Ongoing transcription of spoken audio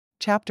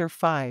Chapter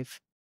 5.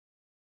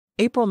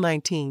 April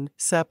 19,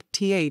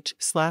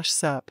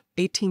 Sup/Sup,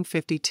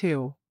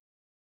 1852.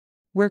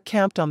 We're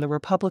camped on the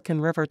Republican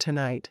River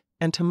tonight,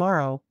 and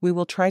tomorrow we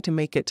will try to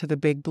make it to the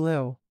Big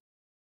Blue.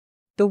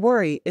 The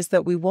worry is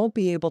that we won't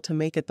be able to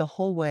make it the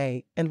whole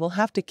way and we'll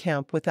have to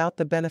camp without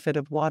the benefit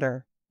of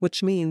water,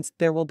 which means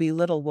there will be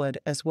little wood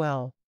as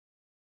well.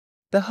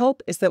 The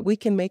hope is that we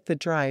can make the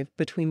drive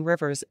between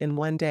rivers in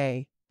one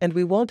day, and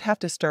we won't have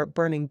to start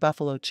burning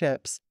buffalo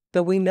chips,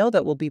 though we know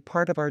that will be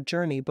part of our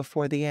journey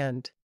before the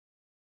end.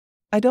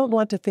 I don't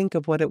want to think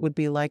of what it would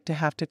be like to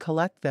have to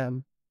collect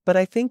them, but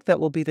I think that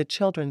will be the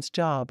children's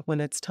job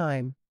when it's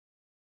time.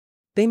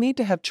 They need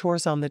to have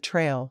chores on the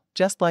trail,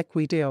 just like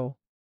we do.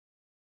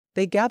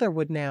 They gather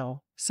wood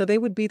now, so they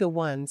would be the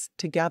ones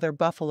to gather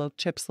buffalo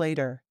chips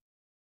later.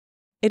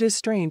 It is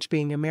strange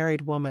being a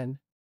married woman.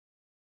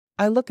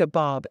 I look at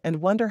Bob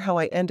and wonder how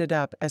I ended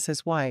up as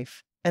his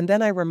wife, and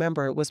then I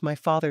remember it was my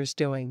father's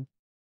doing.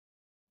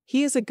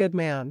 He is a good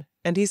man,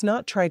 and he's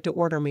not tried to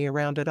order me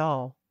around at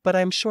all, but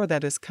I'm sure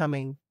that is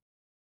coming.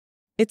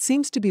 It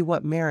seems to be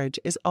what marriage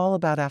is all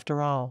about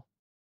after all.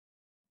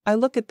 I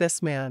look at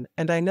this man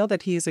and I know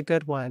that he is a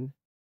good one.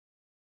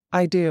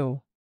 I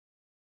do.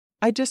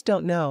 I just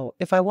don't know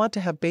if I want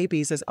to have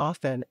babies as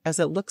often as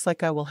it looks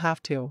like I will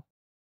have to.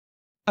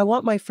 I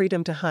want my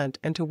freedom to hunt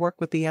and to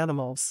work with the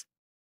animals.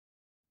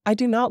 I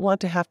do not want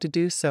to have to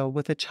do so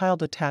with a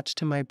child attached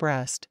to my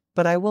breast,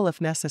 but I will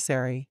if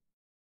necessary.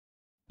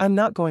 I'm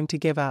not going to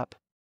give up.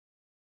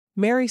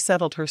 Mary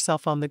settled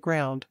herself on the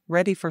ground,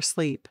 ready for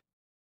sleep.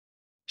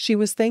 She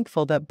was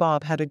thankful that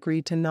Bob had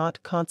agreed to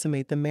not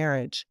consummate the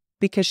marriage,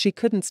 because she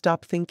couldn't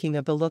stop thinking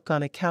of the look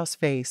on a cow's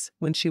face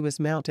when she was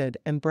mounted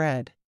and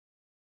bred.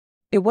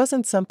 It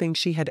wasn't something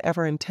she had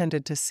ever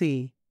intended to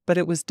see, but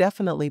it was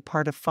definitely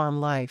part of farm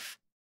life.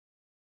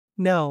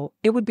 No,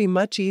 it would be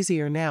much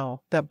easier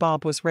now that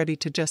Bob was ready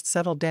to just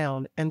settle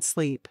down and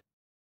sleep.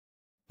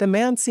 The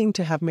man seemed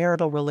to have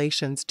marital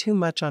relations too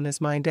much on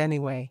his mind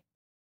anyway.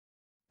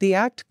 The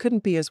act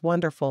couldn't be as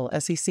wonderful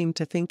as he seemed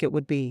to think it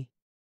would be.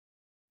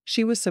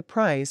 She was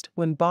surprised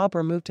when Bob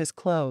removed his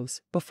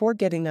clothes before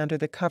getting under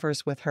the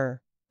covers with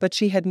her, but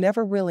she had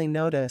never really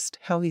noticed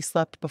how he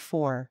slept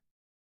before.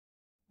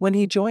 When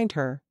he joined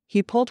her,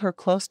 he pulled her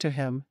close to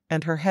him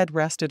and her head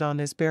rested on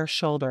his bare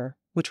shoulder,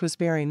 which was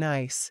very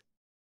nice.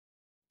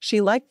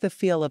 She liked the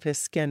feel of his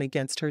skin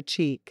against her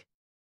cheek.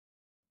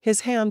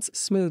 His hands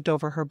smoothed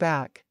over her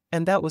back,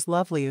 and that was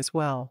lovely as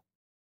well.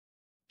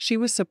 She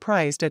was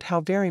surprised at how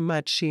very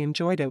much she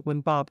enjoyed it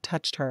when Bob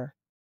touched her.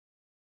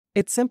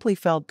 It simply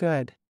felt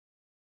good.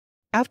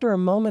 After a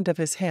moment of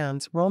his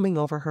hands roaming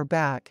over her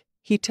back,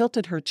 he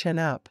tilted her chin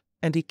up,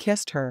 and he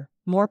kissed her,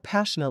 more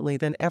passionately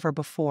than ever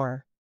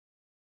before.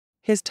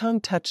 His tongue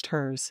touched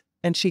hers,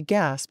 and she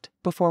gasped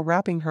before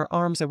wrapping her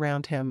arms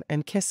around him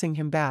and kissing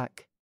him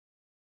back.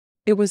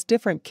 It was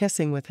different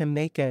kissing with him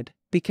naked,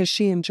 because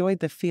she enjoyed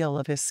the feel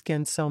of his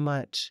skin so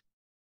much.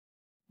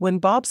 When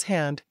Bob's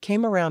hand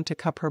came around to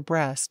cup her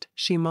breast,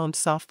 she moaned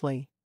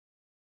softly.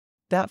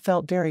 That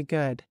felt very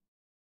good.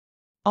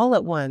 All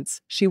at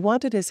once, she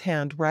wanted his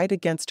hand right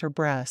against her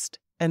breast,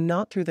 and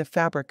not through the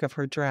fabric of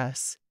her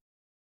dress.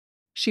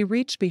 She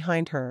reached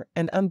behind her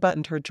and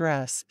unbuttoned her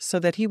dress so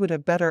that he would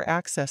have better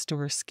access to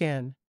her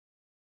skin.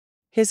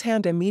 His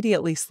hand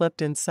immediately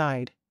slipped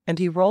inside, and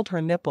he rolled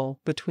her nipple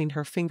between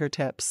her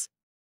fingertips.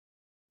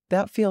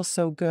 That feels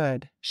so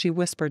good, she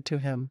whispered to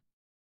him.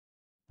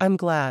 I'm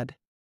glad.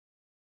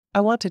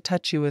 I want to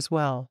touch you as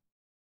well.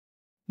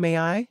 May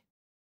I?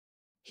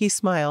 He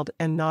smiled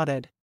and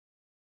nodded.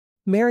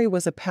 Mary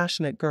was a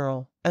passionate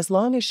girl, as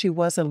long as she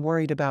wasn't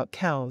worried about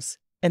cows,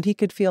 and he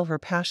could feel her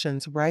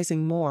passions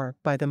rising more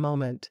by the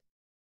moment.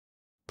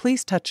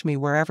 Please touch me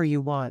wherever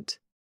you want.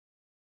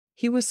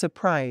 He was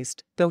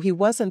surprised, though he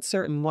wasn't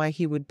certain why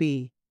he would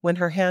be, when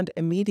her hand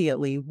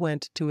immediately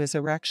went to his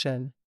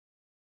erection.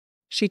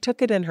 She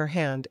took it in her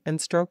hand and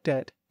stroked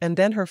it, and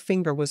then her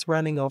finger was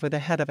running over the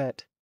head of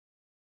it.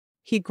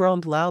 He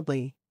groaned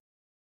loudly.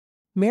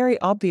 Mary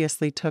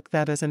obviously took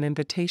that as an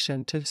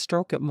invitation to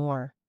stroke it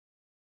more.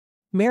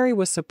 Mary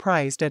was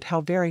surprised at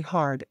how very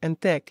hard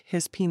and thick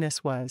his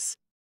penis was.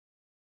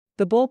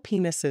 The bull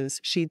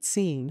penises she'd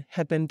seen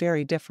had been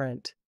very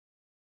different.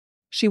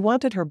 She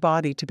wanted her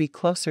body to be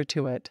closer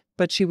to it,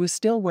 but she was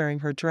still wearing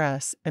her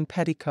dress and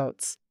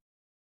petticoats.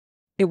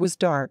 It was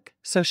dark,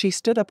 so she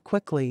stood up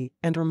quickly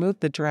and removed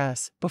the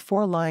dress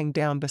before lying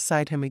down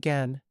beside him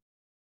again.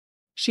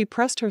 She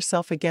pressed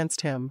herself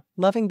against him,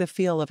 loving the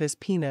feel of his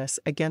penis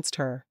against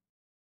her.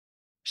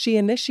 She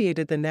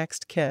initiated the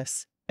next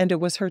kiss, and it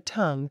was her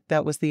tongue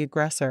that was the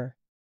aggressor.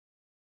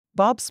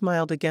 Bob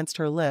smiled against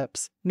her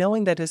lips,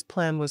 knowing that his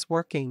plan was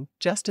working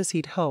just as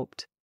he'd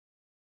hoped.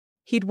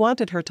 He'd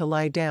wanted her to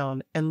lie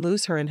down and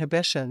lose her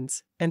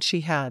inhibitions, and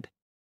she had.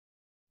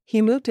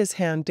 He moved his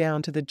hand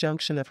down to the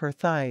junction of her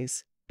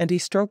thighs, and he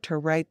stroked her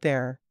right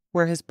there,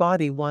 where his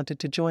body wanted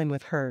to join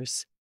with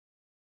hers.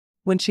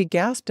 When she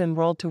gasped and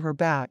rolled to her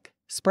back,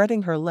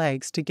 spreading her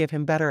legs to give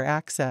him better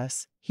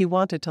access, he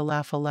wanted to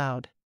laugh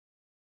aloud.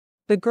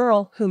 The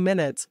girl, who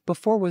minutes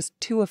before was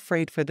too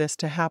afraid for this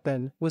to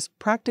happen, was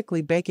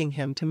practically begging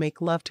him to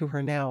make love to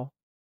her now.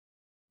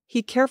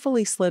 He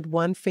carefully slid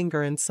one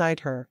finger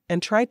inside her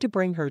and tried to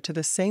bring her to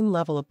the same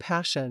level of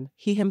passion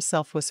he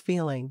himself was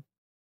feeling.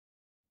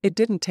 It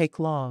didn't take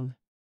long.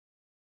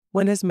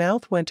 When his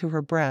mouth went to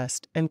her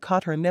breast and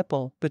caught her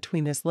nipple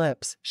between his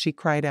lips, she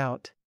cried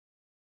out,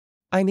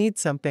 "I need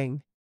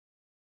something."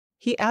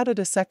 He added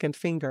a second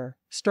finger,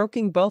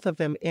 stroking both of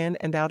them in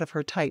and out of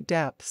her tight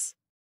depths.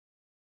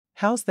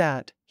 "How's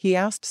that?" he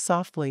asked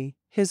softly,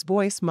 his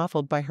voice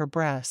muffled by her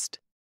breast.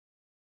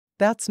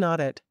 "That's not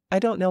it, I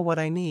don't know what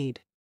I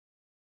need."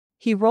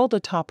 He rolled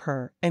atop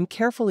her and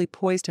carefully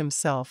poised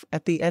himself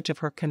at the edge of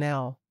her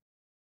canal.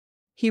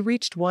 He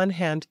reached one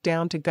hand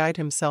down to guide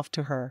himself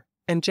to her,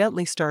 and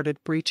gently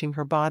started breaching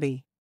her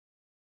body.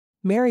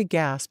 Mary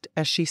gasped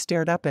as she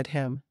stared up at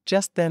him,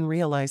 just then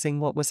realizing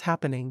what was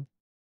happening.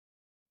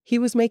 He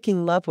was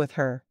making love with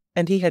her,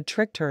 and he had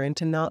tricked her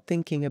into not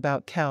thinking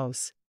about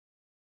cows.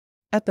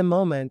 At the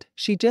moment,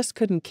 she just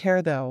couldn't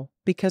care though,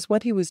 because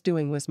what he was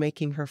doing was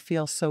making her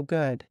feel so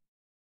good.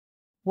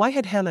 Why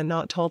had Hannah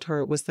not told her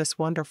it was this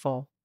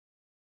wonderful?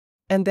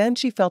 And then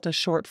she felt a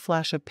short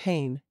flash of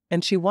pain,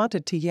 and she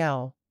wanted to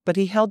yell, but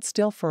he held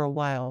still for a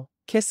while,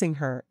 kissing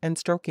her and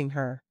stroking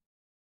her.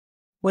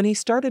 When he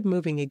started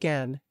moving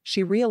again,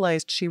 she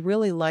realized she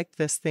really liked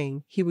this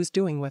thing he was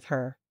doing with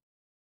her.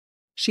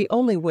 She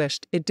only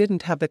wished it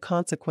didn't have the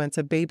consequence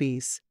of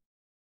babies.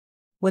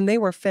 When they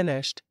were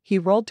finished, he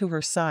rolled to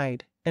her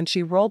side, and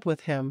she rolled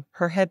with him,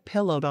 her head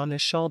pillowed on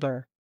his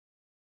shoulder.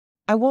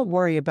 "I won't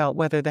worry about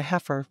whether the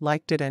heifer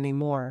liked it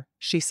anymore,"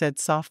 she said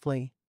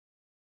softly.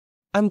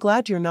 "I'm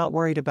glad you're not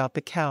worried about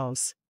the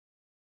cows.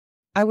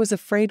 I was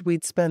afraid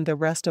we'd spend the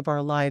rest of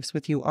our lives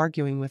with you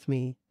arguing with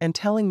me and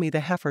telling me the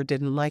heifer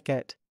didn't like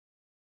it."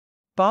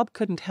 Bob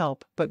couldn't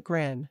help but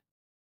grin.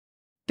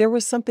 There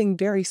was something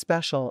very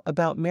special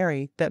about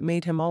Mary that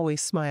made him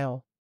always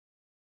smile.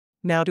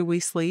 "Now do we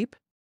sleep?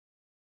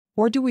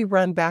 Or do we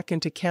run back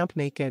into camp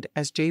naked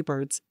as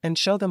jaybirds and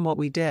show them what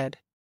we did?"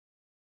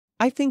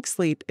 "I think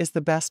sleep is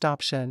the best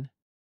option.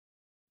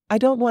 I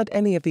don't want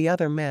any of the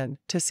other men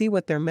to see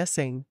what they're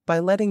missing by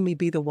letting me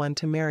be the one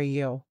to marry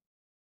you."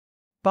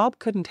 Bob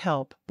couldn't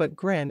help but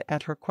grin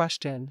at her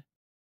question.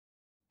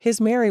 His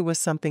Mary was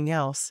something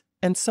else,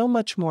 and so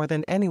much more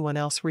than anyone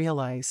else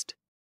realized.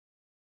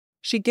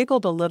 She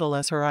giggled a little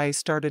as her eyes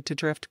started to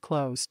drift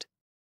closed.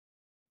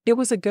 "It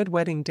was a good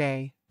wedding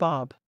day,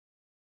 Bob."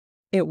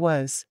 "It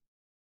was.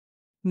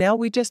 Now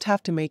we just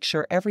have to make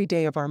sure every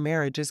day of our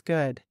marriage is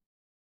good."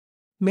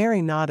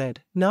 Mary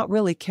nodded, not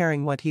really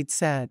caring what he'd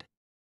said.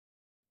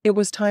 It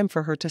was time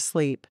for her to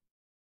sleep.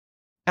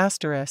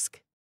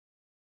 Asterisk.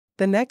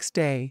 The next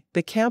day,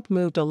 the camp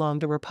moved along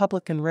the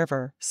Republican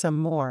River some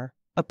more,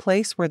 a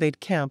place where they'd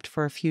camped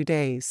for a few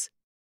days.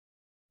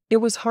 It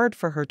was hard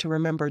for her to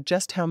remember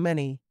just how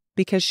many,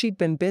 because she'd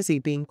been busy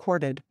being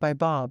courted by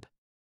Bob,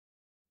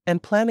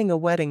 and planning a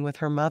wedding with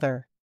her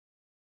mother,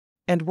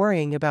 and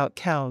worrying about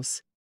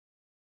cows.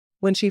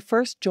 When she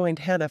first joined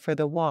Hannah for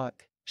the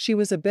walk, she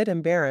was a bit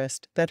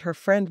embarrassed that her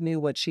friend knew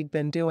what she'd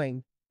been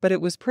doing, but it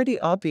was pretty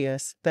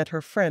obvious that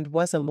her friend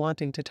wasn't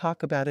wanting to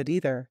talk about it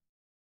either.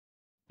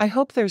 "I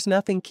hope there's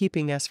nothing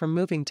keeping us from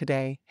moving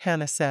today,"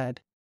 Hannah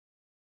said.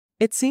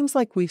 "It seems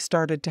like we've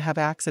started to have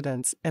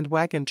accidents and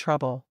wagon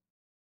trouble.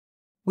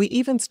 We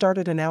even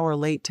started an hour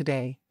late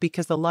today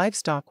because the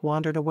livestock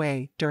wandered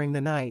away during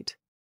the night.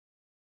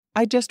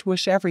 I just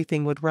wish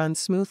everything would run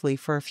smoothly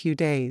for a few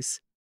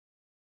days."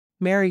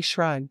 Mary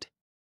shrugged.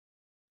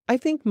 "I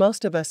think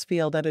most of us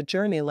feel that a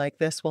journey like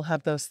this will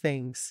have those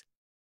things."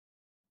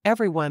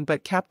 "Everyone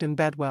but Captain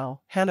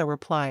Bedwell," Hannah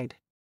replied.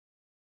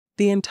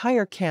 The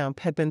entire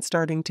camp had been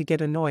starting to get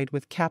annoyed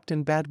with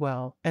Captain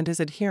Bedwell and his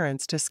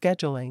adherence to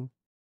scheduling.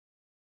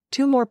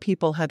 2 more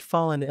people had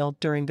fallen ill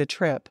during the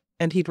trip,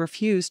 and he'd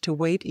refused to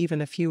wait even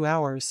a few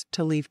hours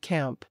to leave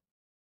camp.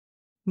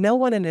 No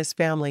one in his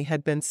family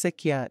had been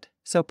sick yet,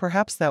 so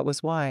perhaps that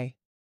was why.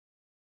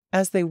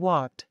 As they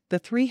walked, the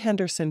 3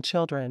 Henderson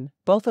children,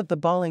 both of the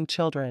Balling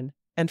children,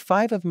 and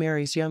 5 of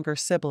Mary's younger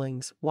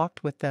siblings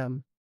walked with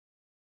them.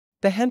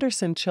 The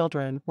Henderson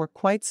children were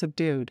quite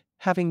subdued,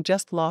 having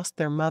just lost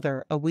their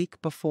mother a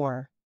week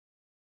before.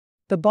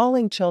 The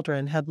Balling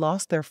children had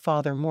lost their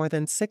father more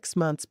than 6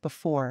 months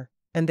before,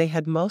 and they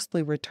had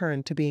mostly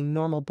returned to being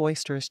normal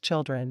boisterous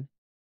children.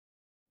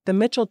 The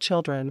Mitchell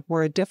children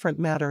were a different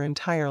matter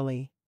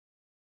entirely.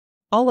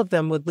 All of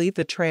them would leave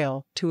the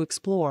trail to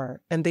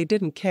explore, and they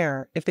didn't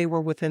care if they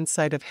were within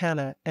sight of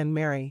Hannah and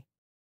Mary.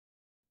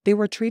 They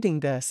were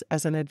treating this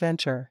as an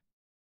adventure.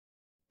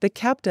 The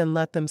captain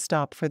let them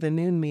stop for the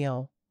noon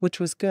meal, which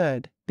was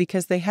good,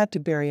 because they had to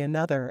bury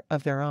another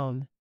of their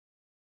own.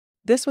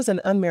 This was an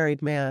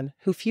unmarried man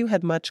who few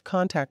had much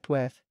contact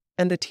with,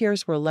 and the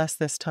tears were less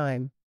this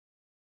time.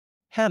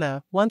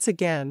 Hannah, once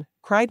again,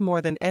 cried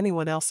more than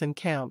anyone else in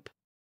camp.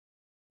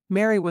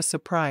 Mary was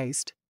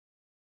surprised.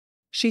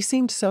 She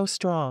seemed so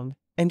strong,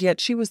 and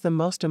yet she was the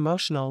most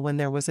emotional when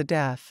there was a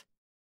death.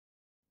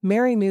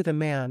 Mary knew the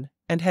man,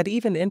 and had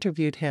even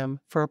interviewed him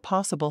for a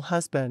possible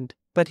husband,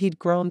 but he'd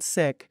grown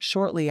sick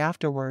shortly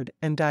afterward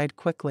and died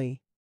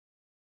quickly.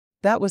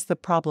 That was the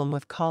problem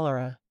with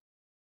cholera.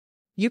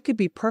 You could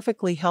be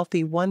perfectly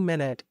healthy 1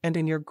 minute and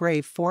in your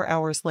grave 4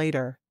 hours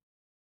later.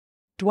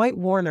 Dwight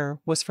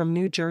Warner was from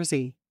New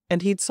Jersey,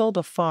 and he'd sold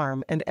a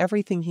farm and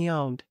everything he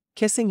owned,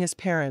 kissing his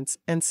parents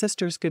and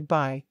sisters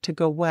goodbye to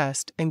go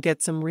west and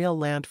get some real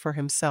land for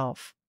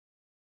himself.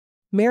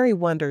 Mary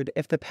wondered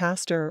if the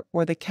pastor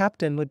or the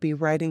captain would be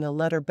writing a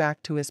letter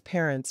back to his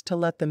parents to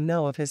let them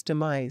know of his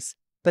demise,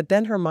 but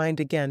then her mind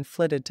again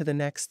flitted to the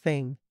next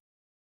thing.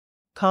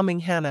 Calming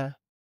Hannah.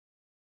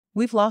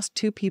 We've lost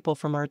 2 people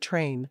from our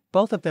train,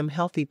 both of them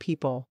healthy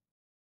people.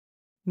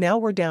 Now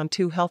we're down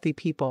 2 healthy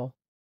people.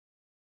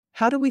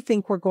 How do we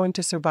think we're going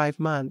to survive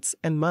months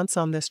and months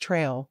on this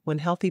trail when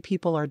healthy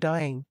people are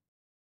dying?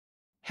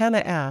 Hannah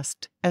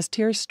asked, as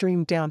tears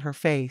streamed down her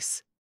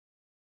face.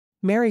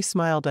 Mary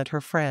smiled at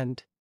her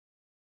friend.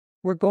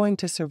 We're going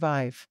to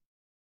survive.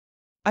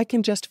 I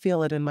can just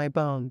feel it in my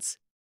bones.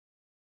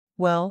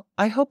 Well,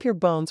 I hope your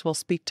bones will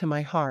speak to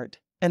my heart,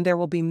 and there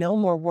will be no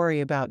more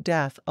worry about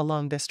death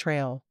along this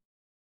trail.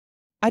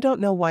 I don't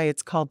know why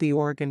it's called the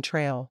Oregon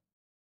Trail.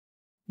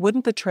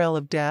 Wouldn't the Trail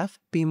of Death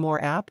be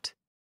more apt?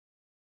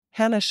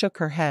 Hannah shook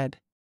her head.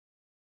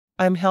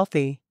 I'm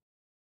healthy.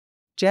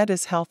 Jed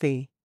is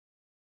healthy.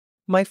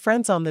 My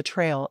friends on the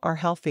trail are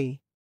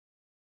healthy.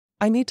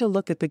 I need to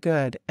look at the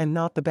good and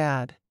not the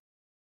bad.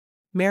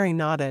 Mary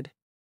nodded.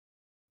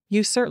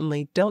 You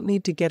certainly don't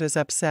need to get as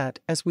upset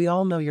as we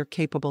all know you're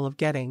capable of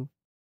getting.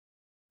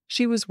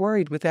 She was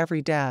worried with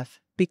every death,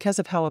 because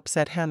of how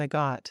upset Hannah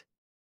got.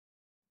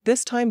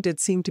 This time did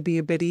seem to be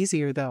a bit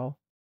easier though.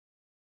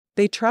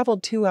 They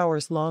traveled 2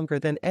 hours longer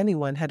than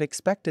anyone had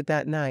expected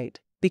that night,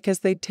 because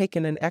they'd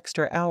taken an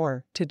extra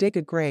hour to dig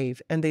a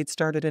grave and they'd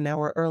started an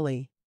hour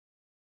early.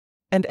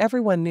 And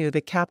everyone knew the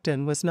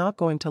captain was not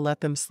going to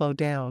let them slow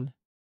down.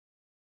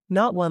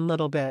 Not one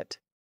little bit.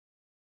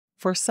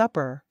 For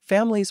supper,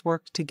 families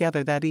worked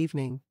together that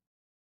evening.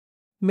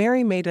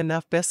 Mary made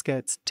enough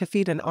biscuits to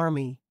feed an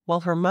army,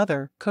 while her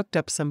mother cooked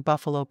up some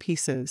buffalo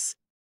pieces.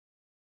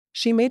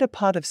 She made a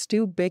pot of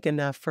stew big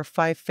enough for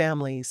 5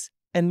 families,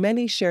 and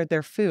many shared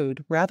their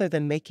food rather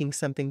than making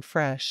something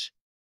fresh.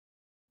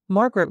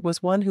 Margaret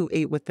was one who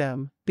ate with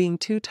them, being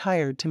too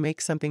tired to make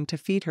something to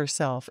feed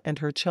herself and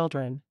her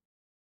children.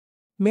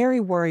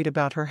 Mary worried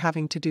about her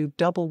having to do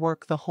double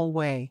work the whole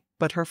way,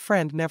 but her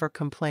friend never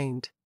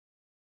complained.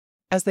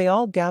 As they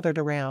all gathered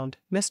around,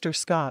 Mr.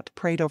 Scott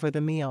prayed over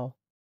the meal.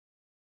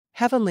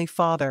 Heavenly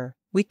Father,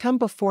 we come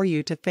before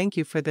you to thank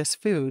you for this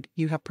food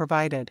you have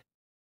provided.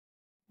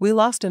 We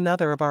lost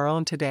another of our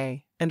own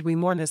today, and we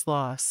mourn his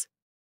loss.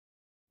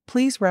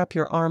 Please wrap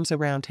your arms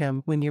around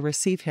him when you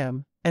receive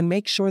him, and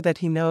make sure that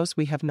he knows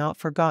we have not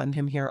forgotten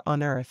him here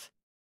on earth.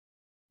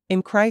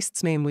 In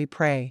Christ's name we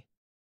pray.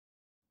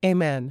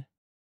 Amen.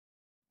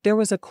 There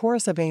was a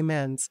chorus of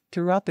amens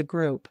throughout the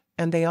group,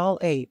 and they all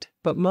ate,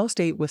 but most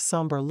ate with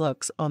somber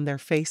looks on their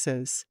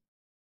faces.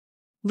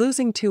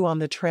 Losing 2 on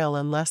the trail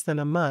in less than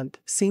a month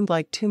seemed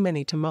like too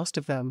many to most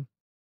of them.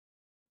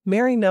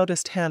 Mary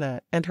noticed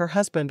Hannah and her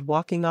husband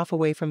walking off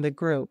away from the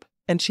group,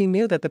 and she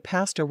knew that the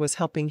pastor was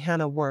helping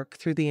Hannah work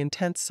through the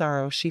intense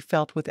sorrow she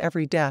felt with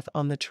every death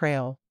on the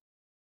trail.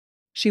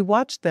 She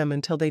watched them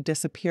until they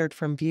disappeared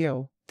from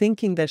view,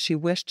 thinking that she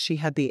wished she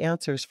had the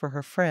answers for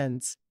her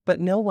friends,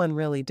 but no one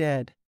really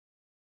did.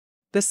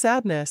 The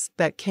sadness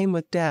that came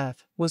with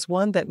death was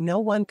one that no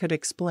one could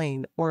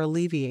explain or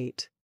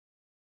alleviate.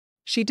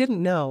 She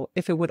didn't know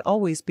if it would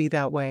always be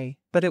that way,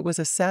 but it was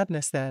a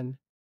sadness then.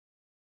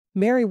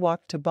 Mary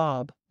walked to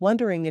Bob,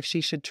 wondering if she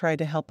should try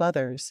to help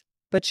others,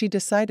 but she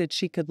decided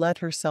she could let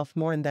herself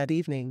mourn that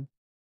evening.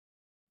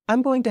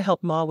 I'm going to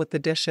help Ma with the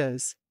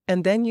dishes,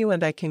 and then you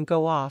and I can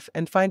go off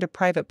and find a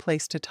private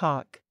place to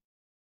talk.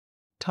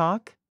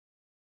 Talk?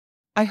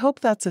 I hope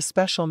that's a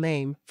special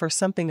name for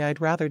something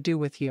I'd rather do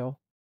with you.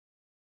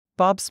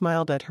 Bob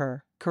smiled at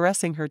her,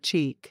 caressing her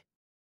cheek.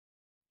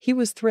 He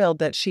was thrilled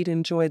that she'd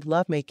enjoyed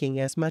lovemaking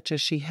as much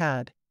as she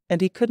had,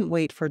 and he couldn't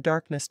wait for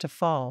darkness to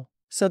fall,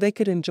 so they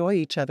could enjoy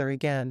each other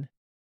again.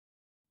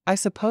 I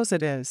suppose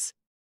it is.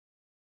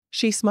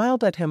 She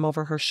smiled at him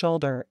over her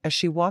shoulder as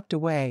she walked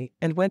away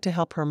and went to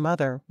help her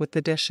mother with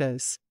the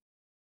dishes.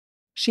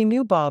 She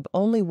knew Bob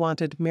only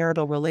wanted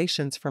marital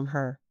relations from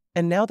her,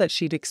 and now that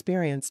she'd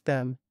experienced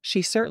them,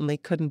 she certainly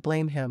couldn't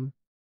blame him.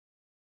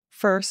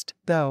 First,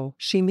 though,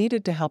 she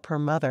needed to help her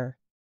mother.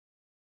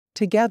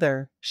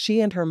 Together, she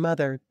and her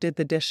mother did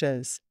the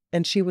dishes,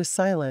 and she was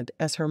silent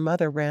as her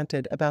mother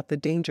ranted about the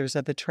dangers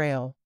of the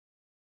trail.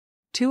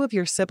 2 of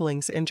your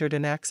siblings injured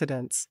in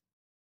accidents.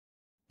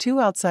 2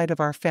 outside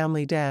of our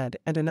family dead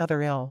and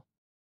another ill.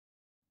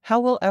 How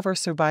we'll ever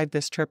survive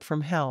this trip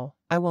from hell,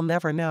 I will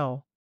never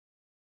know.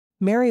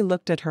 Mary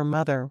looked at her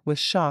mother with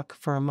shock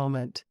for a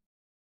moment.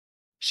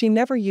 She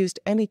never used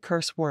any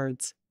curse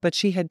words, but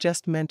she had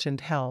just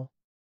mentioned hell.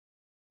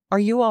 Are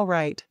you all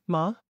right,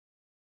 Ma?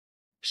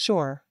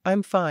 Sure,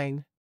 I'm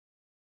fine.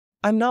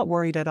 I'm not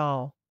worried at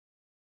all.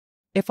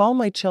 If all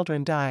my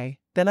children die,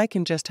 then I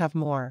can just have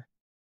more.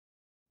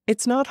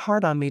 It's not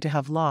hard on me to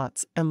have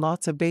lots and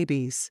lots of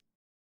babies.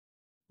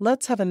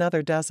 Let's have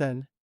another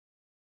dozen.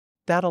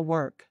 That'll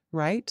work,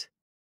 right?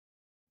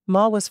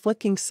 Ma was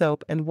flicking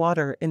soap and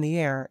water in the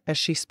air as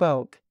she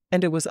spoke,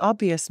 and it was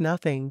obvious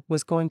nothing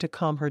was going to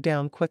calm her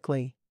down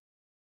quickly.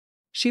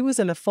 She was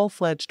in a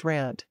full-fledged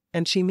rant,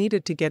 and she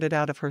needed to get it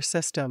out of her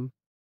system.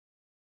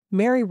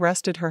 Mary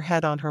rested her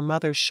head on her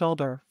mother's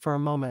shoulder for a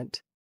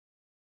moment.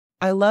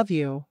 "I love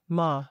you,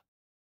 Ma."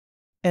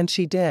 And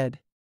she did.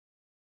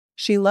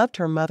 She loved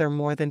her mother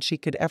more than she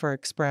could ever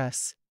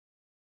express.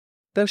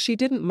 Though she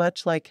didn't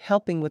much like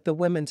helping with the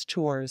women's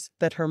chores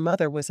that her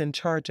mother was in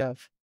charge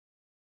of.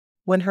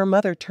 When her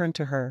mother turned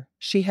to her,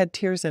 she had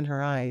tears in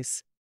her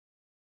eyes.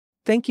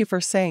 "Thank you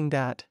for saying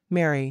that,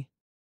 Mary.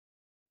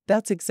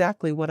 That's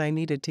exactly what I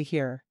needed to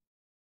hear.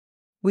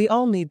 We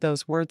all need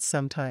those words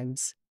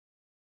sometimes.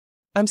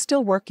 I'm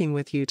still working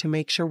with you to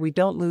make sure we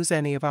don't lose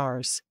any of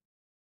ours.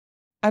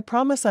 I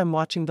promise I'm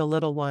watching the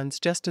little ones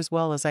just as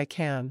well as I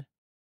can.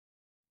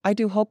 I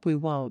do hope we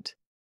won't."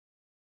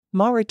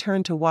 Ma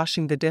returned to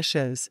washing the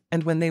dishes,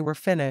 and when they were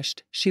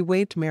finished, she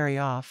waved Mary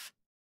off.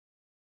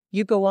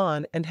 "You go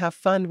on and have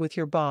fun with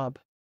your Bob.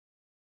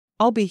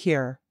 I'll be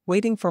here,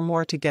 waiting for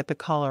more to get the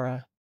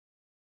cholera.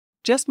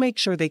 Just make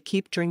sure they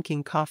keep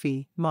drinking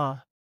coffee,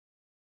 Ma.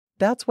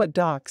 That's what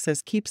Doc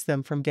says keeps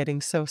them from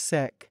getting so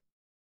sick."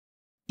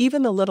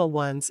 Even the little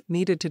ones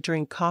needed to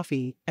drink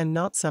coffee and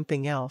not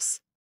something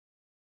else.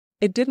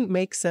 It didn't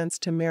make sense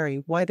to Mary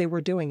why they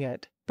were doing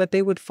it, but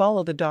they would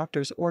follow the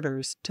doctor's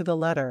orders to the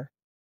letter.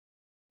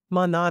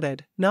 Ma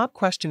nodded, not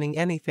questioning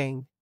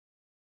anything.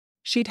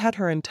 She'd had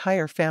her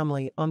entire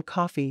family on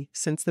coffee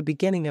since the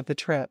beginning of the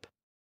trip.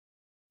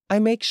 "I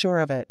make sure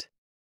of it."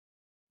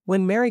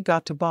 When Mary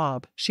got to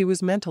Bob, she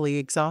was mentally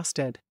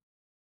exhausted.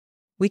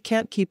 "We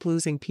can't keep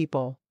losing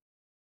people.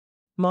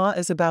 Ma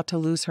is about to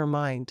lose her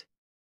mind."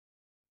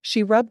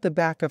 She rubbed the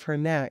back of her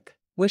neck,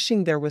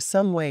 wishing there was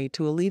some way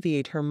to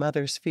alleviate her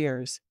mother's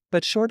fears,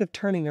 but short of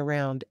turning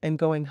around and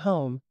going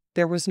home,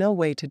 there was no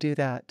way to do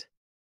that.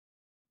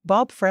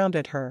 Bob frowned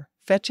at her,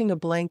 fetching a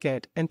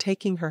blanket and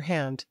taking her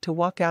hand to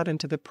walk out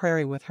into the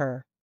prairie with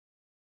her.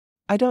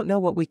 "I don't know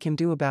what we can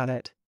do about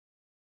it."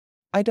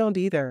 "I don't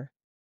either.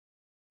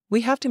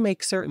 We have to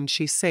make certain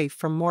she's safe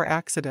from more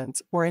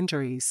accidents or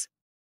injuries."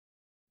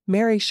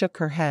 Mary shook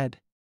her head.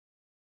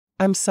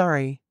 "I'm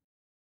sorry.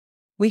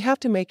 We have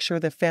to make sure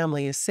the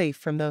family is safe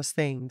from those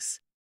things.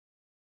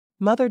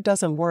 Mother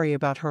doesn't worry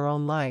about her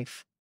own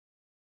life.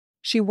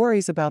 She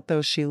worries about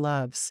those she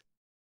loves."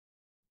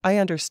 "I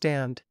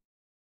understand.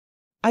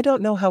 I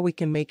don't know how we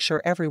can make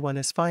sure everyone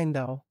is fine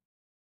though.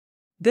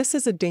 This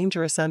is a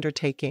dangerous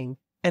undertaking,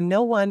 and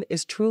no one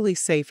is truly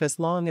safe as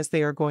long as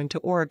they are going to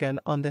Oregon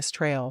on this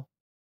trail."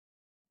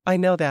 "I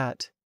know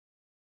that.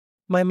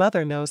 My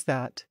mother knows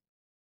that.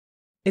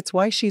 It's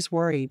why she's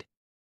worried.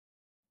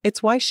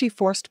 It's why she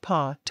forced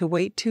Pa to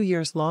wait 2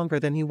 years longer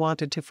than he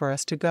wanted to for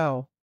us to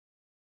go."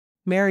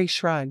 Mary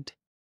shrugged.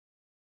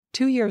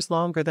 2 years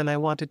longer than I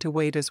wanted to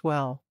wait as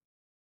well.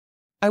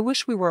 I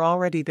wish we were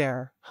already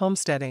there,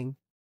 homesteading."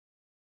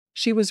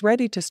 She was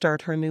ready to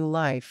start her new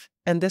life,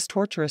 and this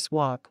torturous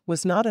walk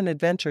was not an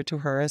adventure to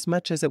her as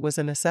much as it was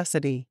a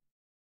necessity.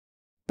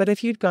 "But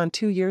if you'd gone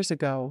 2 years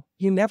ago,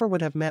 you never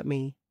would have met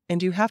me,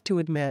 and you have to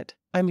admit,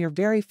 I'm your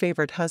very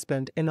favorite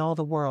husband in all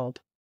the world."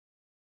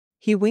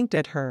 He winked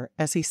at her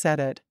as he said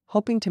it,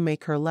 hoping to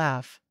make her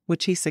laugh,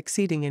 which he's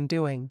succeeding in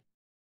doing.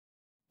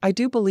 "I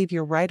do believe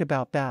you're right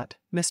about that,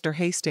 Mr.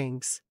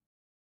 Hastings."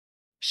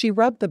 She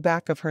rubbed the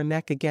back of her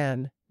neck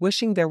again,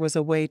 wishing there was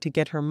a way to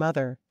get her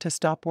mother to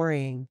stop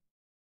worrying.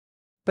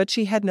 But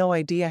she had no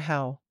idea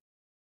how.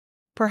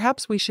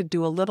 "Perhaps we should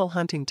do a little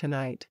hunting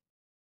tonight.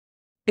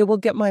 It will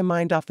get my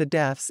mind off the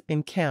deaths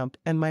in camp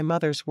and my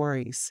mother's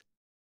worries."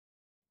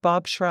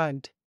 Bob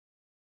shrugged.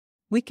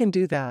 "We can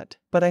do that,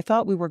 but I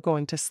thought we were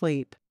going to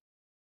sleep."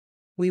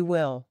 "We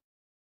will.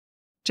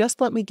 Just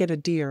let me get a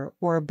deer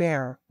or a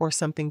bear or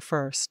something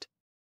first.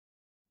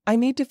 I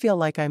need to feel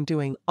like I'm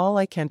doing all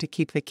I can to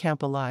keep the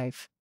camp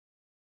alive."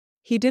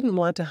 He didn't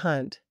want to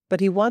hunt, but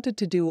he wanted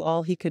to do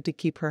all he could to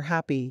keep her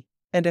happy,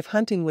 and if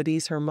hunting would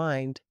ease her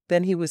mind,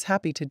 then he was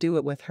happy to do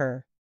it with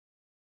her.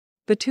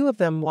 The two of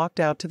them walked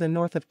out to the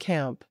north of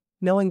camp,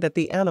 knowing that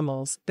the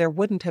animals there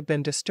wouldn't have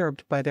been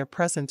disturbed by their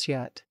presence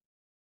yet.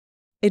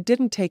 It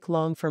didn't take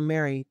long for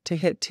Mary to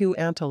hit 2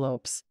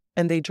 antelopes,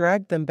 and they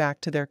dragged them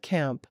back to their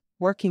camp,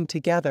 working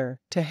together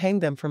to hang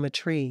them from a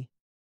tree.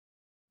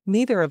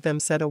 Neither of them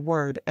said a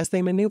word as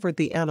they maneuvered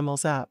the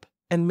animals up,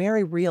 and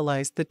Mary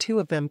realized the two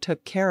of them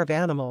took care of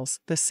animals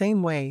the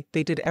same way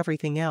they did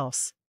everything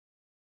else.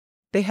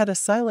 They had a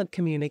silent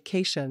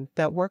communication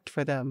that worked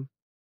for them.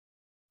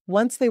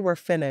 Once they were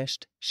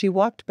finished, she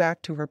walked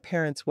back to her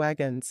parents'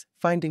 wagons,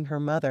 finding her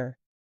mother.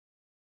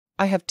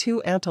 "I have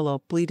 2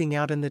 antelope bleeding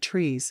out in the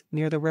trees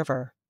near the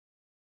river.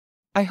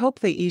 I hope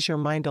they ease your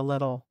mind a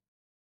little."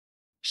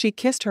 She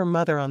kissed her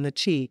mother on the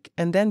cheek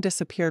and then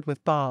disappeared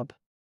with Bob.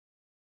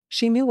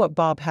 She knew what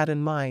Bob had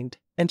in mind,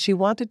 and she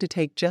wanted to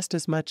take just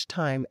as much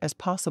time as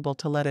possible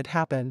to let it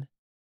happen.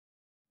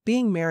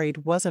 Being married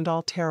wasn't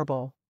all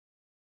terrible.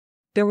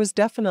 There was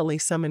definitely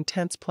some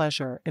intense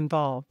pleasure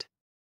involved.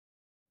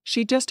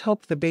 She just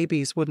hoped the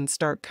babies wouldn't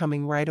start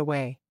coming right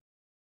away.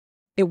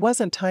 It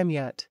wasn't time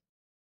yet.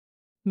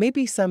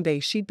 Maybe someday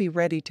she'd be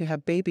ready to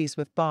have babies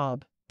with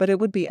Bob, but it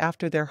would be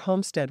after their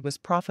homestead was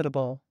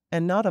profitable,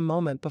 and not a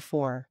moment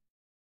before.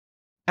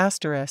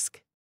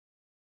 Asterisk.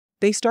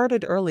 They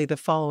started early the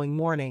following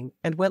morning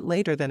and went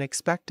later than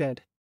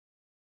expected.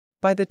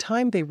 By the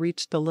time they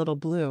reached the Little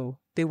Blue,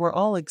 they were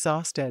all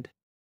exhausted.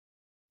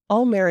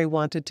 All Mary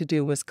wanted to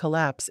do was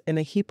collapse in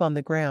a heap on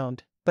the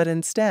ground, but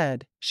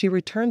instead, she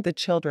returned the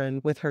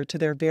children with her to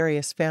their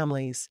various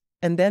families,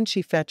 and then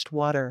she fetched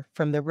water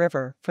from the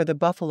river for the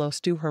buffalo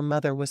stew her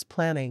mother was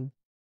planning.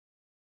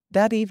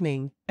 That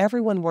evening,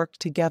 everyone worked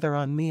together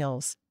on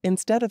meals,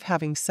 instead of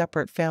having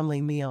separate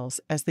family meals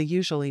as they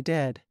usually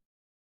did.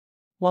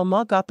 While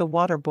Ma got the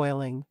water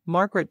boiling,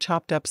 Margaret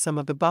chopped up some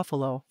of the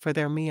buffalo for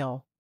their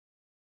meal.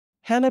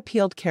 Hannah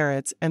peeled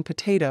carrots and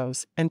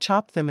potatoes and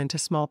chopped them into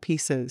small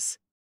pieces.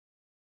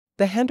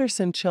 The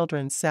Henderson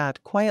children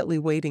sat quietly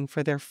waiting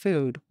for their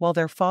food while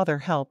their father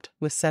helped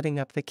with setting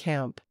up the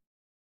camp.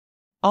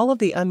 All of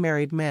the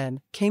unmarried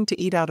men came to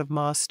eat out of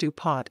Ma's stew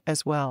pot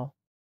as well.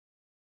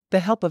 The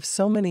help of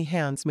so many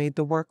hands made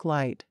the work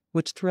light,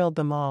 which thrilled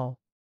them all.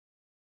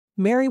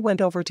 Mary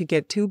went over to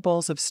get 2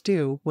 bowls of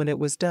stew when it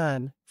was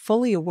done,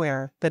 fully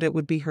aware that it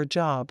would be her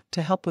job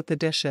to help with the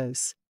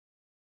dishes.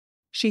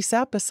 She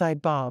sat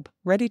beside Bob,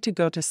 ready to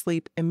go to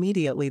sleep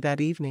immediately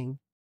that evening.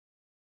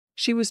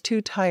 She was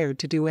too tired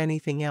to do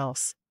anything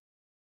else.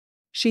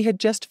 She had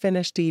just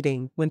finished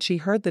eating when she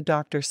heard the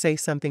doctor say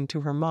something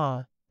to her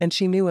Ma, and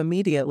she knew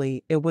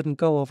immediately it wouldn't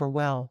go over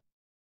well.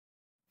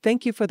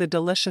 "Thank you for the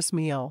delicious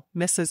meal,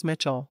 Mrs.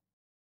 Mitchell.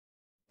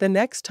 The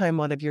next time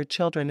one of your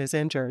children is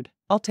injured,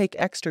 I'll take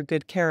extra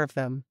good care of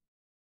them."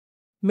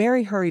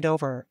 Mary hurried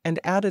over and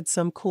added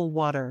some cool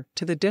water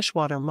to the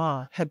dishwater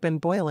Ma had been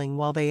boiling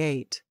while they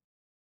ate.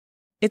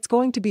 "It's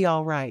going to be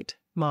all right,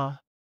 Ma.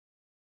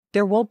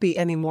 There won't be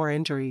any more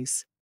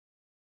injuries."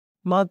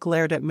 Ma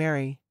glared at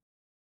Mary.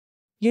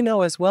 "You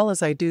know as well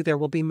as I do there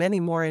will be many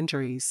more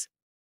injuries.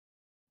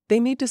 They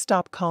need to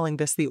stop calling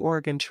this the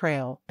Oregon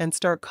Trail and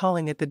start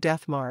calling it the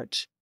Death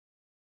March.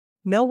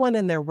 No one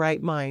in their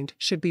right mind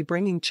should be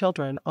bringing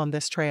children on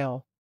this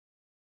trail.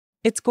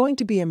 It's going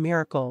to be a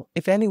miracle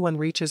if anyone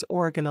reaches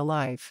Oregon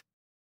alive."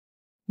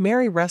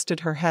 Mary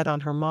rested her head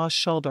on her Ma's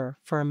shoulder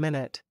for a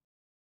minute.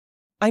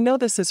 "I know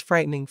this is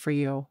frightening for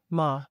you,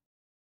 Ma.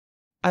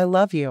 I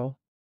love you.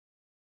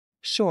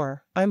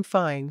 Sure, I'm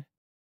fine.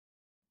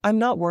 I'm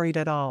not worried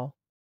at all.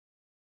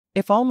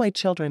 If all my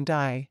children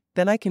die,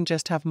 then I can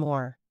just have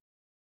more.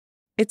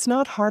 It's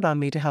not hard on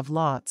me to have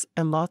lots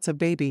and lots of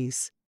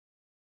babies.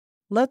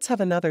 Let's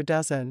have another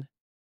dozen.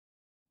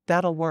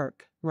 That'll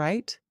work,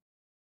 right?"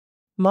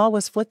 Ma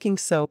was flicking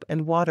soap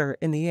and water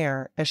in the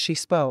air as she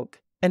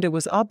spoke, and it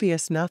was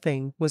obvious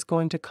nothing was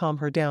going to calm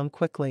her down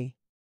quickly.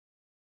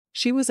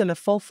 She was in a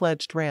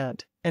full-fledged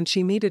rant, and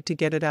she needed to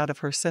get it out of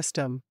her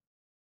system.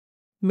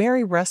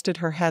 Mary rested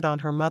her head on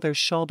her mother's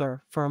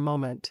shoulder for a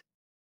moment.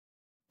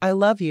 "I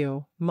love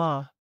you,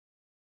 Ma."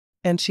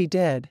 And she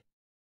did.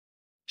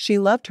 She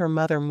loved her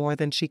mother more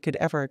than she could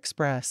ever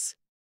express.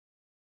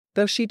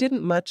 Though she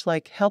didn't much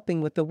like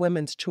helping with the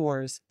women's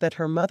chores that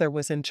her mother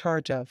was in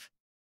charge of.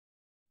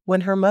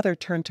 When her mother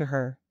turned to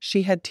her,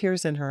 she had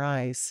tears in her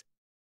eyes.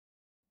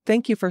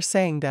 "Thank you for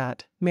saying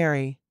that,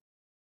 Mary.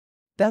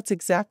 That's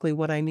exactly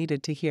what I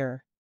needed to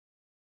hear.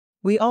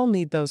 We all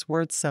need those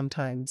words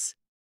sometimes.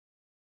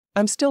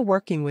 I'm still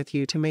working with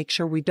you to make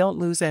sure we don't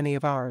lose any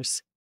of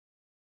ours.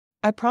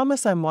 I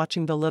promise I'm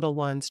watching the little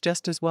ones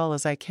just as well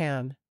as I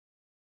can.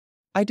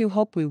 I do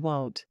hope we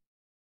won't."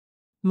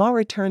 Ma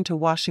returned to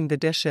washing the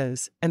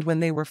dishes, and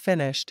when they were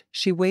finished,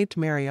 she waved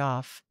Mary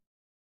off.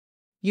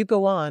 "You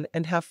go on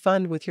and have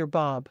fun with your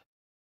Bob.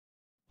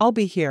 I'll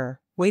be here,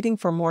 waiting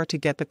for more to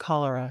get the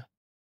cholera.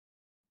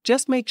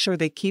 Just make sure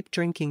they keep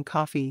drinking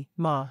coffee,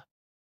 Ma.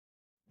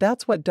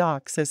 That's what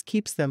Doc says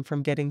keeps them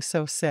from getting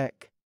so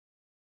sick."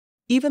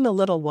 Even the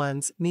little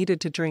ones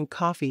needed to drink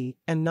coffee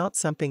and not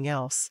something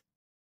else.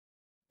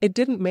 It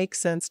didn't make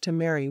sense to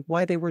Mary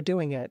why they were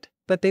doing it,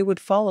 but they would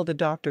follow the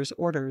doctor's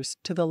orders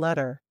to the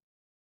letter.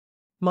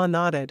 Ma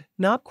nodded,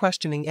 not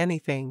questioning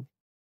anything.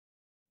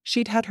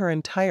 She'd had her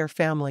entire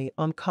family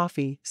on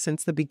coffee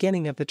since the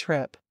beginning of the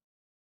trip.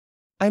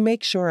 "I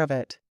make sure of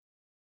it."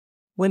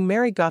 When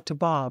Mary got to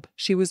Bob,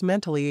 she was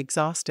mentally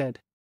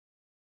exhausted.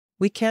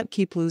 "We can't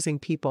keep losing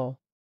people.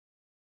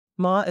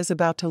 Ma is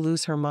about to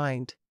lose her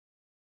mind."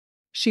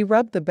 She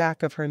rubbed the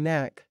back of her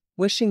neck,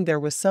 wishing there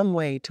was some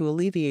way to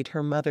alleviate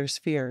her mother's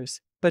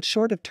fears, but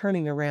short of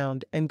turning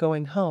around and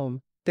going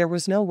home, there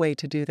was no way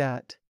to do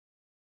that.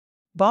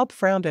 Bob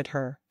frowned at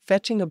her,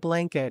 fetching a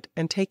blanket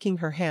and taking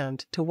her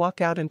hand to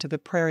walk out into the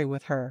prairie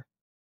with her.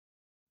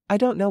 "I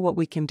don't know what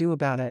we can do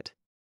about it."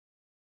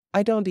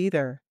 "I don't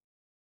either.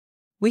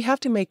 We have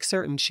to make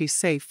certain she's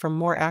safe from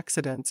more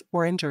accidents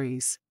or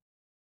injuries."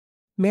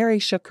 Mary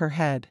shook her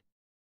head.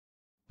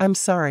 "I'm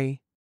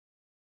sorry.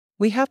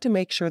 We have to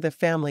make sure the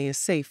family is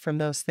safe from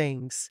those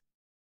things.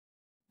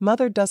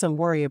 Mother doesn't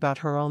worry about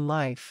her own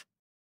life.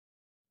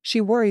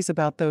 She worries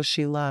about those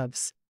she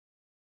loves.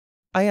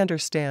 I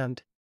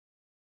understand.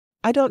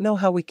 I don't know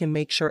how we can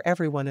make sure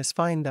everyone is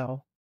fine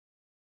though.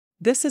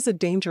 This is a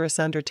dangerous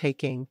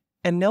undertaking,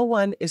 and no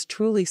one is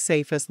truly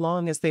safe as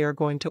long as they are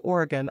going to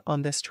Oregon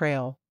on this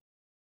trail.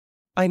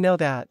 I know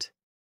that.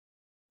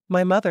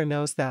 My mother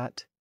knows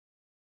that.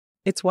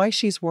 It's why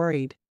she's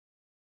worried.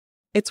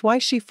 It's why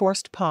she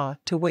forced Pa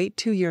to wait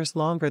 2 years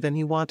longer than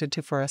he wanted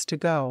to for us to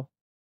go.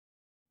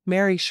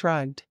 Mary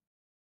shrugged.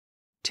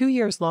 2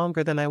 years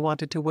longer than I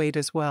wanted to wait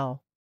as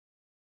well.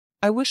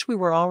 I wish we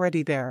were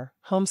already there,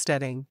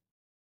 homesteading.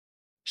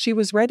 She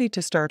was ready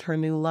to start her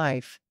new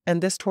life,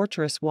 and this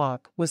torturous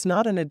walk was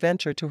not an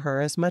adventure to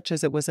her as much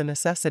as it was a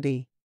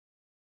necessity.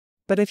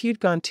 But if you'd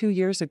gone 2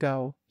 years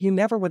ago, you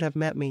never would have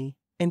met me,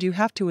 and you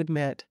have to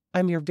admit,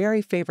 I'm your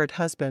very favorite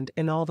husband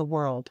in all the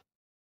world.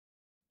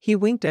 He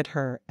winked at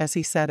her as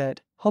he said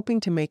it, hoping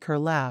to make her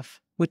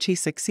laugh, which he's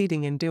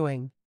succeeding in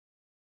doing.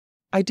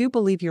 I do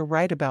believe you're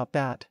right about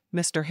that,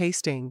 Mr.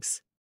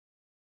 Hastings.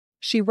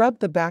 She rubbed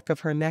the back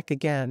of her neck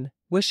again,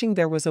 wishing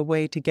there was a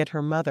way to get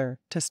her mother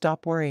to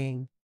stop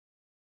worrying.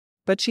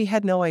 But she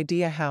had no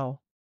idea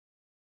how.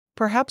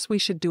 Perhaps we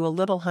should do a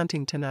little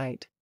hunting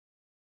tonight.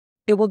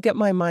 It will get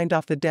my mind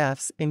off the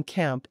deaths in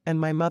camp and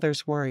my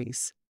mother's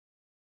worries.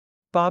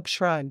 Bob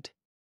shrugged.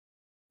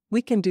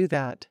 We can do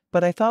that,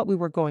 but I thought we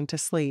were going to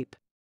sleep.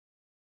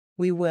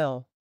 We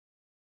will.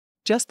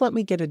 Just let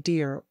me get a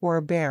deer or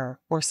a bear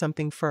or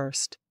something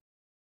first.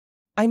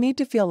 I need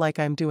to feel like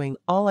I'm doing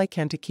all I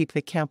can to keep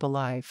the camp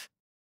alive.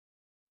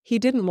 He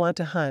didn't want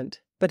to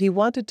hunt, but he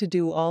wanted to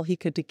do all he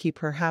could to keep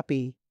her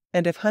happy,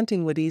 and if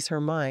hunting would ease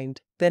her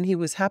mind, then he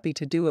was happy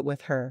to do it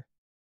with her.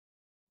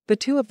 The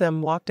two of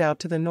them walked out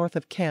to the north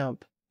of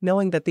camp,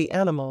 knowing that the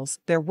animals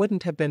there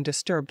wouldn't have been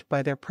disturbed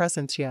by their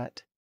presence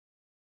yet.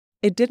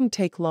 It didn't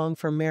take long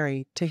for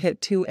Mary to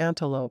hit 2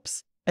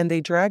 antelopes, and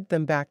they dragged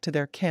them back to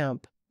their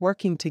camp,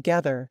 working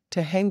together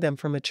to hang them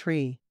from a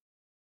tree.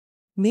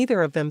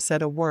 Neither of them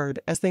said a word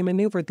as they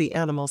maneuvered the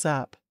animals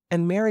up,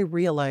 and Mary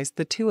realized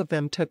the two of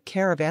them took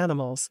care of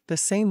animals the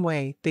same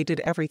way they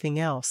did everything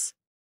else.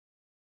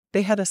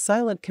 They had a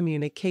silent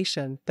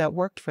communication that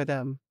worked for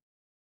them.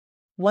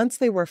 Once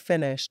they were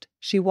finished,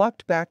 she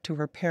walked back to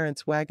her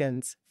parents'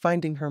 wagons,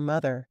 finding her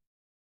mother.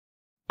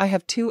 I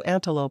have 2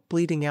 antelope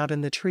bleeding out in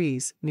the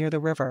trees near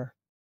the river.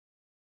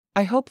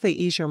 I hope they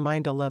ease your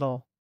mind a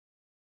little.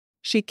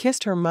 She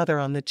kissed her mother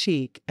on the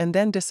cheek and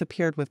then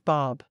disappeared with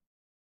Bob.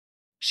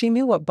 She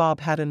knew what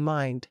Bob had in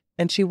mind,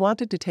 and she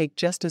wanted to take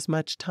just as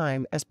much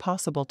time as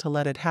possible to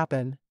let it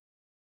happen.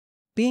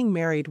 Being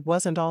married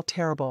wasn't all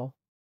terrible.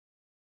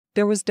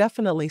 There was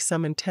definitely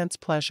some intense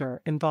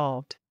pleasure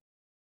involved.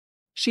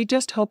 She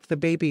just hoped the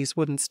babies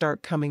wouldn't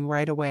start coming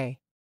right away.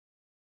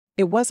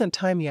 It wasn't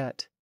time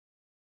yet.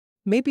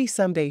 Maybe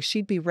someday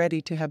she'd be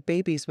ready to have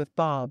babies with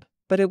Bob,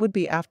 but it would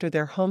be after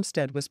their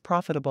homestead was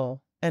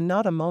profitable, and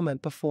not a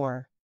moment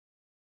before.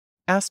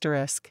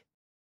 Asterisk.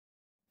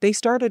 They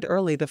started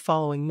early the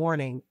following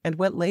morning and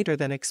went later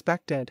than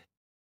expected.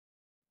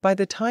 By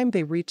the time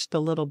they reached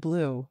the Little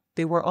Blue,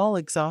 they were all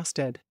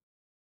exhausted.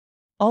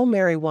 All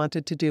Mary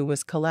wanted to do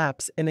was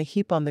collapse in a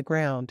heap on the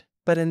ground,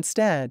 but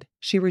instead,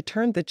 she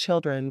returned the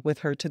children with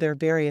her to their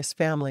various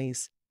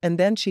families, and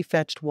then she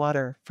fetched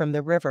water from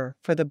the river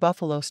for the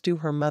buffalo stew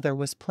her mother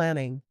was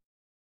planning.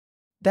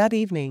 That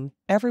evening,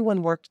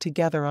 everyone worked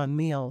together on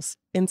meals,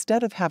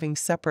 instead of having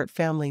separate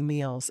family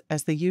meals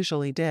as they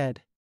usually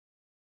did.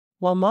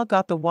 While Ma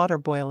got the water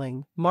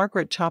boiling,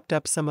 Margaret chopped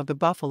up some of the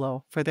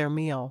buffalo for their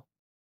meal.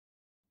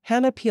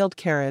 Hannah peeled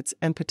carrots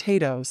and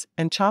potatoes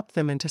and chopped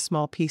them into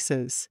small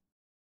pieces.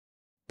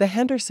 The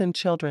Henderson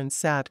children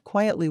sat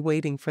quietly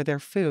waiting for their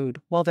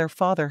food while their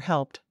father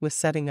helped with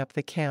setting up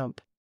the camp.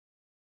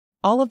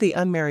 All of the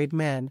unmarried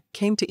men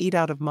came to eat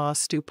out of Ma's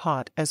stew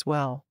pot as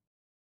well.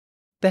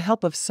 The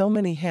help of so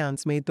many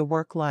hands made the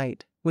work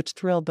light, which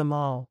thrilled them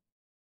all.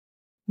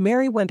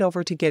 Mary went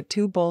over to get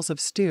 2 bowls of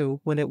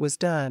stew when it was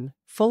done,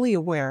 fully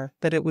aware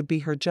that it would be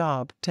her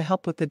job to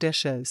help with the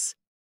dishes.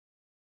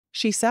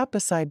 She sat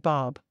beside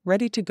Bob,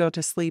 ready to go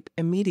to sleep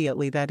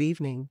immediately that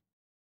evening.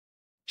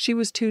 She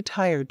was too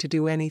tired to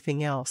do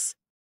anything else.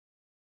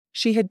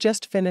 She had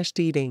just finished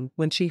eating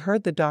when she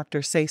heard the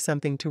doctor say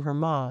something to her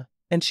ma,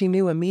 and she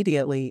knew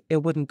immediately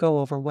it wouldn't go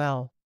over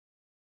well.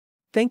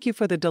 "Thank you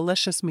for the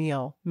delicious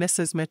meal,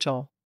 Mrs.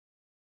 Mitchell.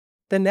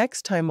 The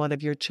next time one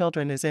of your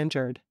children is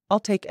injured,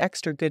 I'll take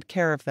extra good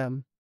care of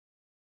them."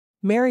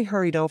 Mary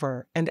hurried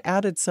over and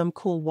added some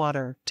cool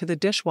water to the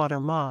dishwater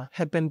Ma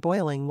had been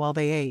boiling while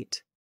they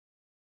ate.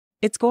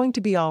 "It's going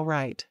to be all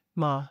right,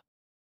 Ma.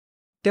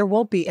 There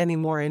won't be any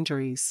more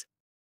injuries."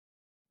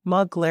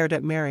 Ma glared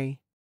at Mary.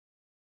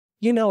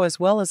 "You know as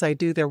well as I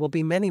do there will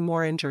be many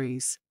more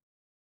injuries.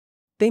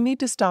 They need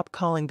to stop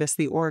calling this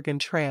the Oregon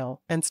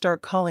Trail and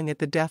start calling it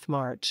the Death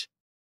March.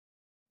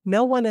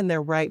 No one in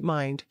their right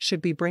mind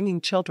should be bringing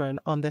children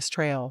on this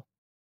trail.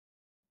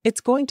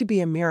 It's going to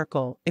be a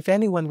miracle if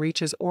anyone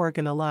reaches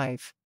Oregon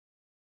alive."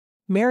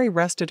 Mary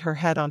rested her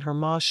head on her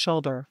ma's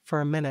shoulder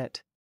for a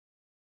minute.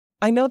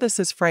 I know this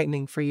is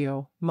frightening for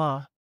you,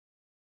 Ma.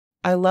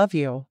 I love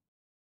you.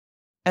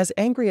 As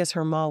angry as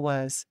her ma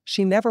was,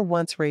 she never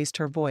once raised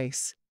her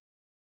voice.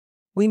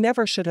 We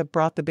never should have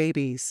brought the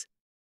babies.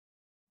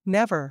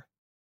 Never.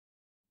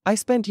 I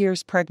spent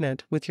years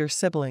pregnant with your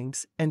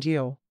siblings, and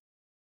you.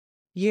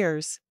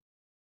 Years.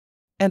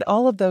 And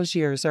all of those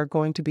years are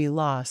going to be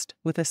lost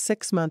with a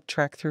 6-month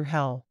trek through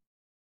hell.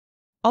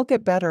 I'll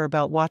get better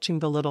about watching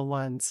the little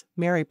ones,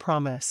 Mary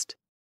promised.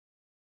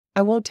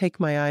 I won't take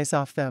my eyes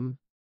off them.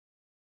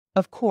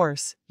 Of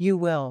course, you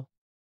will.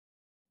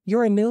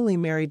 You're a newly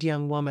married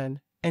young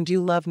woman, and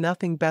you love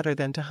nothing better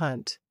than to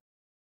hunt.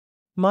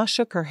 Ma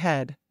shook her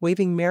head,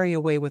 waving Mary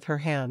away with her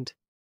hand.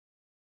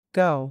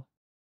 Go.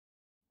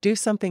 Do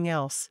something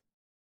else.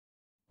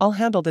 I'll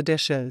handle the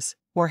dishes,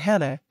 or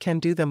Hannah can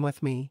do them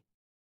with me.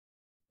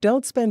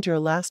 Don't spend your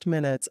last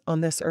minutes on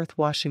this earth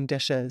washing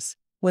dishes,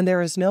 when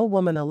there is no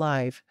woman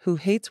alive who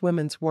hates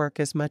women's work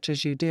as much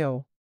as you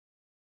do.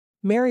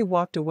 Mary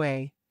walked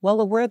away, well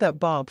aware that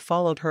Bob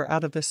followed her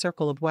out of the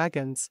circle of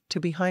wagons to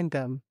behind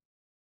them.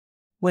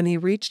 When he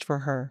reached for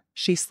her,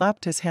 she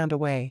slapped his hand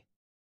away.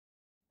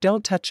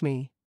 Don't touch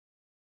me.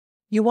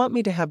 You want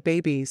me to have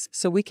babies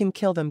so we can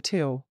kill them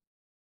too.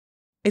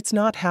 It's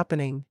not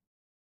happening.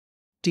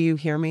 Do you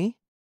hear me?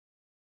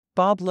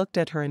 Bob looked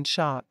at her in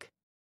shock.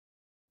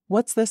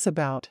 What's this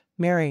about,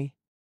 Mary?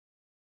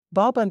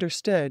 Bob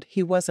understood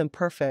he wasn't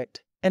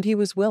perfect, and he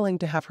was willing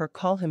to have her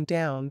call him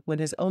down when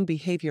his own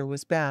behavior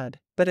was bad,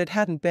 but it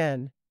hadn't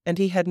been, and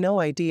he had no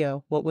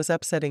idea what was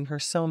upsetting her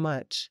so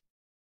much.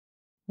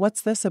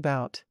 What's this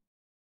about?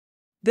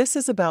 This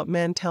is about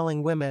men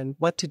telling women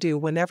what to do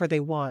whenever they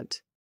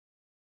want.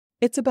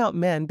 It's about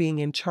men being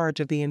in charge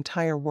of the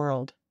entire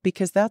world,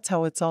 because that's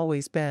how it's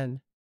always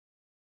been.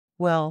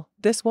 Well,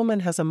 this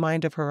woman has a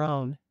mind of her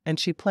own, and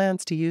she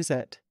plans to use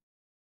it.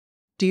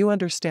 Do you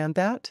understand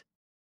that?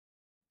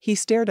 He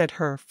stared at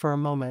her for a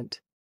moment.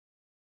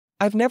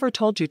 I've never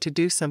told you to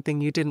do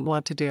something you didn't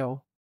want to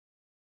do.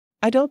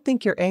 I don't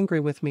think you're angry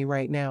with me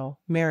right now,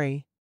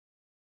 Mary.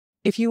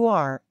 If you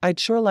are, I'd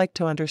sure like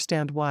to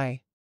understand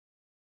why.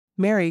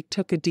 Mary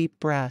took a deep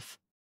breath.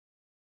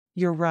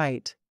 You're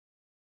right.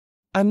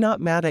 I'm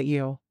not mad at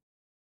you.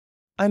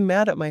 I'm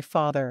mad at my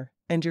father,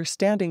 and you're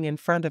standing in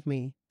front of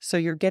me, so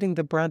you're getting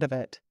the brunt of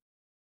it.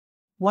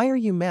 Why are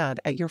you mad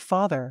at your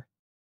father?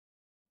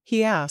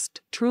 He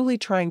asked, truly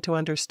trying to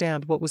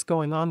understand what was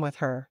going on with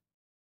her.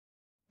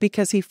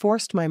 Because he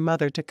forced my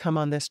mother to come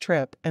on this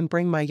trip and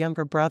bring my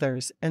younger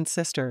brothers and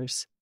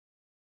sisters.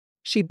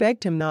 She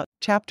begged him not.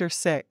 Chapter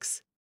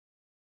 6.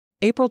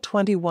 April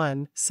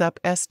 21,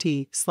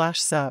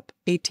 Sup.St/Sup,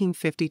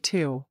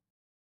 1852.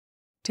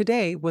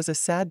 Today was a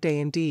sad day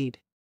indeed.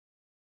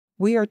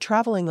 We are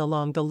traveling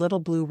along the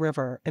Little Blue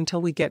River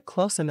until we get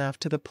close enough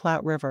to the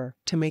Platte River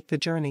to make the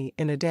journey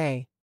in a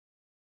day.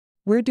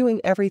 We're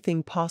doing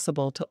everything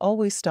possible to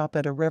always stop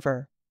at a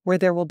river, where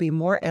there will be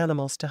more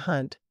animals to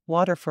hunt,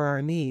 water for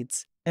our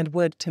needs, and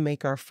wood to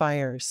make our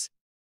fires.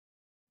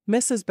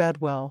 Mrs.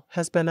 Bedwell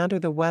has been under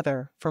the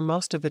weather for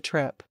most of the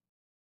trip.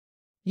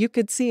 You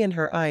could see in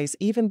her eyes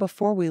even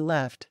before we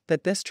left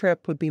that this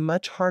trip would be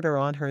much harder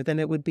on her than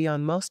it would be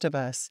on most of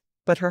us,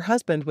 but her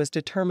husband was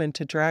determined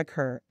to drag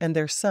her and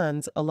their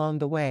sons along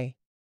the way.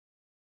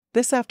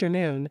 This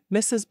afternoon,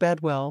 Mrs.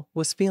 Bedwell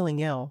was feeling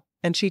ill,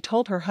 and she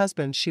told her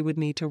husband she would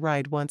need to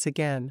ride once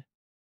again.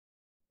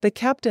 The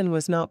captain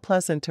was not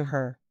pleasant to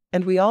her,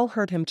 and we all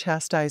heard him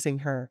chastising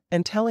her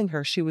and telling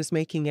her she was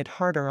making it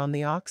harder on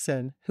the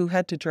oxen who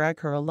had to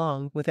drag her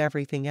along with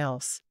everything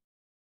else.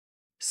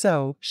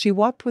 So, she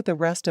walked with the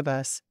rest of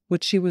us,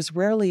 which she was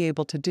rarely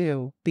able to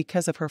do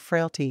because of her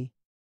frailty.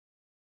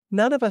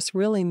 None of us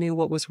really knew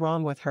what was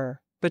wrong with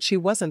her, but she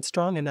wasn't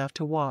strong enough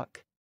to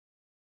walk.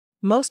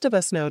 Most of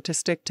us know to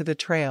stick to the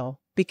trail,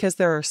 because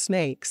there are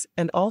snakes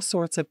and all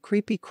sorts of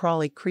creepy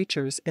crawly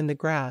creatures in the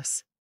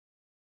grass.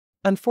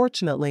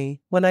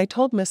 Unfortunately, when I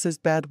told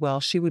Mrs. Bedwell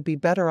she would be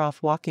better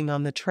off walking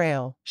on the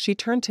trail, she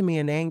turned to me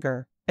in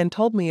anger, and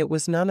told me it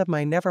was none of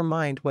my never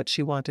mind what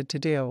she wanted to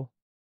do.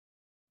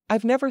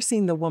 I've never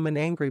seen the woman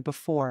angry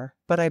before,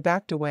 but I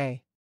backed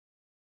away.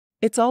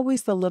 It's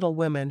always the little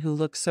women who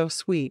look so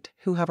sweet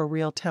who have a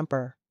real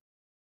temper.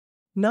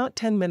 Not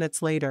 10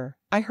 minutes later,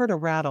 I heard a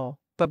rattle,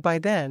 but by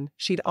then,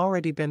 she'd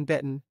already been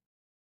bitten.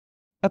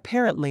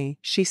 Apparently,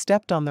 she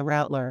stepped on the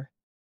rattler.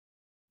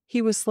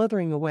 He was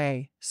slithering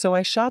away, so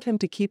I shot him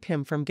to keep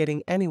him from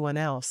getting anyone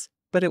else,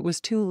 but it was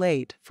too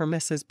late for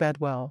Mrs.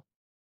 Bedwell.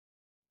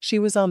 She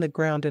was on the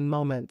ground in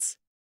moments.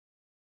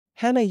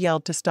 Hannah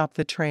yelled to stop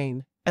the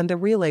train, and the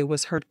relay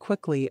was heard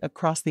quickly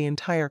across the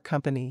entire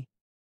company.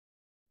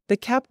 The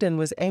captain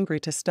was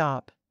angry to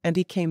stop, and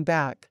he came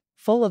back,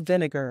 full of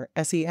vinegar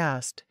as he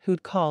asked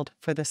who'd called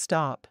for the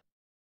stop.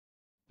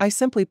 I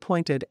simply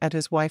pointed at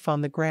his wife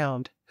on the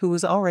ground, who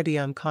was already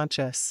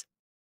unconscious.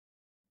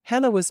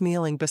 Hannah was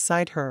kneeling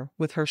beside her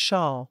with her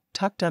shawl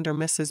tucked under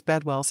Mrs.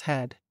 Bedwell's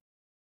head.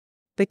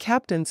 The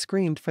captain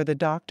screamed for the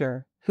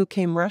doctor, who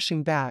came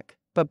rushing back,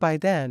 but by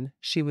then,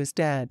 she was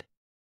dead.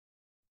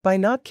 By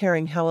not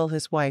caring how ill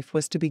his wife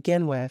was to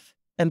begin with,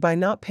 and by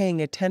not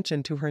paying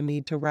attention to her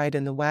need to ride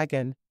in the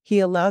wagon, he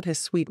allowed his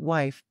sweet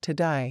wife to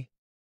die.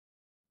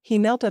 He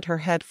knelt at her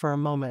head for a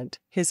moment,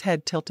 his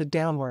head tilted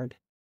downward.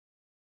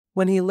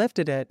 When he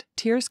lifted it,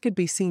 tears could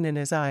be seen in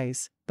his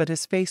eyes, but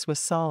his face was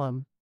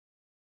solemn.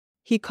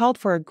 He called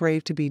for a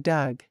grave to be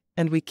dug,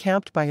 and we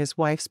camped by his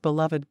wife's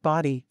beloved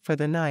body for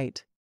the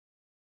night.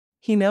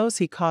 He knows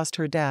he caused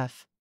her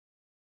death.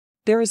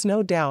 There is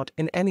no doubt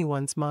in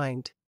anyone's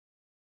mind.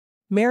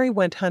 Mary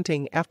went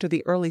hunting after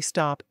the early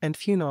stop and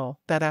funeral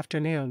that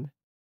afternoon.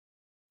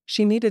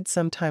 She needed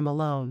some time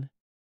alone.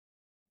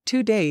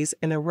 2 days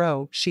in a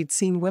row she'd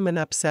seen women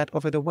upset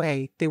over the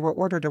way they were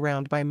ordered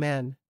around by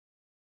men.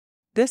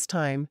 This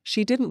time,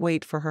 she didn't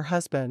wait for her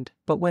husband,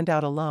 but went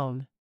out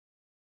alone.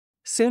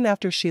 Soon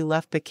after she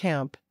left the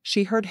camp,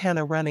 she heard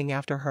Hannah running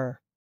after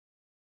her.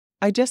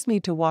 "I just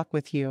need to walk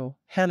with you,"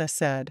 Hannah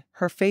said,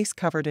 her face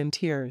covered in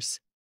tears.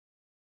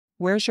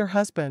 "Where's your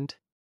husband?"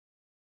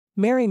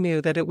 Mary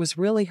knew that it was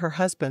really her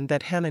husband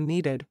that Hannah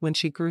needed when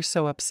she grew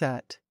so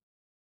upset.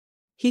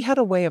 He had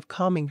a way of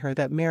calming her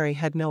that Mary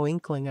had no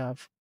inkling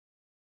of.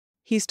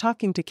 "He's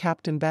talking to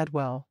Captain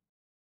Bedwell.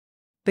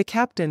 The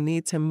captain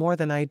needs him more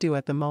than I do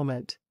at the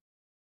moment."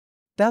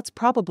 "That's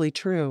probably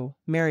true,"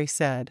 Mary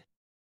said.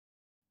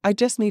 "I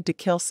just need to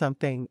kill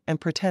something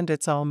and pretend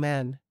it's all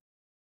men."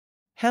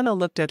 Hannah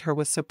looked at her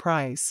with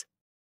surprise.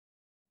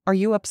 "Are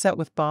you upset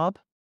with Bob?"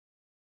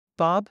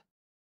 "Bob?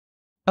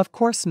 Of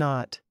course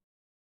not.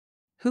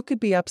 Who could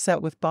be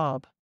upset with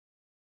Bob?"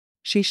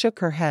 She shook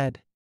her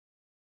head.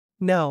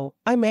 "No,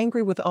 I'm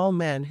angry with all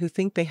men who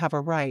think they have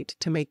a right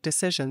to make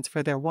decisions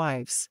for their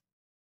wives.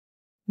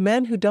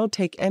 Men who don't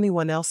take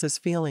anyone else's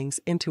feelings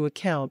into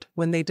account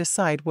when they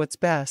decide what's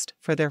best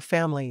for their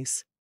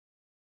families.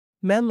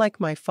 Men like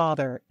my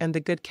father and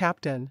the good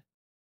captain."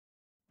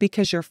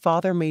 "Because your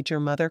father made your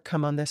mother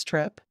come on this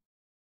trip?"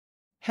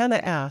 Hannah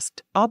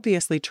asked,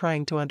 obviously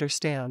trying to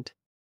understand.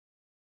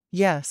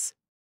 "Yes.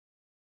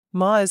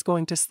 Ma is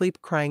going to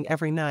sleep crying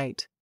every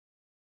night.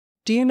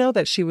 Do you know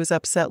that she was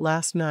upset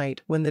last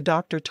night when the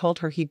doctor told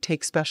her he'd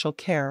take special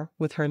care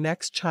with her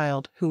next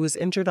child who was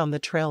injured on the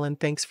trail in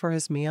thanks for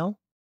his meal?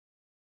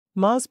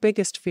 Ma's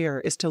biggest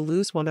fear is to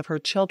lose one of her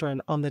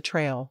children on the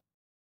trail.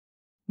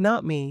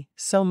 Not me,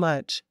 so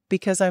much,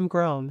 because I'm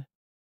grown.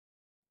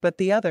 But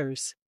the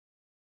others.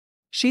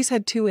 She's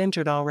had 2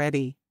 injured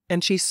already,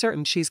 and she's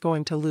certain she's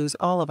going to lose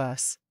all of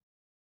us.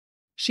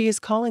 She is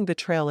calling the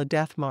trail a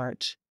death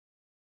march."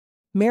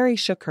 Mary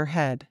shook her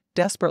head,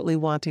 desperately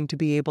wanting to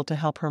be able to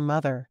help her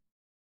mother.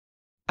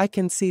 "I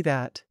can see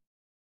that."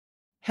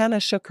 Hannah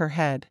shook her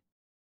head.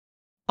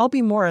 "I'll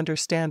be more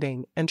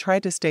understanding and try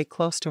to stay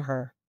close to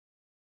her.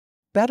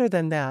 Better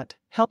than that,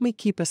 help me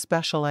keep a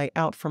special eye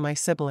out for my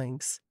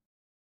siblings.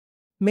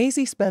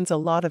 Maisie spends a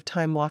lot of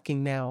time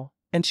walking now,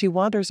 and she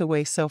wanders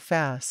away so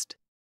fast.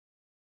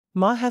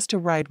 Ma has to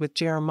ride with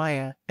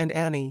Jeremiah and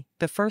Annie,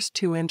 the first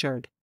 2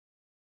 injured."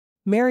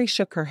 Mary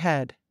shook her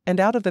head, and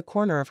out of the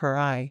corner of her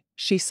eye,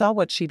 she saw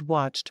what she'd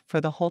watched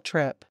for the whole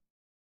trip.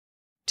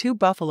 2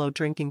 buffalo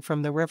drinking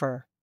from the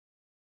river.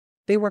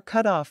 They were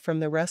cut off from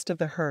the rest of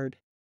the herd.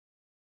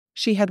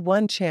 She had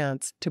one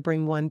chance to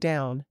bring one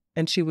down,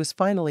 and she was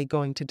finally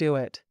going to do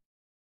it.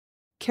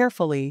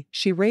 Carefully,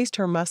 she raised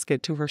her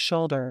musket to her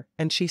shoulder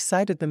and she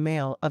sighted the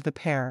male of the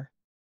pair.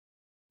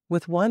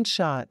 With one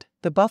shot,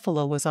 the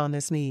buffalo was on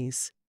his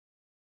knees.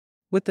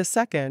 With the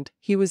second,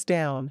 he was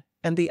down,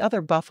 and the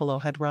other buffalo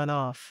had run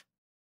off.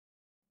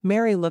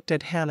 Mary looked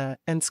at Hannah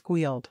and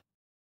squealed.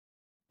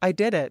 "I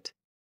did it.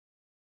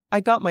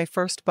 I got my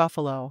first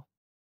buffalo."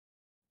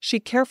 She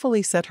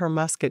carefully set her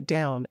musket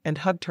down and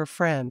hugged her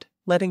friend,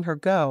 letting her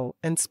go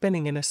and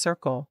spinning in a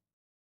circle.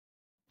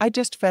 "I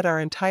just fed our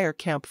entire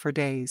camp for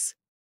days.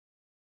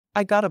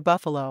 I got a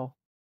buffalo."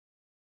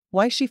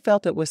 Why she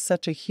felt it was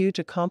such a huge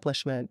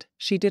accomplishment,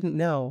 she didn't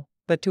know,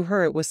 but to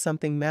her it was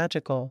something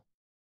magical.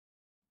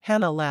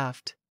 Hannah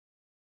laughed.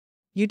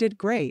 "You did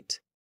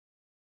great.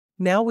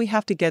 Now we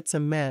have to get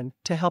some men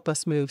to help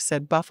us move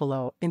said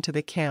buffalo into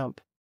the camp.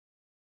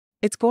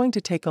 It's going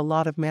to take a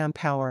lot of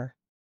manpower.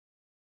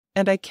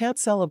 And I can't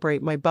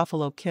celebrate my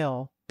buffalo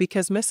kill,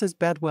 because Mrs.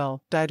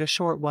 Bedwell died a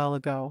short while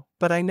ago,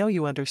 but I know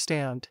you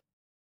understand."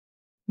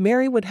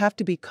 Mary would have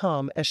to be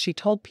calm as she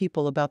told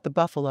people about the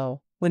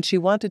buffalo, when she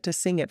wanted to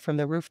sing it from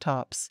the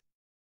rooftops.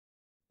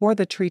 Or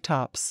the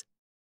treetops.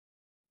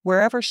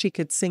 Wherever she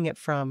could sing it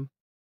from.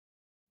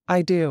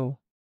 "I do.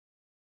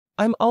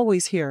 I'm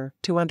always here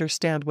to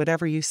understand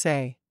whatever you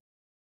say."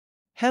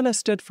 Hannah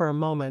stood for a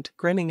moment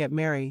grinning at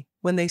Mary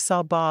when they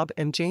saw Bob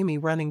and Jamie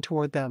running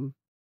toward them.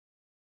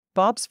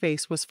 Bob's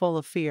face was full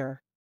of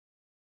fear.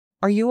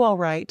 "Are you all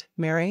right,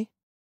 Mary?"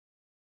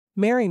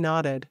 Mary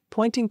nodded,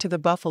 pointing to the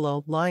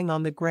buffalo lying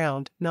on the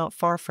ground not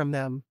far from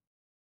them.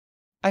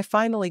 "I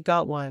finally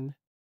got one."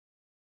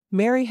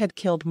 Mary had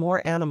killed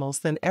more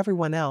animals than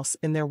everyone else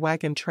in their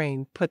wagon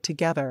train put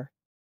together.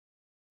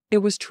 It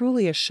was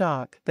truly a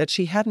shock that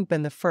she hadn't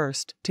been the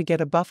first to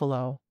get a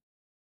buffalo.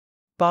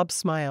 Bob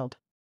smiled.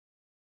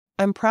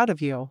 "I'm proud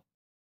of you.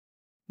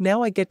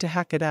 Now I get to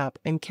hack it up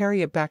and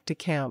carry it back to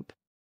camp."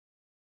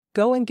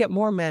 Go and get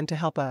more men to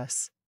help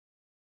us.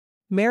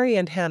 Mary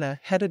and Hannah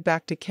headed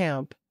back to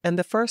camp, and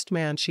the first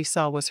man she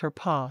saw was her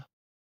pa.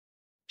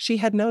 She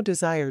had no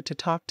desire to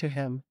talk to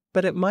him,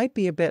 but it might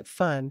be a bit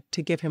fun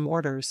to give him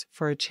orders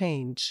for a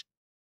change.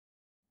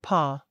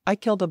 Pa, I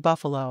killed a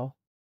buffalo.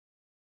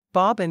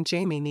 Bob and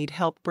Jamie need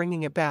help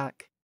bringing it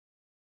back.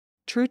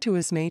 True to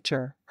his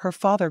nature, her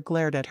father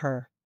glared at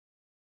her.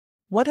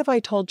 What have I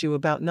told you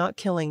about not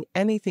killing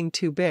anything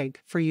too big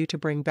for you to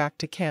bring back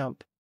to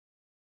camp?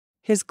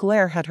 His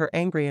glare had her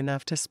angry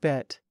enough to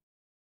spit.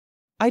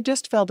 I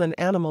just felled an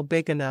animal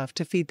big enough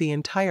to feed the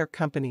entire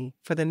company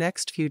for the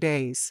next few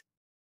days.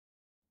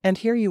 And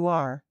here you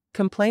are,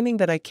 complaining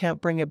that I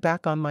can't bring it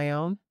back on my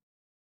own?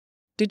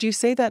 Did you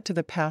say that to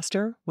the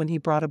pastor when he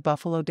brought a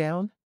buffalo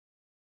down?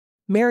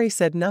 Mary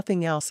said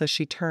nothing else as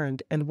she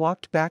turned and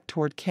walked back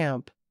toward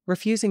camp,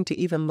 refusing to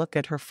even look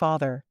at her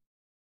father.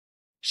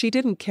 She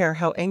didn't care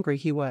how angry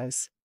he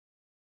was.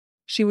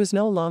 She was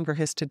no longer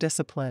his to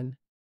discipline.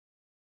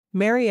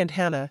 Mary and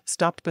Hannah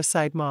stopped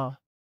beside Ma.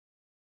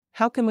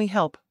 How can we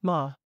help,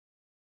 Ma?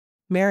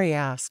 Mary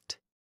asked.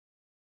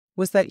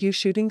 Was that you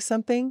shooting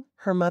something?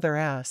 Her mother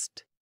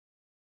asked.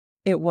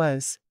 It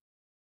was.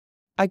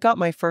 I got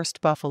my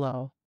first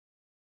buffalo.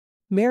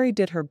 Mary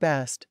did her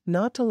best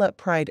not to let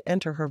pride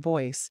enter her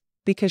voice,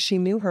 because she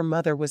knew her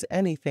mother was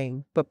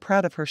anything but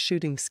proud of her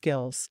shooting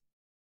skills.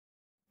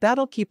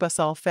 That'll keep us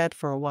all fed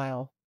for a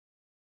while.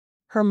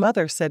 Her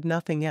mother said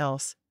nothing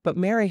else, but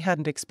Mary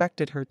hadn't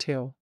expected her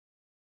to.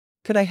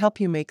 Could I help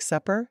you make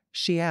supper?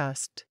 She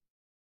asked.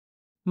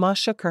 Ma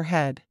shook her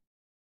head.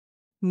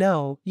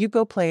 No, you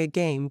go play a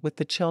game with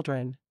the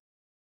children.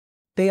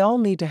 They all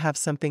need to have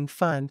something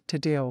fun to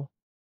do.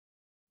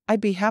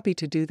 I'd be happy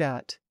to do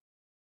that.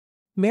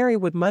 Mary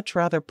would much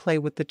rather play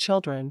with the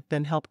children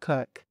than help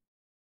cook.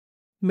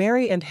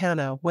 Mary and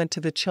Hannah went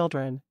to the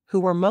children, who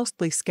were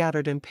mostly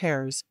scattered in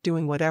pairs,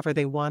 doing whatever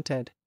they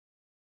wanted.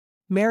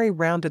 Mary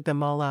rounded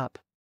them all up.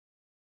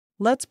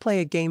 Let's play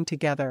a game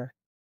together.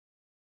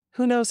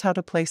 Who knows how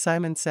to play,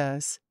 Simon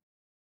says?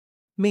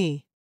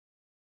 Me.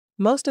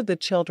 Most of the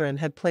children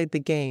had played the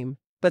game,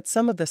 but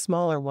some of the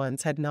smaller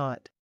ones had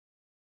not.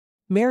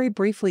 Mary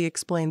briefly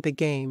explained the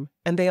game,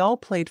 and they all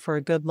played for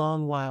a good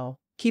long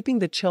while, keeping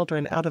the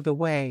children out of the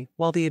way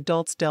while the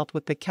adults dealt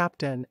with the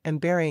captain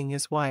and burying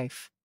his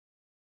wife.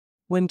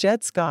 When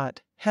Jed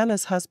Scott,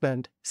 Hannah's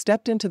husband,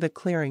 stepped into the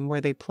clearing where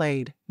they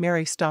played,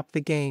 Mary stopped the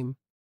game.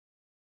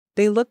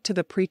 They looked to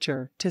the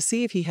preacher to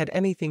see if he had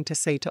anything to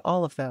say to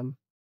all of them.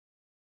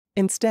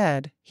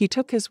 Instead, he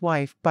took his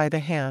wife by the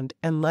hand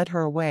and led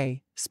her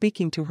away,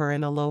 speaking to her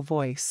in a low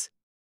voice.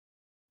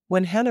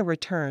 When Hannah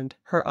returned,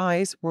 her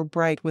eyes were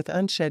bright with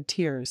unshed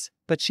tears,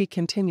 but she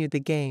continued the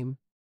game.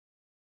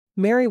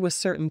 Mary was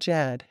certain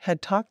Jed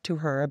had talked to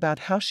her about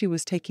how she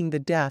was taking the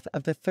death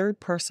of the third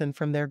person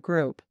from their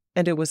group,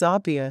 and it was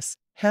obvious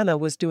Hannah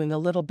was doing a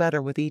little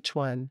better with each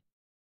one.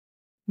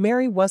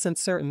 Mary wasn't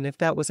certain if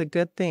that was a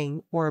good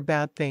thing or a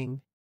bad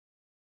thing.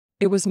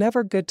 It was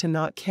never good to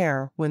not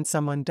care when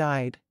someone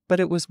died, but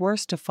it was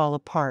worse to fall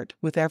apart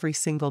with every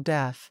single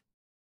death.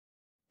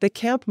 The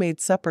camp made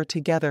supper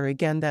together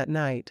again that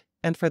night,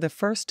 and for the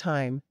first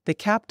time, the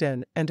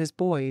captain and his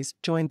boys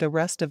joined the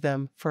rest of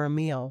them for a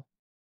meal.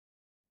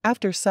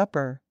 After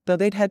supper, though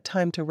they'd had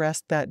time to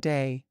rest that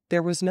day,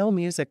 there was no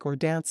music or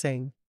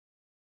dancing.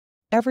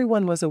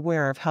 Everyone was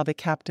aware of how the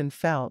captain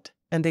felt,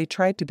 and they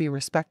tried to be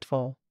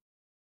respectful.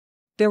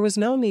 There was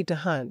no need to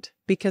hunt,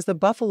 because the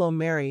buffalo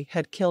Mary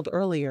had killed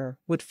earlier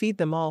would feed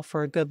them all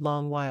for a good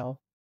long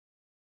while.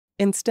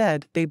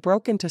 Instead, they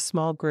broke into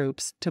small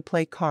groups to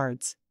play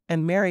cards,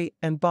 and Mary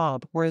and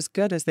Bob were as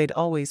good as they'd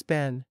always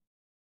been.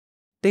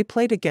 They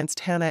played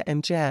against Hannah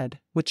and Jed,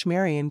 which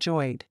Mary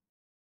enjoyed.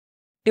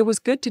 It was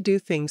good to do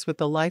things with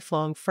the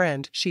lifelong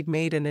friend she'd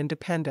made in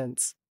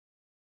Independence.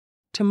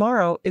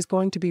 Tomorrow is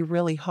going to be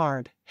really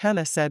hard,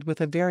 Hannah said with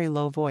a very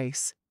low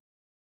voice.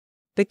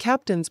 The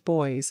captain's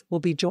boys will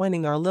be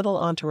joining our little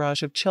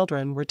entourage of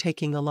children we're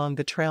taking along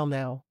the trail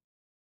now.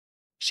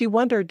 She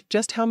wondered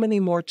just how many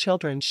more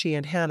children she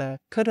and Hannah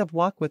could have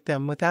walked with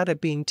them without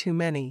it being too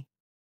many.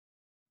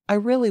 I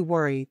really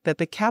worry that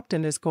the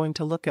captain is going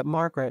to look at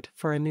Margaret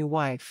for a new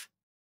wife.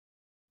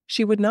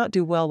 She would not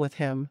do well with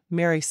him,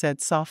 Mary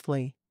said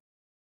softly.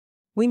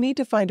 We need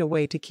to find a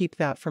way to keep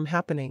that from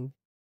happening.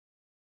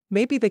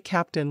 Maybe the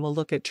captain will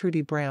look at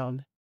Trudy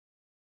Brown.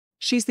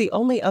 She's the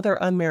only other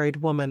unmarried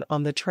woman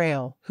on the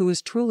trail who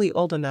is truly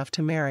old enough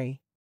to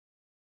marry.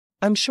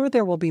 I'm sure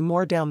there will be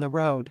more down the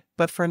road,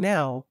 but for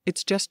now,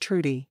 it's just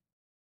Trudy.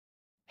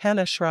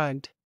 Hannah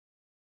shrugged.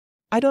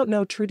 I don't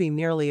know Trudy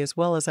nearly as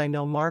well as I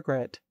know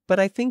Margaret, but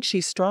I think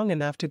she's strong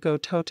enough to go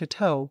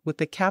toe-to-toe with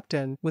the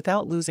captain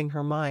without losing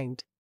her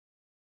mind.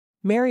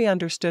 Mary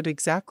understood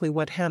exactly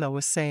what Hannah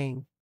was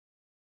saying.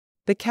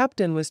 The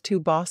captain was too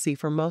bossy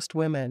for most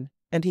women,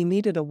 and he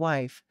needed a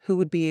wife who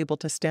would be able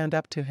to stand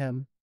up to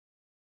him.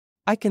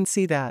 I can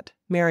see that,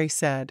 Mary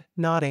said,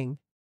 nodding.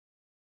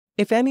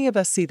 If any of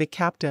us see the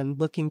captain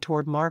looking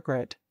toward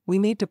Margaret, we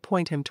need to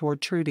point him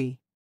toward Trudy.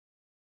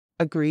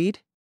 Agreed?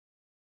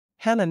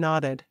 Hannah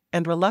nodded,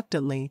 and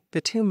reluctantly,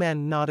 the two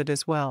men nodded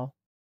as well.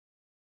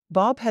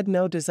 Bob had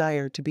no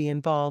desire to be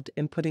involved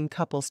in putting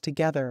couples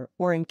together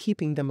or in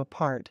keeping them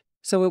apart,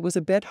 so it was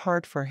a bit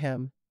hard for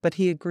him, but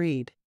he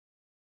agreed.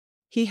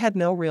 He had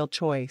no real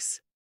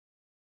choice.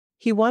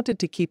 He wanted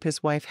to keep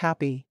his wife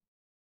happy.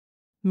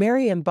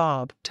 Mary and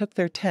Bob took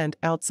their tent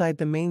outside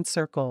the main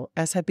circle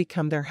as had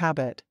become their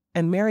habit,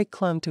 and Mary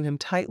clung to him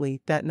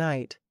tightly that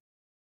night.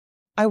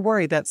 "I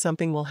worry that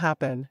something will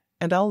happen,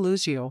 and I'll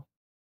lose you.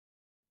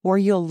 Or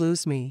you'll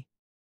lose me."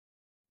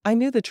 I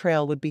knew the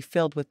trail would be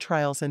filled with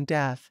trials and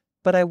death,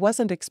 but I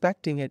wasn't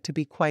expecting it to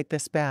be quite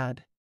this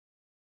bad.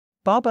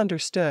 Bob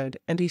understood,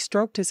 and he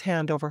stroked his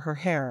hand over her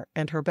hair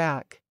and her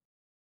back.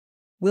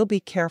 "We'll be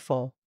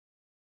careful.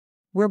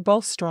 We're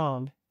both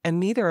strong, and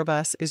neither of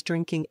us is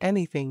drinking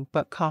anything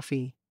but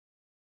coffee.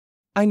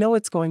 I know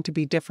it's going to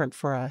be different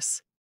for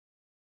us.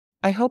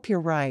 I hope you're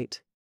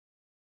right."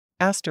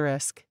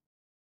 Asterisk.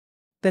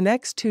 The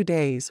next 2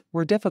 days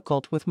were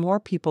difficult, with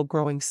more people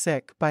growing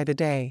sick by the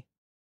day.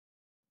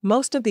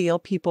 Most of the ill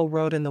people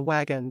rode in the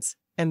wagons,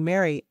 and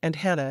Mary and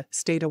Hannah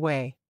stayed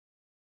away.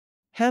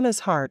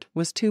 Hannah's heart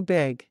was too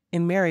big,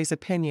 in Mary's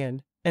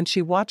opinion, and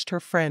she watched her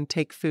friend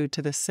take food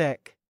to the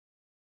sick.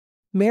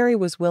 Mary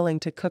was willing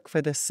to cook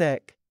for the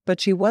sick, but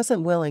she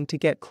wasn't willing to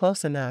get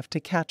close enough to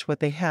catch what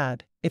they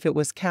had, if it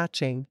was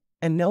catching,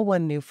 and no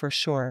one knew for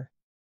sure.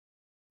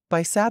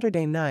 By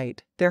Saturday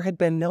night, there had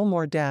been no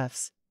more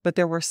deaths, but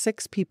there were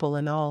 6 people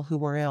in all who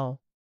were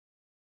ill.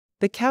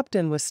 The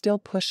captain was still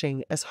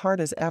pushing as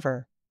hard as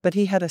ever, but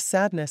he had a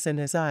sadness in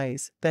his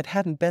eyes that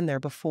hadn't been there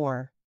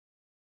before.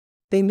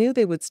 They knew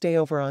they would stay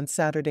over on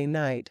Saturday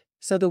night,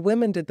 so the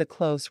women did the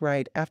clothes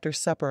right after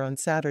supper on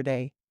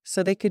Saturday,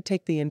 so they could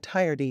take the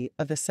entirety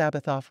of the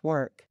Sabbath off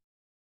work.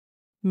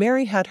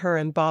 Mary had her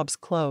and Bob's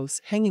clothes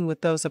hanging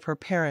with those of her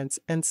parents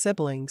and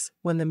siblings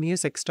when the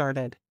music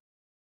started.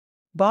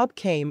 Bob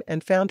came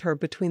and found her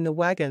between the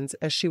wagons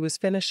as she was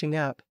finishing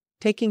up,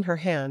 taking her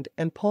hand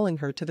and pulling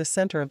her to the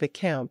center of the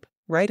camp,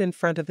 right in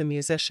front of the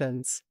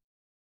musicians.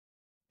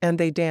 And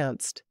they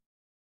danced.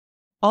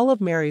 All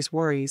of Mary's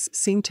worries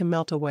seemed to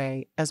melt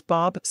away as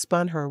Bob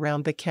spun her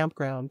around the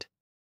campground.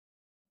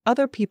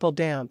 Other people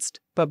danced,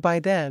 but by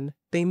then,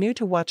 they knew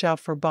to watch out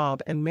for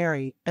Bob and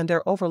Mary and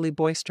their overly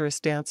boisterous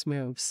dance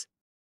moves.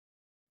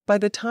 By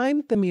the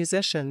time the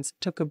musicians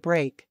took a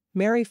break,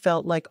 Mary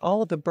felt like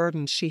all of the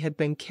burdens she had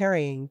been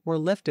carrying were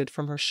lifted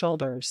from her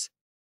shoulders.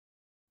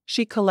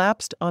 She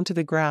collapsed onto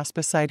the grass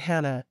beside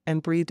Hannah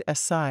and breathed a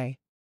sigh.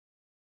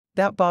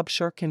 "That Bob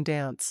sure can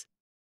dance."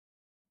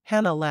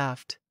 Hannah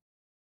laughed.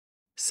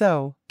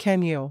 "So,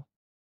 can you?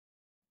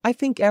 I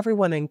think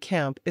everyone in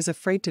camp is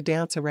afraid to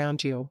dance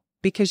around you,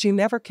 because you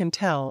never can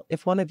tell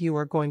if one of you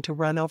are going to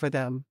run over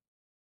them."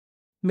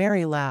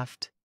 Mary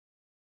laughed.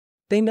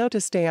 "They know to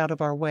stay out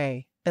of our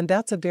way, and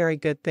that's a very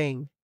good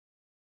thing."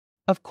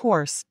 "Of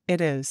course, it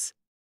is."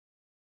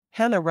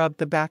 Hannah rubbed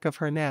the back of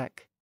her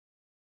neck.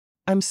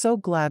 "I'm so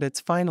glad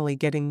it's finally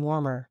getting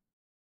warmer.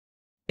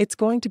 It's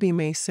going to be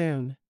May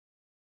soon."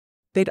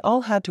 They'd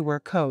all had to wear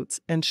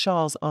coats and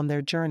shawls on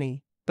their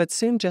journey, but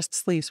soon just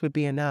sleeves would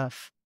be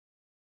enough.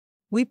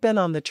 "We've been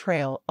on the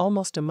trail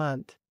almost a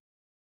month."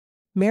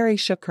 Mary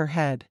shook her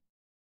head.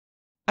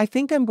 "I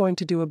think I'm going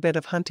to do a bit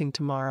of hunting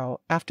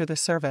tomorrow after the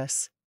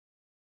service.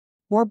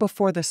 Or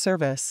before the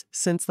service,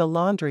 since the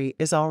laundry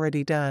is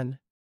already done.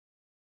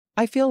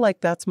 I feel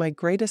like that's my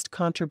greatest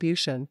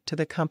contribution to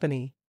the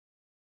company.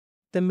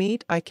 The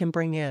meat I can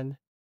bring in."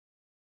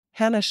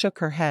 Hannah shook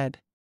her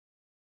head.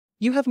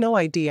 "You have no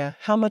idea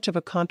how much of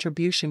a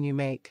contribution you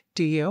make,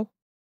 do you?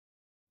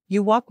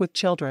 You walk with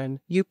children,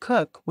 you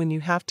cook when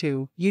you have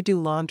to, you do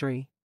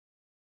laundry.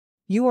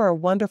 You are a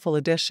wonderful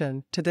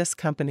addition to this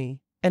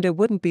company, and it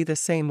wouldn't be the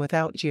same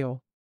without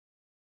you."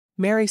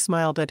 Mary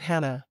smiled at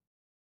Hannah.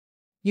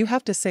 "You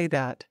have to say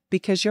that,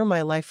 because you're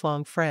my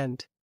lifelong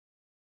friend."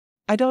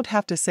 "I don't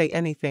have to say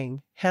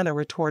anything," Hannah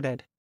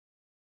retorted.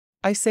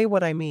 "I say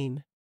what I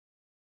mean."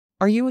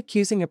 "Are you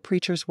accusing a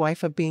preacher's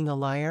wife of being a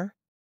liar?"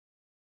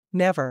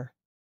 "Never.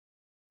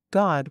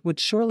 God would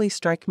surely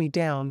strike me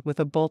down with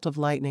a bolt of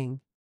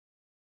lightning."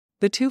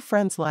 The two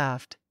friends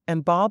laughed,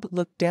 and Bob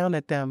looked down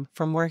at them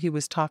from where he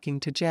was talking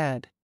to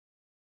Jed.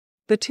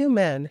 The two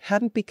men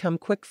hadn't become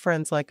quick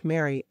friends like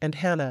Mary and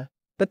Hannah,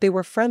 but they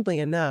were friendly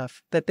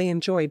enough that they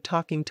enjoyed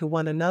talking to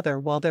one another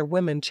while their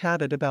women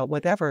chatted about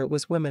whatever it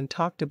was women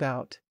talked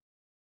about.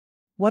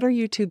 "What are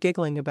you two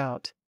giggling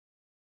about?"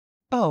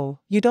 "Oh,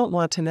 you don't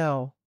want to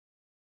know."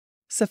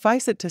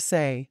 Suffice it to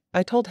say,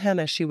 I told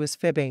Hannah she was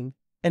fibbing,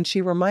 and she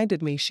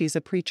reminded me she's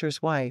a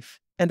preacher's wife,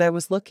 and I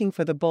was looking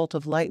for the bolt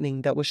of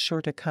lightning that was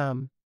sure to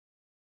come.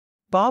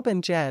 Bob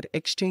and Jed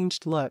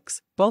exchanged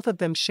looks, both of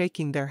them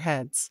shaking their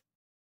heads.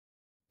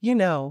 "You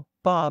know,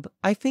 Bob,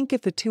 I think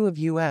if the two of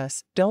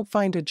us don't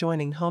find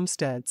adjoining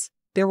homesteads,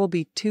 there will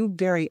be 2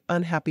 very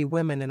unhappy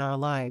women in our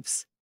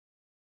lives."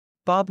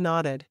 Bob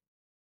nodded.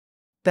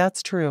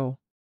 "That's true.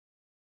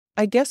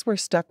 I guess we're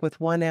stuck with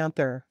one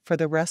anther for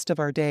the rest of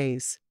our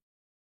days."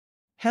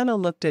 Hannah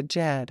looked at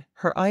Jed,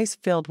 her eyes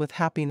filled with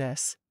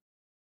happiness.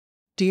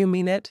 "Do you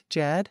mean it,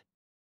 Jed?"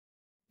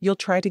 You'll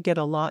try to get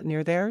a lot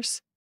near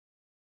theirs?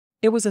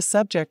 It was a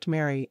subject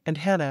Mary and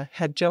Hannah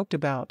had joked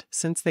about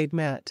since they'd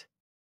met.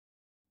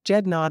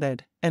 Jed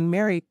nodded, and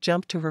Mary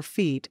jumped to her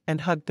feet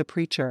and hugged the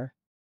preacher.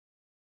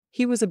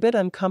 He was a bit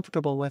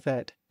uncomfortable with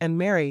it, and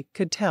Mary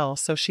could tell,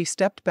 so she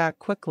stepped back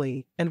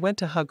quickly and went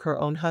to hug her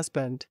own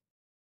husband.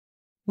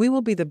 We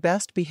will be the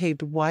best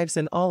behaved wives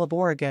in all of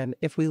Oregon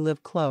if we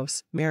live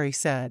close, Mary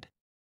said.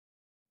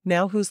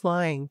 Now who's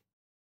lying?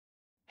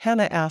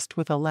 Hannah asked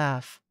with a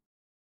laugh.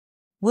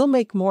 We'll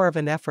make more of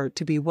an effort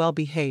to be well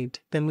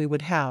behaved than we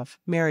would have,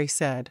 Mary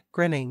said,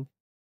 grinning.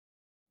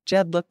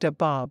 Jed looked at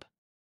Bob.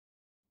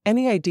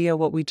 Any idea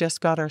what we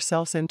just got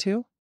ourselves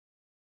into?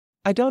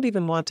 I don't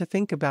even want to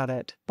think about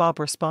it, Bob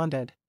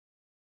responded.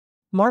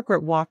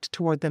 Margaret walked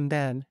toward them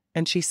then,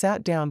 and she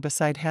sat down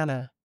beside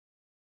Hannah.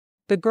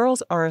 The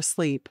girls are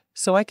asleep,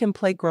 so I can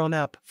play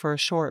grown-up for a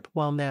short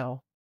while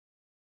now.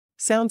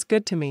 Sounds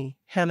good to me,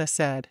 Hannah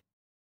said.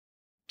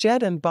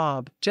 Jed and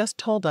Bob just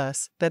told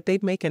us that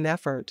they'd make an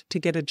effort to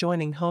get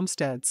adjoining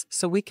homesteads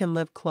so we can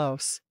live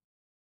close.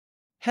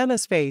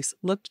 Hannah's face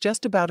looked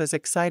just about as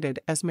excited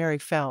as Mary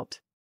felt.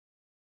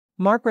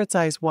 Margaret's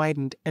eyes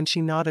widened and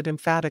she nodded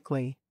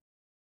emphatically.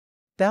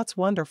 That's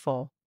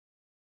wonderful.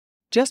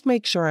 Just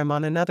make sure I'm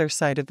on another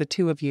side of the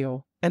two of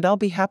you, and I'll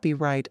be happy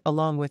right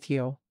along with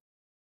you.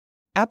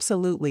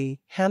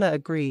 Absolutely, Hannah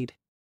agreed.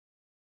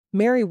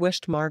 Mary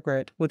wished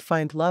Margaret would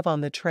find love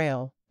on the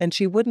trail, and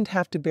she wouldn't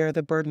have to bear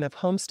the burden of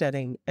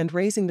homesteading and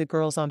raising the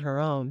girls on her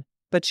own,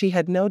 but she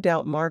had no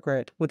doubt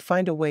Margaret would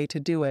find a way to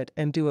do it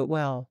and do it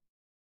well.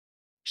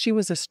 She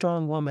was a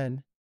strong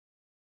woman.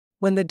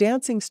 When the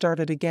dancing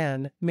started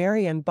again,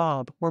 Mary and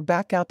Bob were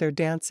back out there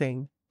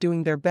dancing,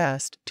 doing their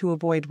best to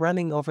avoid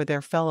running over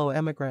their fellow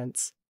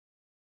emigrants.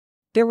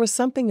 There was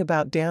something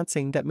about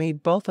dancing that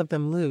made both of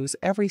them lose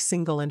every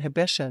single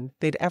inhibition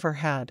they'd ever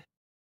had.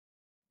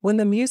 When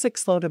the music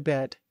slowed a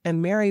bit,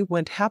 and Mary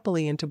went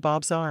happily into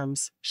Bob's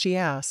arms, she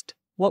asked,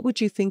 "What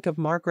would you think of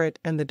Margaret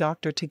and the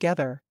doctor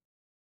together?"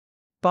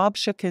 Bob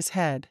shook his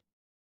head.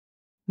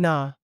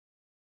 Nah.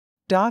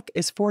 Doc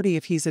is 40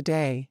 if he's a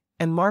day,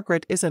 and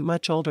Margaret isn't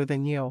much older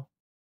than you.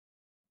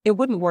 It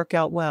wouldn't work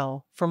out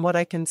well, from what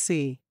I can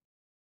see.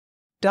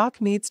 Doc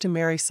needs to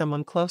marry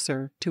someone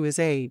closer to his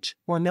age,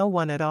 or no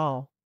one at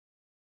all.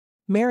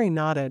 Mary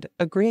nodded,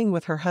 agreeing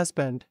with her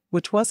husband,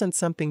 which wasn't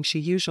something she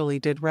usually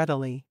did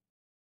readily.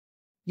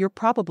 You're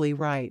probably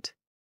right.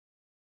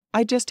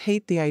 I just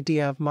hate the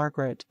idea of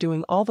Margaret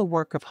doing all the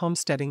work of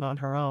homesteading on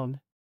her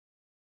own.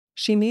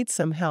 She needs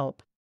some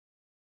help.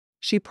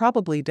 She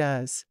probably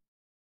does.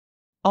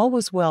 All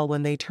was well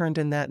when they turned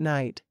in that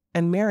night,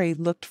 and Mary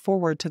looked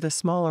forward to the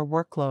smaller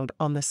workload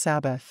on the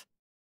Sabbath.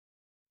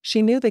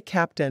 She knew the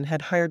captain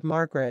had hired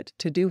Margaret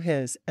to do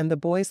his and the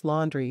boys'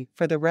 laundry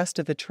for the rest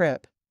of the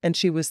trip, and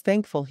she was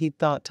thankful he'd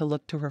thought to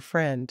look to her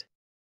friend.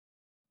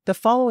 The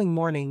following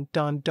morning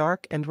dawned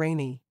dark and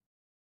rainy.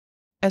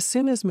 As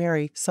soon as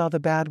Mary saw the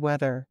bad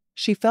weather,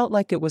 she felt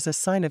like it was a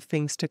sign of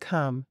things to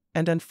come,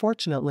 and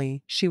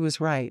unfortunately, she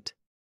was right.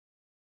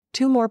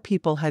 2 more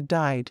people had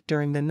died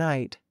during the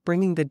night,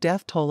 bringing the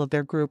death toll of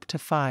their group to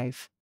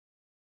 5.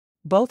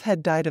 Both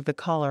had died of the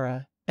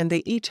cholera, and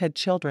they each had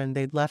children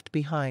they'd left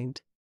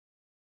behind.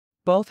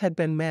 Both had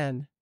been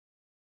men.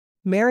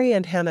 Mary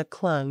and Hannah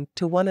clung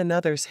to one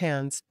another's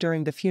hands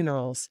during the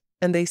funerals,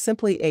 and they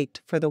simply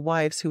ached for the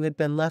wives who had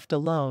been left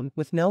alone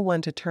with no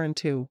one to turn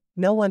to,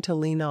 no one to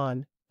lean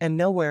on, and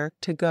nowhere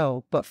to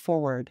go but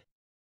forward.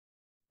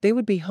 They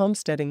would be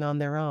homesteading on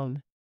their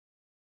own.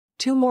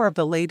 2 more of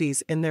the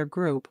ladies in their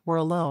group were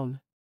alone.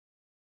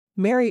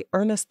 Mary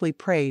earnestly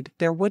prayed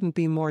there wouldn't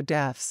be more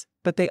deaths,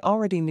 but they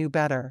already knew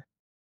better.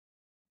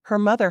 Her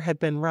mother had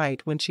been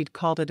right when she'd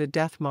called it a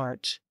death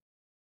march.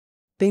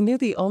 They knew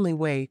the only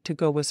way to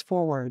go was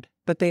forward,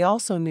 but they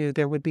also knew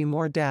there would be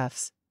more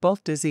deaths,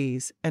 both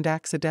disease and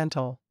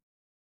accidental.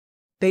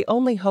 They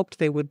only hoped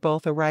they would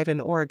both arrive in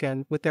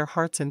Oregon with their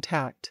hearts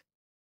intact.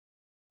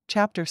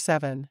 Chapter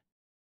 7.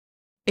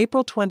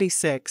 April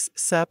 26,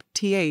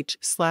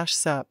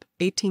 Sup/Sup,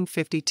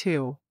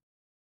 1852.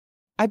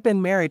 I've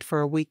been married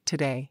for a week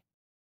today.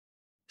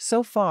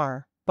 So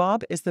far,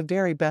 Bob is the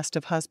very best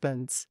of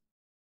husbands.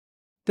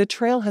 The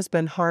trail has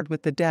been hard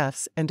with the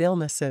deaths and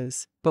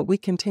illnesses, but we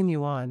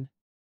continue on.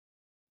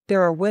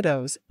 There are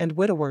widows and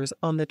widowers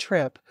on the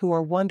trip who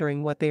are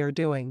wondering what they are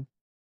doing.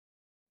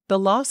 The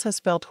loss has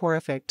felt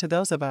horrific to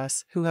those of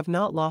us who have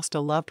not lost a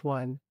loved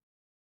one.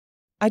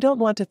 I don't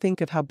want to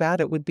think of how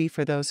bad it would be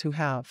for those who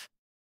have.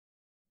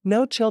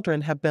 No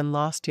children have been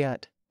lost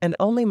yet, and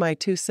only my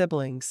 2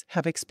 siblings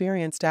have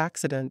experienced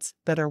accidents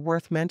that are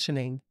worth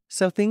mentioning,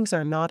 so things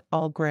are not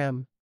all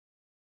grim.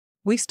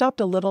 We stopped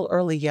a little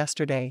early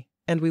yesterday,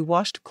 and we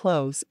washed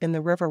clothes in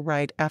the river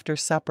right after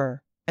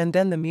supper, and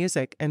then the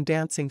music and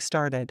dancing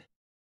started.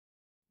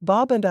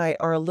 Bob and I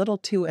are a little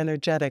too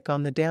energetic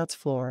on the dance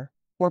floor,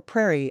 or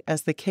prairie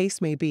as the case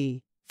may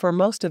be, for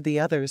most of the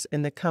others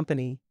in the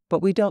company,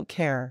 but we don't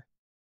care.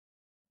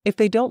 If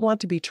they don't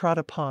want to be trod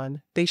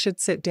upon, they should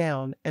sit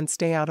down and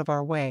stay out of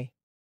our way.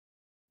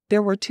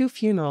 There were 2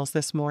 funerals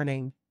this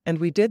morning, and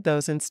we did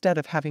those instead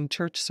of having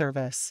church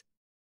service.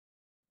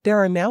 There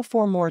are now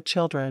 4 more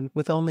children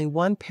with only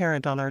one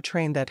parent on our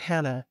train that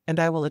Hannah and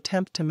I will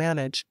attempt to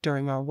manage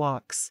during our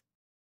walks.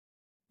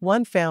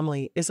 One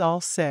family is all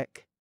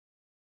sick.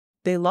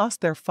 They lost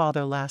their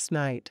father last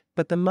night,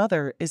 but the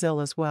mother is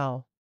ill as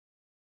well.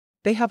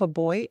 They have a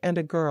boy and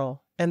a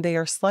girl, and they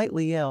are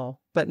slightly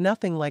ill, but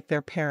nothing like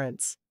their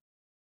parents.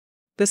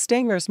 The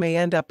Stangers may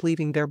end up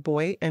leaving their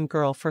boy and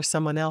girl for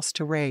someone else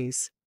to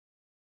raise.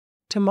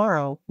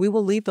 Tomorrow, we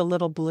will leave the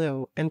Little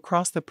Blue and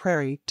cross the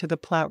prairie to the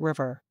Platte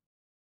River.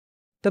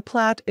 The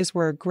Platte is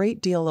where a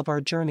great deal of our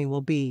journey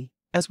will be,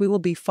 as we will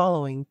be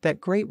following that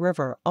great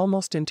river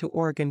almost into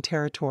Oregon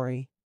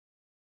territory.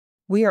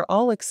 We are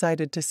all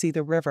excited to see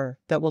the river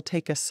that will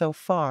take us so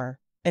far,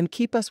 and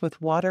keep us with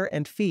water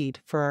and feed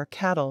for our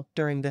cattle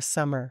during this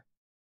summer.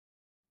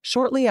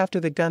 Shortly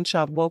after the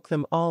gunshot woke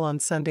them all on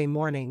Sunday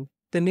morning,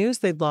 the news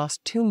they'd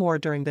lost 2 more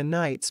during the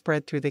night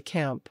spread through the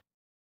camp.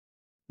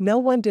 No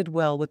one did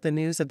well with the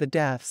news of the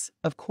deaths,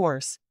 of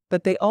course,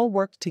 but they all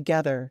worked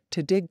together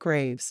to dig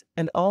graves,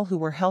 and all who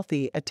were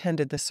healthy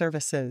attended the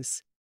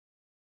services.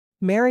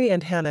 Mary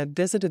and Hannah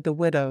visited the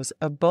widows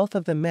of both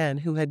of the men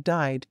who had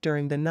died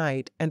during the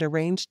night and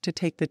arranged to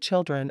take the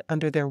children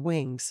under their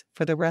wings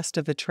for the rest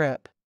of the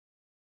trip.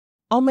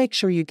 "I'll make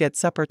sure you get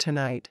supper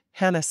tonight,"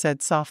 Hannah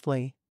said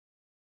softly.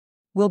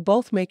 "We'll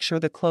both make sure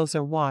the clothes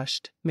are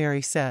washed,"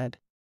 Mary said.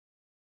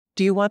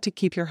 "Do you want to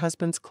keep your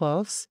husband's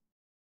clothes?"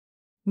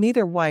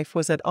 Neither wife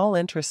was at all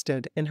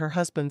interested in her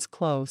husband's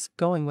clothes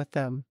going with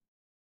them.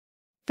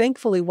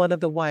 Thankfully, one of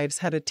the wives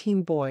had a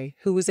teen boy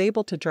who was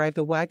able to drive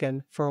the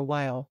wagon for a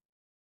while.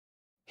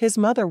 His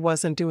mother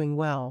wasn't doing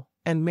well,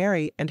 and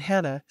Mary and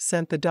Hannah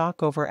sent the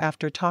doc over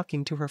after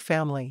talking to her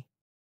family.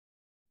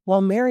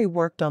 While Mary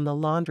worked on the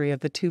laundry of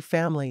the 2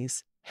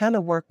 families,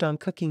 Hannah worked on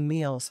cooking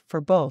meals for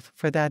both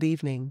for that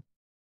evening.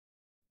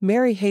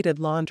 Mary hated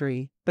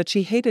laundry, but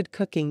she hated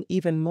cooking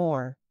even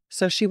more,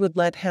 so she would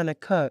let Hannah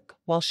cook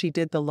while she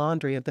did the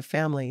laundry of the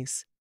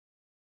families.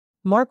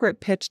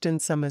 Margaret pitched in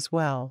some as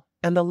well,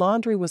 and the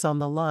laundry was on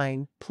the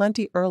line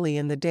plenty early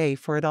in the day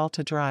for it all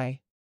to dry.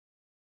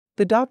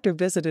 The doctor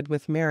visited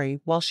with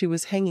Mary while she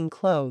was hanging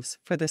clothes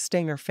for the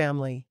Stanger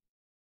family.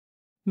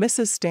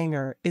 Mrs.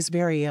 Stanger is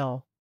very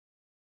ill.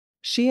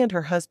 She and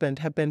her husband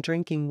have been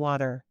drinking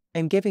water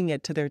and giving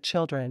it to their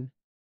children.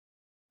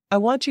 I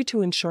want you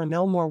to ensure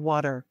no more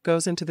water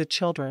goes into the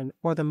children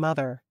or the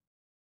mother.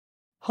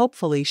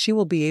 Hopefully she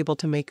will be able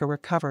to make a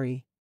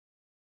recovery.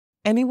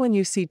 Anyone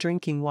you see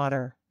drinking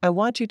water, I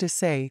want you to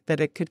say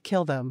that it could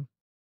kill them.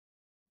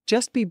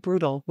 Just be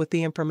brutal with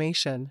the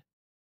information.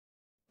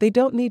 They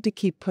don't need to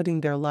keep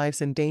putting their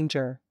lives in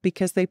danger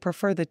because they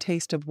prefer the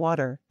taste of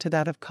water to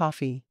that of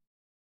coffee.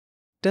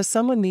 Does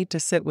someone need to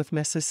sit with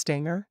Mrs.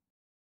 Stanger?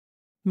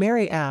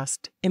 Mary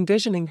asked,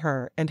 envisioning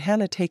her and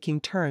Hannah taking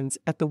turns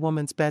at the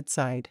woman's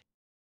bedside.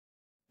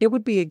 It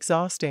would be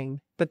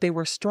exhausting, but they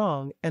were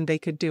strong and they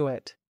could do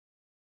it.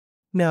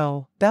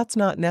 No, that's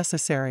not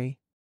necessary.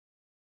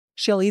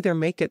 She'll either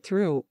make it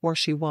through or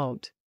she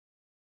won't.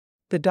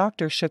 The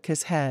doctor shook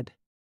his head.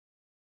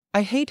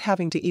 I hate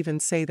having to even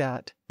say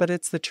that, but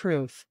it's the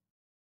truth.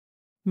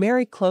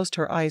 Mary closed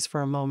her eyes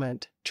for a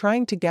moment,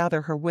 trying to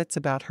gather her wits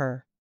about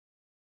her.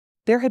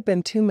 There had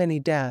been too many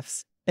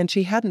deaths, and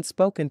she hadn't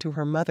spoken to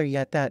her mother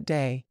yet that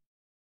day.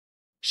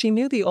 She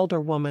knew the older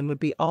woman would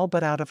be all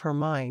but out of her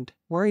mind,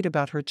 worried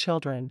about her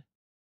children.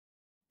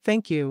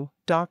 Thank you,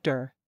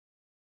 doctor.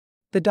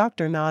 The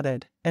doctor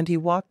nodded, and he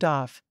walked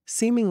off,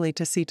 seemingly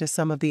to see to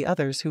some of the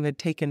others who had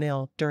taken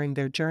ill during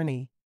their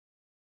journey.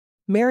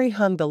 Mary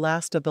hung the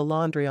last of the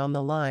laundry on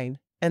the line,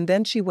 and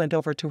then she went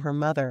over to her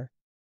mother.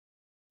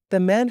 The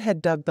men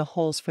had dug the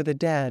holes for the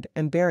dead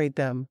and buried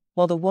them,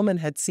 while the woman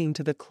had seen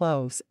to the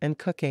clothes and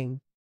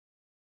cooking.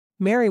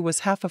 Mary was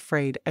half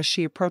afraid as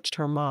she approached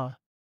her ma.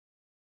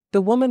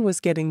 The woman was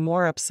getting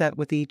more upset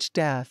with each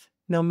death,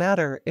 no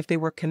matter if they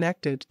were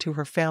connected to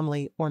her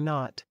family or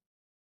not.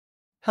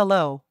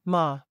 Hello,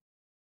 Ma.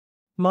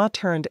 Ma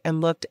turned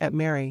and looked at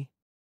Mary.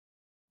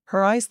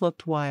 Her eyes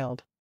looked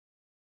wild.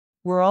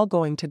 We're all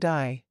going to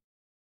die.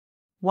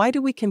 Why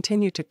do we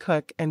continue to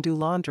cook and do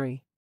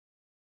laundry?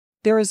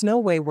 There is no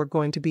way we're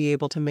going to be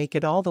able to make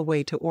it all the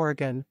way to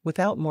Oregon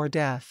without more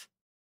death.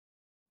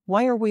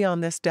 Why are we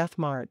on this death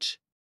march?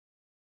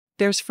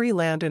 There's free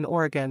land in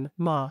Oregon,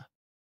 Ma.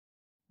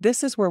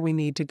 This is where we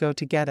need to go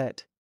to get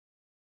it.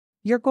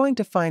 You're going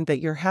to find that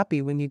you're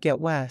happy when you get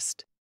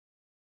west.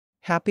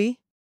 Happy?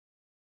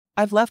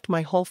 I've left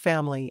my whole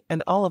family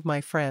and all of my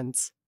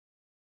friends.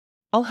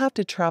 I'll have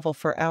to travel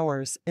for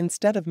hours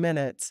instead of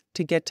minutes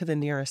to get to the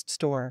nearest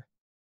store.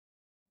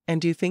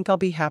 And you think I'll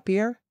be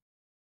happier?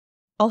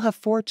 I'll have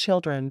 4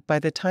 children by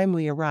the time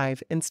we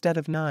arrive instead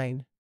of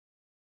 9.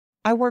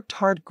 I worked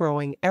hard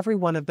growing every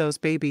one of those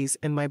babies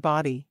in my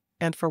body,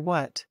 and for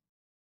what?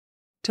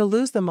 To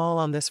lose them all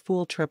on this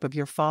fool trip of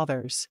your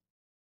father's.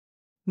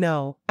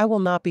 No, I will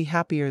not be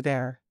happier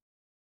there.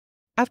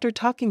 After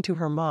talking to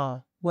her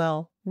ma,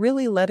 well,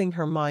 really letting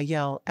her ma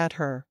yell at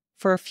her,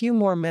 for a few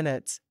more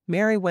minutes,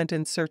 Mary went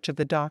in search of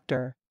the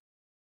doctor.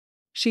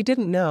 She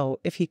didn't know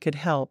if he could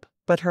help,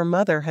 but her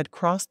mother had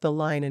crossed the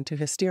line into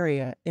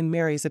hysteria, in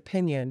Mary's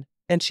opinion,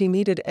 and she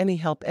needed any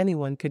help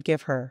anyone could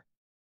give her.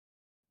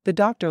 The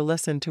doctor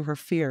listened to her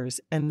fears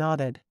and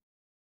nodded.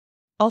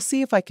 "I'll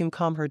see if I can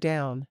calm her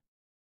down."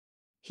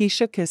 He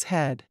shook his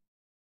head.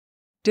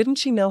 Didn't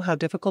she know how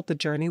difficult the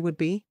journey would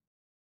be?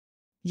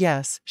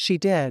 Yes, she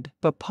did,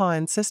 but Pa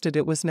insisted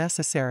it was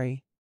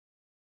necessary.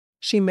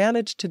 She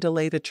managed to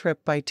delay the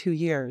trip by 2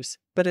 years,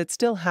 but it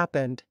still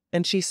happened,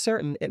 and she's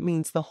certain it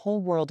means the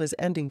whole world is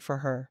ending for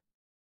her.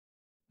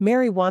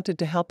 Mary wanted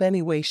to help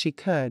any way she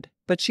could,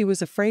 but she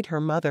was afraid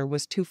her mother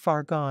was too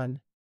far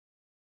gone.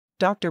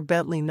 Dr.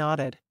 Bentley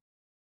nodded.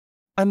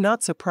 "I'm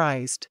not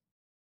surprised.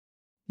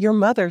 Your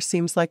mother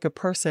seems like a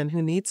person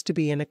who needs to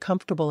be in a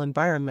comfortable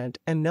environment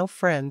and no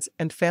friends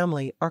and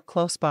family are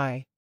close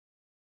by.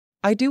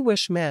 I do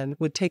wish men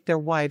would take their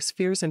wives'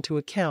 fears into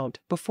account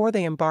before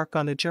they embark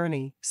on a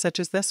journey such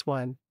as this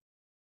one."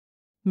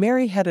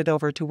 Mary headed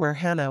over to where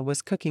Hannah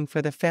was cooking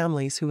for the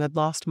families who had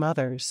lost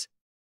mothers.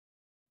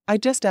 "I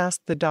just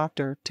asked the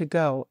doctor to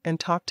go and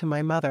talk to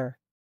my mother.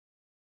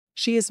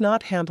 She is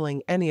not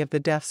handling any of the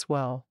deaths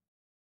well.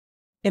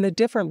 In a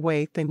different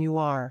way than you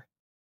are."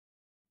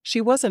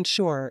 She wasn't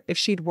sure if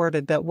she'd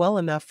worded that well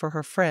enough for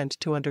her friend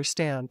to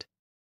understand.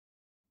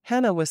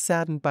 Hannah was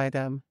saddened by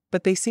them,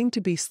 but they seemed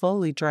to be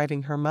slowly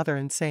driving her mother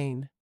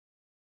insane.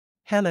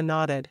 Hannah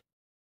nodded.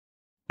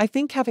 "I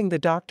think having the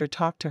doctor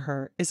talk to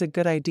her is a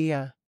good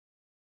idea.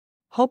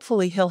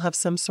 Hopefully he'll have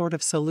some sort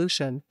of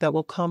solution that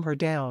will calm her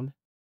down.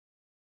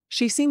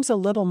 She seems a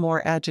little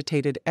more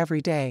agitated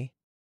every day.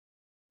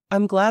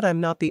 I'm glad I'm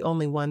not the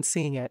only one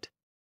seeing it.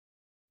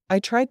 I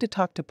tried to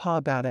talk to Pa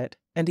about it,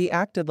 and he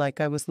acted like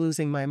I was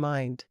losing my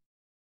mind.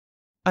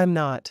 I'm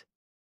not.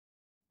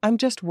 I'm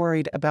just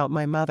worried about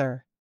my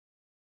mother."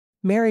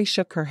 Mary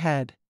shook her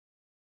head.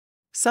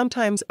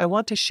 "Sometimes I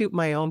want to shoot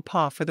my own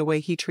Pa for the way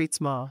he treats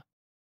Ma.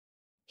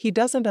 He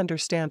doesn't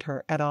understand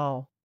her at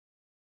all.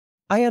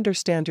 I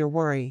understand your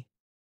worry.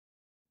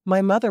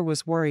 My mother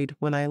was worried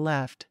when I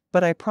left,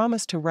 but I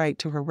promised to write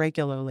to her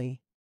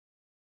regularly.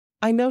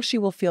 I know she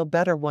will feel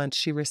better once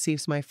she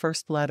receives my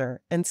first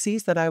letter and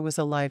sees that I was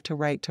alive to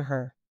write to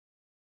her."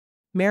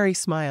 Mary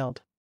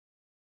smiled.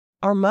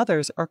 "Our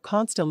mothers are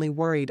constantly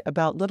worried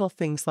about little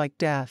things like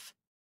death.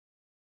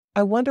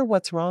 I wonder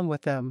what's wrong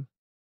with them.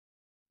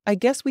 I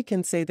guess we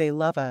can say they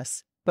love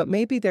us, but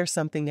maybe there's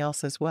something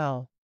else as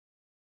well."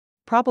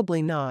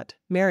 "Probably not,"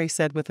 Mary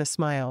said with a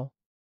smile.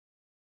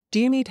 "Do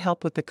you need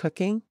help with the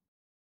cooking?"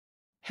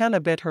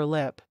 Hannah bit her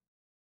lip.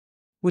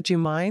 "Would you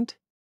mind?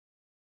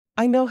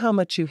 I know how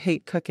much you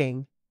hate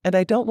cooking, and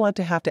I don't want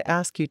to have to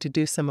ask you to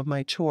do some of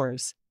my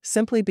chores,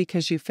 simply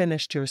because you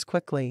finished yours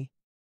quickly."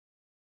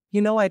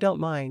 "You know I don't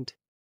mind."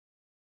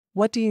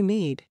 "What do you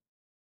need?"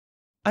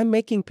 "I'm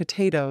making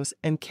potatoes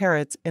and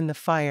carrots in the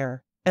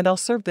fire, and I'll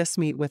serve this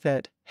meat with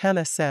it,"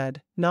 Hannah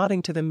said,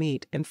 nodding to the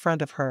meat in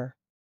front of her.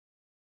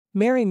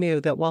 Mary knew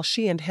that while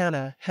she and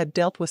Hannah had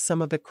dealt with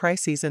some of the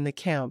crises in the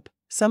camp,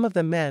 some of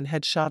the men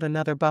had shot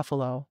another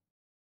buffalo.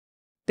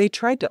 They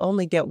tried to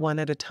only get one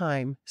at a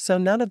time, so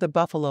none of the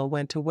buffalo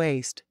went to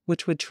waste,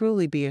 which would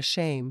truly be a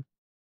shame.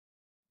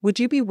 "Would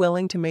you be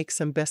willing to make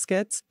some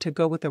biscuits to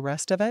go with the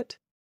rest of it?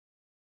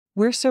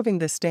 We're serving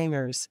the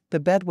Stangers, the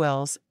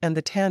Bedwells, and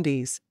the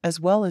Tandys, as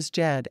well as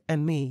Jed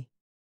and me.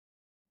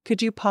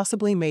 Could you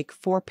possibly make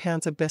 4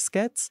 pans of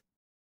biscuits?"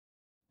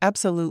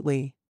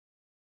 "Absolutely."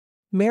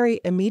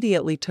 Mary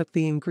immediately took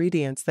the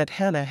ingredients that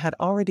Hannah had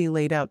already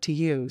laid out to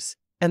use,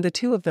 and the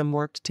two of them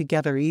worked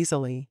together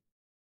easily.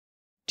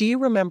 "Do you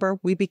remember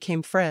we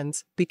became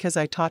friends because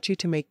I taught you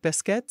to make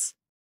biscuits?"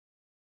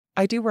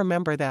 "I do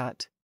remember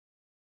that."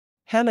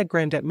 Hannah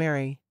grinned at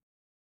Mary.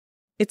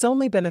 "It's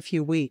only been a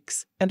few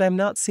weeks, and I'm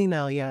not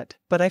senile yet,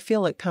 but I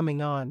feel it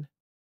coming on."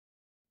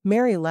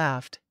 Mary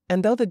laughed,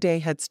 and though the day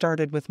had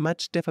started with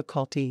much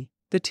difficulty,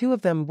 the two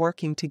of them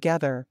working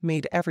together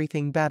made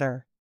everything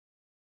better.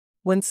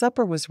 When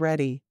supper was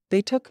ready,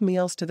 they took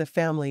meals to the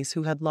families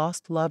who had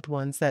lost loved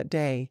ones that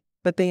day,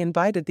 but they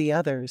invited the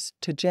others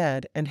to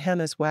Jed and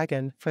Hannah's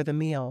wagon for the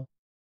meal.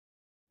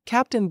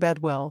 Captain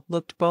Bedwell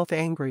looked both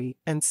angry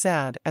and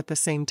sad at the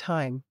same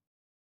time.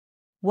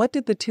 "What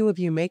did the two of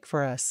you make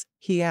for us?"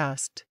 he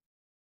asked.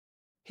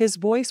 His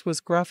voice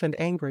was gruff and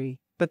angry,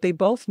 but they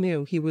both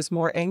knew he was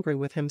more angry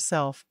with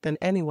himself than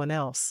anyone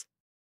else.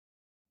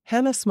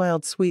 Hannah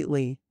smiled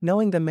sweetly,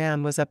 knowing the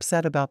man was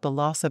upset about the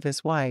loss of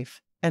his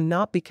wife, and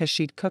not because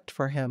she'd cooked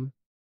for him.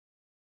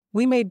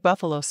 "We made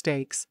buffalo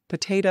steaks,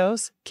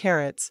 potatoes,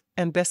 carrots,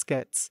 and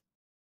biscuits.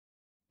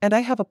 And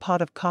I have a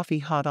pot of coffee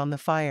hot on the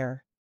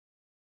fire."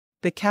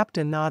 The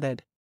captain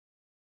nodded.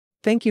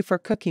 "Thank you for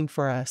cooking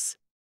for us."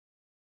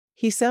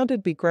 He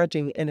sounded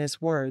begrudging in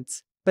his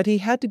words, but he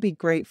had to be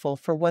grateful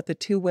for what the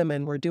two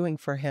women were doing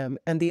for him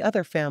and the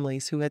other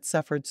families who had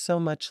suffered so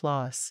much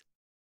loss.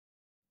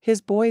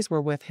 His boys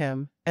were with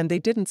him, and they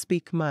didn't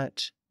speak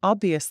much,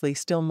 obviously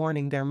still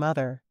mourning their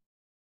mother.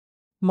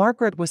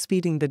 Margaret was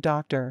feeding the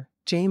doctor,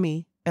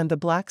 Jamie, and the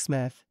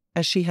blacksmith,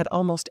 as she had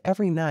almost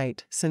every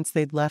night since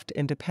they'd left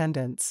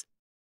Independence.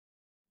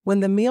 When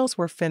the meals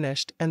were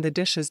finished and the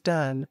dishes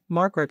done,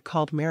 Margaret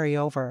called Mary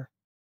over.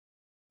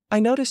 I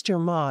noticed your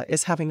ma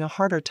is having a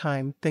harder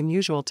time than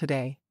usual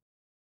today.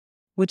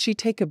 Would she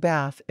take a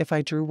bath if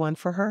I drew one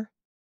for her?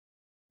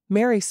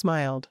 Mary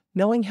smiled,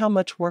 knowing how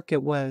much work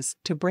it was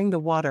to bring the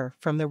water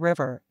from the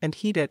river and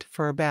heat it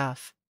for a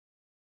bath.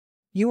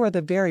 You are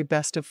the very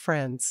best of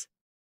friends.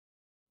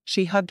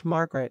 She hugged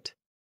Margaret.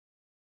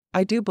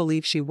 I do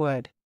believe she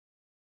would.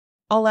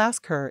 I'll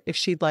ask her if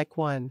she'd like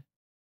one.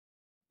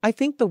 I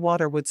think the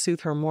water would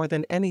soothe her more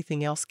than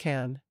anything else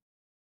can.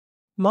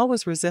 Ma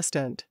was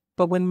resistant,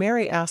 but when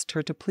Mary asked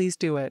her to please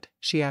do it,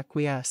 she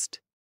acquiesced.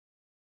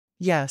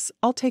 Yes,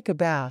 I'll take a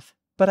bath,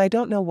 but I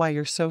don't know why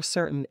you're so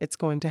certain it's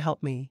going to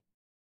help me.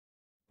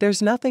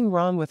 There's nothing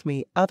wrong with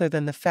me other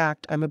than the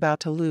fact I'm about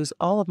to lose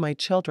all of my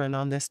children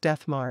on this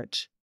death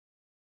march.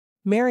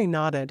 Mary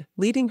nodded,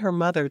 leading her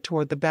mother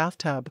toward the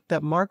bathtub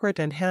that Margaret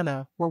and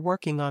Hannah were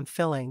working on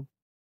filling.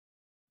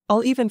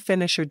 I'll even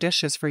finish your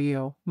dishes for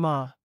you,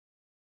 Ma.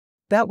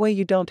 That way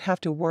you don't have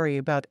to worry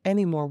about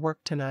any more work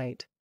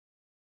tonight.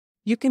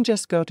 You can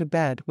just go to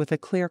bed with a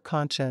clear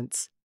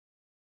conscience.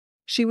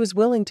 She was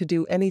willing to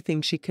do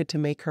anything she could to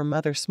make her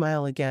mother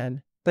smile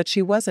again, but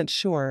she wasn't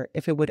sure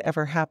if it would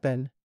ever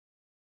happen.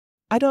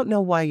 I don't know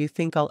why you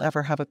think I'll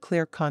ever have a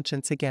clear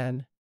conscience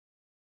again.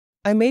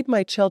 I made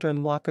my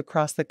children walk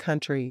across the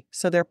country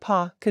so their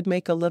pa could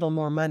make a little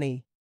more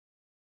money.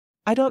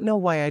 I don't know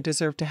why I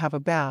deserve to have a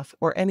bath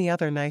or any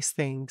other nice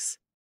things.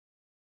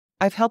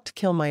 I've helped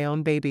kill my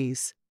own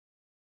babies.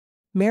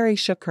 Mary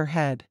shook her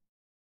head.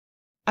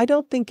 I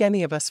don't think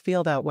any of us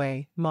feel that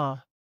way,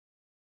 Ma.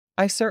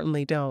 I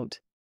certainly don't.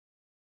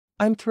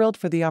 I'm thrilled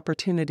for the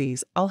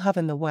opportunities I'll have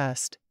in the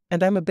West,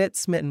 and I'm a bit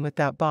smitten with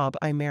that Bob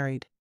I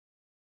married.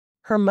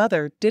 Her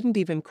mother didn't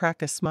even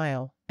crack a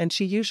smile, and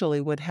she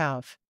usually would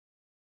have.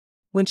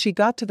 When she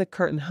got to the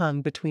curtain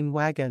hung between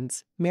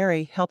wagons,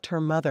 Mary helped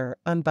her mother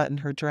unbutton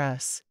her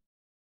dress.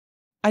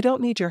 I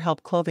don't need your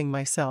help clothing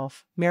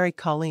myself, Mary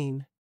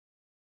Colleen.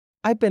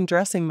 I've been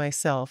dressing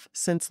myself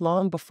since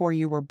long before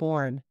you were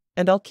born,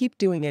 and I'll keep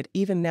doing it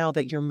even now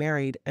that you're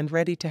married and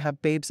ready to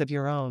have babes of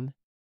your own.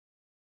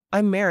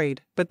 I'm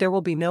married, but there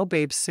will be no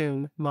babes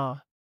soon, Ma.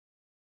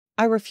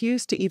 I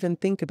refuse to even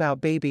think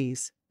about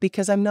babies,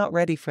 because I'm not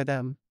ready for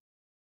them.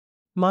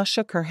 Ma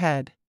shook her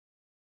head.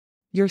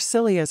 You're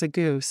silly as a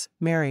goose,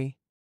 Mary.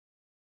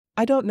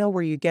 I don't know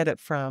where you get it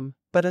from,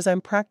 but as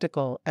I'm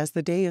practical as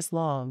the day is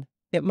long,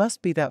 it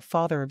must be that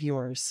father of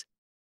yours.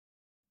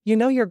 You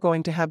know you're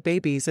going to have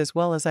babies as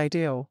well as I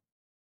do.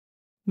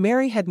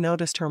 Mary had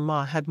noticed her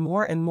ma had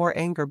more and more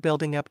anger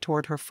building up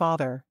toward her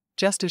father,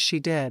 just as she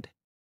did.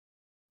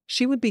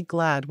 She would be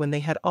glad when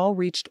they had all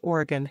reached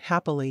Oregon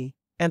happily,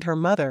 and her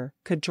mother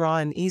could draw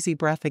an easy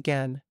breath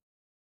again.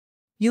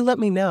 You let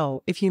me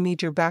know if you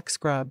need your back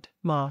scrubbed,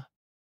 Ma.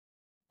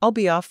 I'll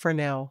be off for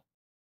now.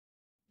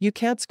 You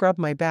can't scrub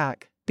my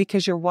back,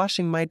 because you're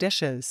washing my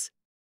dishes.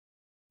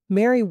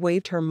 Mary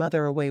waved her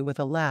mother away with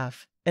a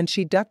laugh, and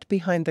she ducked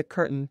behind the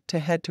curtain to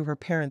head to her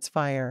parents'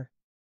 fire.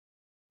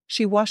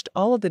 She washed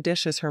all of the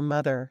dishes her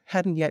mother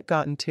hadn't yet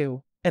gotten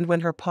to, and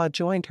when her pa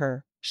joined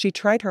her, she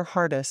tried her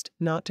hardest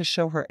not to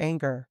show her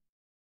anger.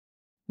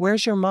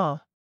 Where's your ma?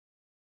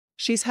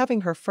 She's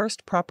having her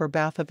first proper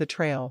bath of the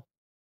trail.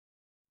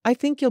 I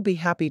think you'll be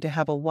happy to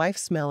have a wife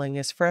smelling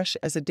as fresh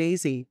as a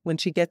daisy when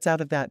she gets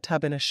out of that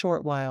tub in a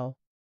short while.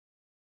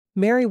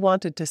 Mary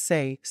wanted to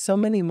say so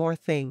many more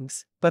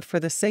things, but for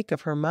the sake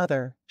of her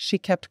mother, she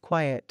kept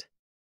quiet.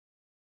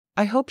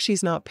 I hope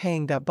she's not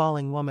paying that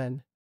bawling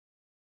woman.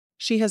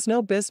 She has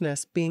no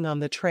business being on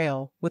the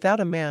trail without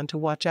a man to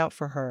watch out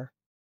for her.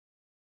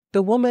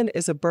 The woman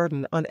is a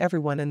burden on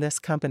everyone in this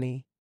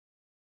company.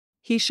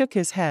 He shook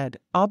his head,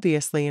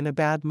 obviously in a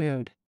bad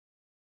mood.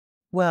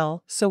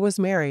 Well, so was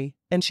Mary,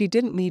 and she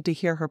didn't need to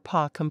hear her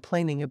pa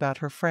complaining about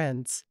her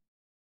friends.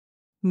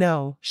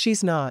 No,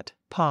 she's not,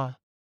 Pa.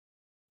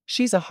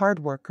 She's a hard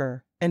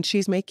worker, and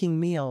she's making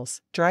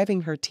meals,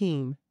 driving her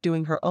team,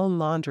 doing her own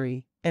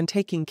laundry, and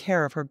taking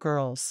care of her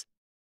girls.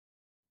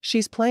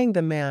 She's playing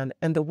the man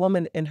and the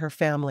woman in her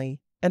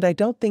family, and I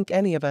don't think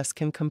any of us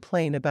can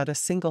complain about a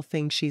single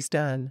thing she's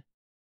done.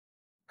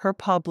 Her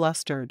pa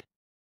blustered.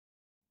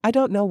 I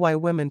don't know why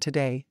women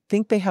today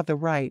think they have the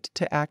right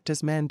to act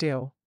as men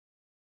do.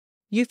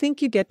 You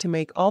think you get to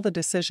make all the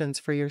decisions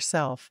for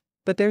yourself,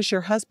 but there's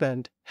your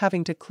husband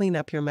having to clean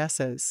up your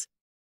messes.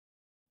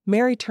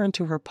 Mary turned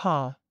to her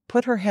pa,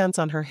 put her hands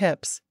on her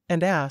hips,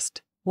 and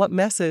asked, what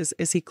messes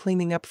is he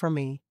cleaning up for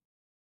me?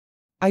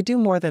 I do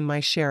more than my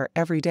share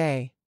every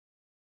day.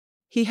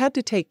 He had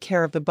to take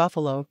care of the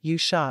buffalo you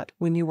shot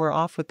when you were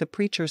off with the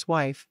preacher's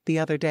wife the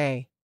other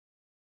day.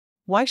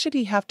 Why should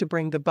he have to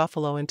bring the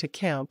buffalo into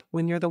camp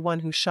when you're the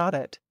one who shot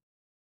it?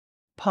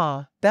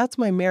 Pa, that's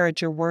my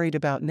marriage you're worried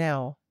about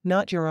now,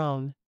 not your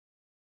own.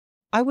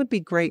 I would be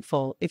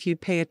grateful if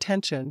you'd pay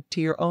attention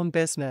to your own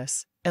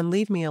business and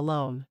leave me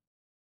alone.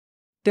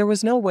 There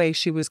was no way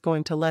she was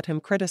going to let him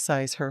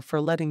criticize her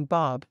for letting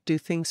Bob do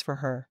things for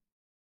her.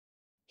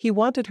 He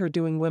wanted her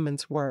doing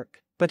women's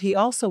work, but he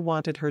also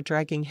wanted her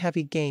dragging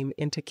heavy game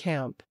into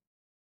camp.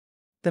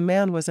 the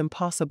man was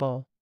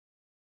impossible.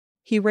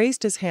 He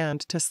raised his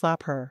hand to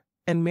slap her,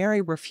 and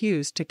Mary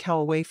refused to cow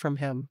away from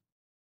him.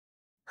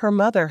 Her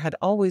mother had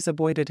always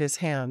avoided his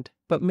hand,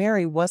 but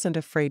Mary wasn't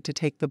afraid to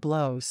take the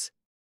blows.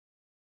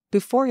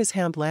 Before his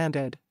hand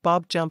landed,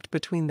 Bob jumped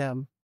between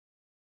them.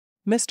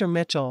 "Mr.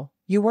 Mitchell,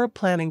 you weren't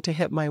planning to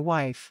hit my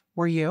wife,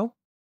 were you?"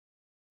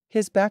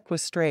 His back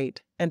was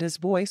straight, and his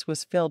voice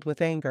was filled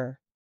with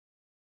anger.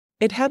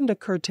 It hadn't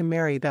occurred to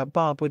Mary that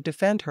Bob would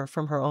defend her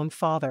from her own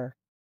father.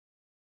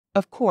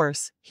 Of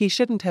course, he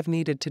shouldn't have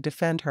needed to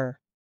defend her.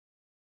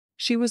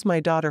 She was my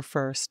daughter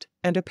first,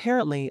 and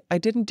apparently I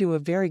didn't do a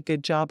very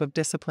good job of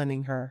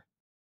disciplining her.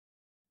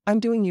 I'm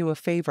doing you a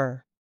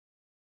favor.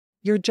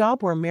 Your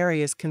job where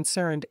Mary is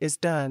concerned is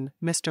done,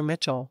 Mr.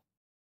 Mitchell.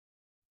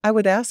 I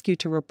would ask you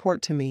to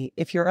report to me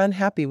if you're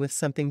unhappy with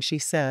something she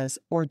says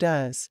or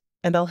does,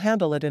 and I'll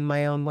handle it in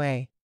my own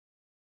way.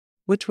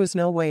 Which was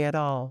no way at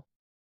all.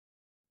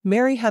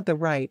 Mary had the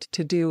right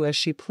to do as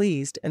she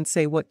pleased and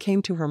say what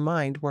came to her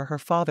mind where her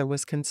father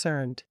was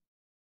concerned.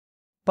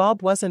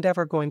 Bob wasn't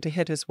ever going to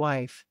hit his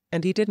wife,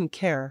 and he didn't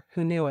care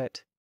who knew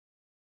it.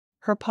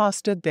 Her pa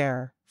stood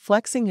there,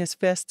 flexing his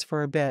fists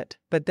for a bit,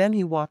 but then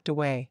he walked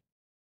away.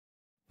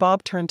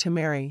 Bob turned to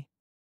Mary.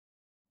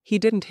 "He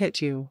didn't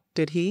hit you,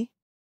 did he?"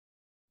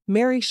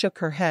 Mary shook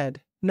her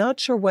head,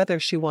 not sure whether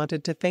she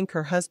wanted to thank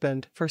her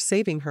husband for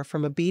saving her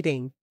from a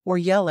beating, or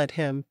yell at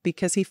him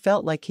because he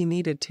felt like he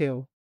needed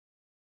to.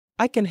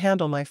 "I can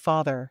handle my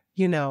father,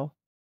 you know.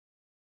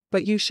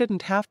 But you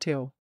shouldn't have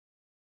to.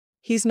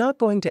 He's not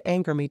going to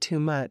anger me too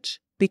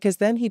much, because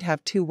then he'd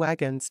have 2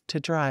 wagons to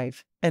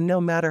drive, and no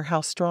matter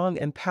how strong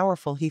and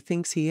powerful he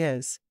thinks he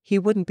is, he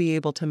wouldn't be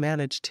able to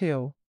manage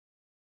 2.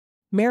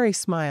 Mary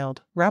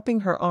smiled,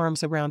 wrapping her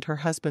arms around her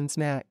husband's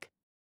neck.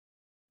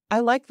 "I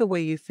like the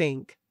way you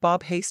think,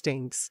 Bob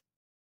Hastings.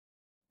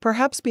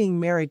 Perhaps being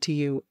married to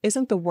you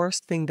isn't the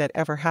worst thing that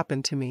ever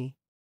happened to me."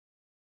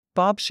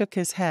 Bob shook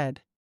his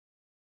head.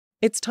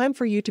 "It's time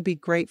for you to be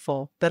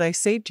grateful that I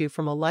saved you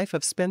from a life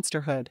of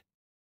spinsterhood."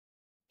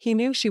 He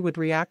knew she would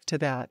react to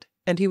that,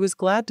 and he was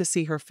glad to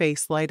see her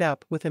face light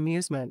up with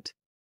amusement.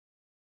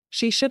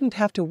 She shouldn't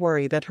have to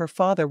worry that her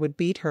father would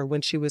beat her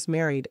when she was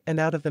married and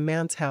out of the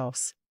man's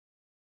house.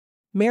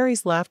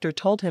 Mary's laughter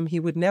told him he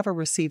would never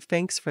receive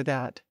thanks for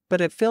that,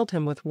 but it filled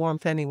him with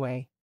warmth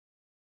anyway.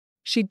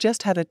 She'd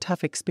just had a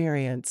tough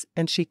experience,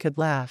 and she could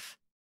laugh.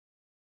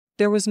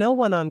 There was no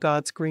one on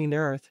God's green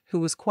earth who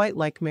was quite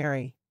like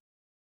Mary.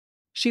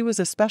 She was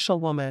a special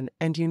woman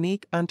and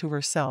unique unto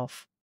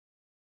herself.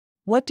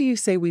 "What do you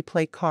say we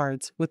play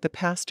cards with the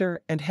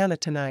pastor and Hannah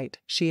tonight?"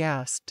 she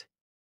asked.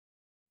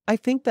 "I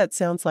think that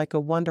sounds like a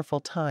wonderful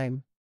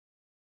time.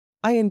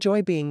 I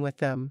enjoy being with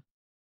them.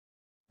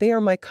 They are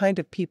my kind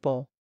of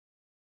people."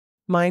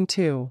 "Mine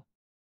too.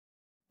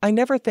 I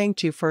never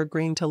thanked you for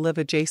agreeing to live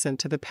adjacent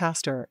to the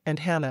pastor and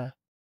Hannah.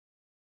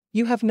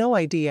 You have no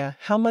idea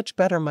how much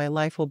better my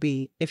life will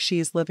be if she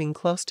is living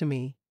close to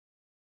me."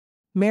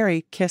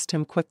 Mary kissed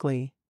him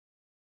quickly.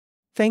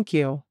 "Thank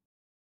you."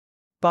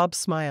 Bob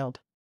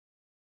smiled.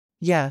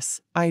 "Yes,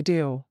 I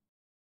do.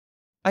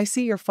 I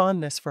see your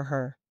fondness for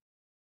her.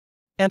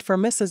 And for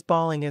Mrs.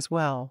 Balling as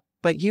well,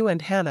 but you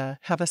and Hannah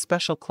have a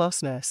special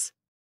closeness.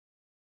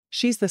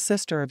 She's the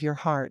sister of your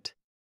heart."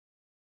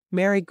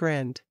 Mary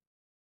grinned.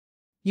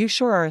 "You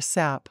sure are a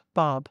sap,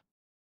 Bob.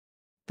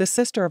 The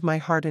sister of my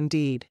heart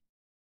indeed."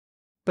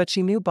 But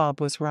she knew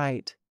Bob was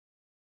right.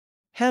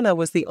 Hannah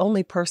was the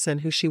only person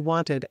who she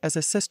wanted as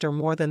a sister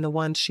more than the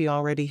ones she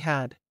already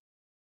had.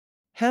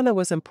 Hannah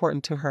was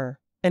important to her,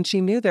 and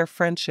she knew their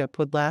friendship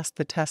would last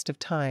the test of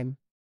time.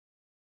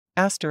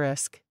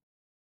 Asterisk.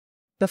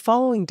 The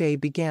following day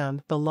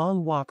began the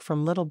long walk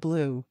from Little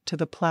Blue to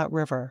the Platte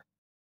River.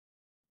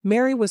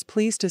 Mary was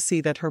pleased to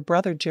see that her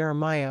brother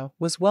Jeremiah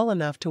was well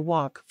enough to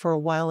walk for a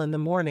while in the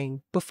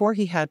morning before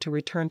he had to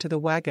return to the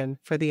wagon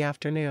for the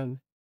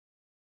afternoon.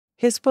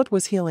 His foot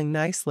was healing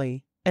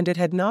nicely, and it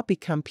had not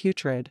become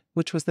putrid,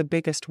 which was the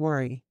biggest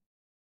worry.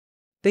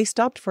 They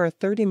stopped for a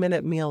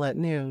 30-minute meal at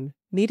noon,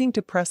 needing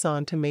to press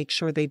on to make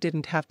sure they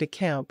didn't have to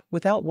camp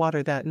without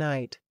water that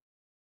night.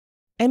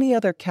 Any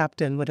other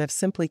captain would have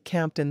simply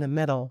camped in the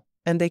middle,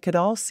 and they could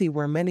all see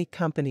where many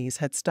companies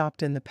had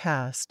stopped in the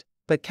past,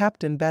 but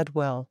Captain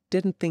Bedwell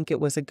didn't think it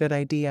was a good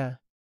idea.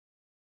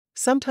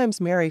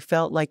 Sometimes Mary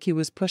felt like he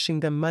was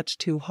pushing them much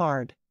too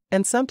hard,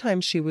 and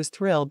sometimes she was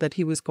thrilled that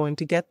he was going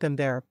to get them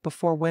there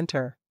before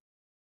winter.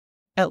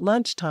 At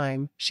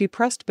lunchtime, she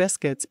pressed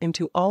biscuits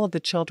into all of the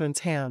children's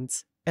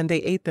hands, and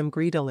they ate them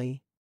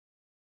greedily.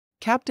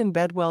 Captain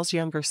Bedwell's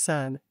younger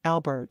son,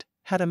 Albert,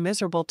 had a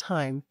miserable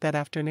time that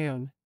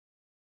afternoon.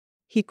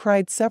 He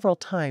cried several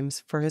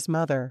times for his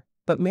mother,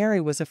 but Mary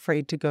was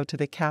afraid to go to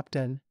the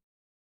captain.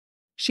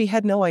 She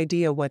had no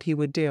idea what he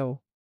would do.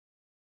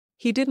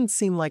 He didn't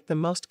seem like the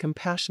most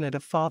compassionate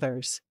of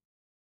fathers.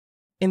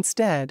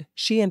 Instead,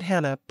 she and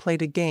Hannah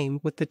played a game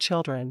with the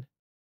children.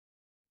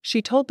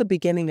 She told the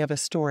beginning of a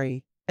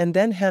story, and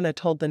then Hannah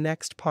told the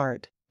next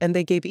part, and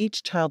they gave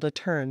each child a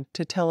turn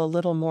to tell a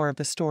little more of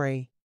the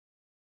story.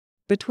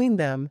 Between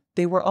them,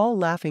 they were all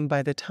laughing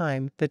by the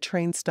time the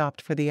train stopped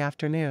for the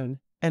afternoon,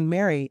 and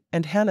Mary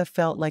and Hannah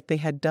felt like they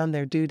had done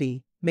their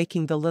duty,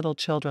 making the little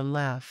children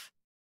laugh.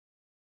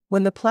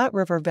 When the Platte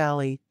River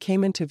Valley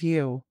came into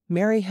view,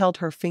 Mary held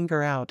her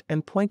finger out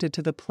and pointed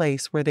to the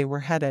place where they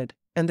were headed,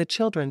 and the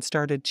children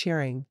started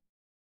cheering.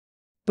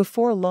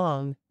 Before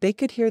long, they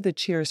could hear the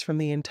cheers from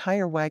the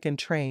entire wagon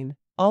train,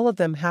 all of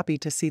them happy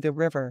to see the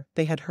river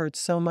they had heard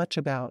so much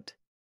about.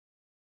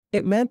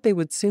 It meant they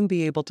would soon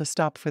be able to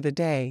stop for the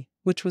day,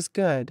 which was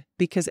good,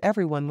 because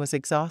everyone was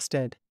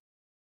exhausted.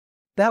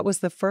 That was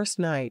the first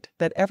night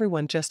that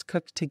everyone just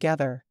cooked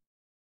together.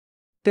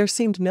 There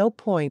seemed no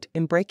point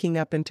in breaking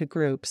up into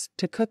groups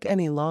to cook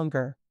any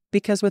longer,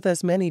 because with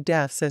as many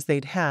deaths as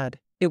they'd had,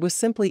 it was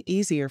simply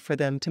easier for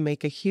them to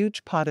make a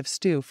huge pot of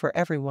stew for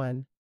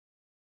everyone.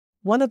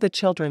 One of the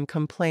children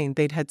complained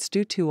they'd had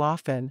stew too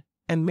often,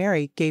 and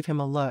Mary gave him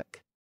a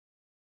look.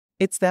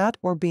 "It's that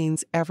or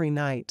beans every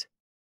night.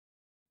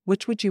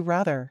 Which would you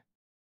rather?"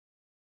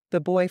 The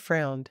boy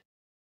frowned.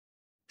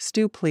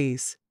 "Stew,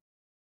 please."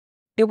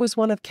 It was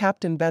one of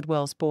Captain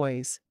Bedwell's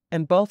boys,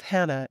 and both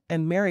Hannah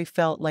and Mary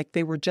felt like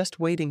they were just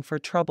waiting for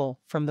trouble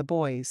from the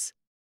boys.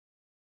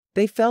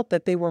 They felt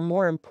that they were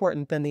more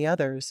important than the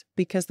others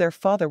because their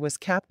father was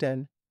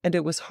captain, and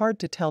it was hard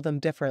to tell them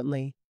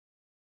differently.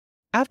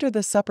 After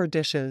the supper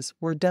dishes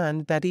were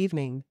done that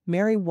evening,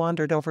 Mary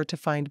wandered over to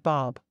find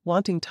Bob,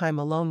 wanting time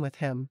alone with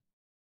him.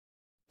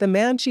 The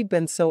man she'd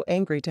been so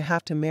angry to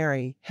have to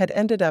marry had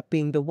ended up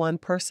being the one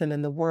person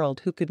in the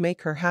world who could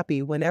make her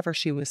happy whenever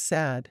she was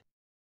sad.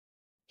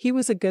 He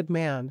was a good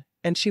man,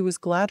 and she was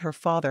glad her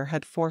father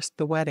had forced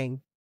the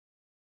wedding.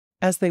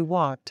 As they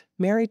walked,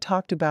 Mary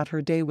talked about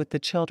her day with the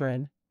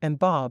children, and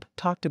Bob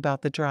talked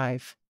about the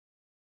drive.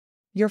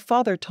 "Your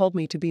father told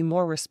me to be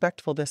more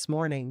respectful this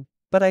morning,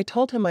 but I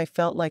told him I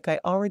felt like I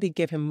already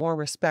give him more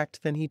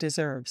respect than he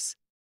deserves.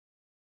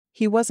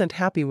 He wasn't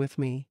happy with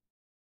me."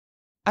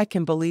 "I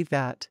can believe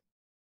that."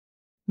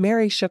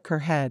 Mary shook her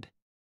head.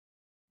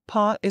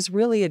 "Pa is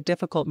really a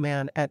difficult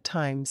man at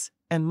times,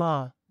 and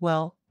Ma,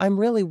 well, I'm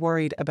really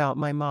worried about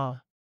my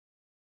Ma.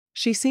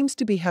 She seems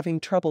to be having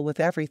trouble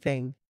with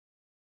everything.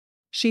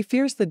 She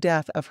fears the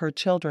death of her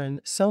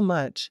children so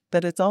much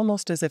that it's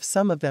almost as if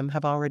some of them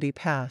have already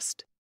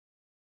passed.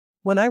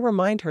 When I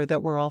remind her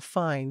that we're all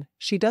fine,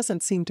 she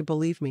doesn't seem to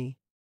believe me.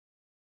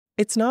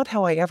 It's not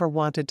how I ever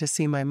wanted to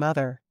see my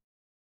mother."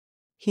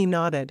 He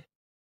nodded.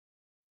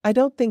 "I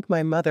don't think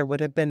my mother would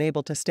have been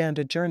able to stand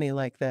a journey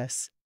like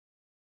this.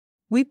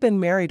 We've been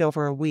married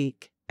over a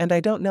week, and I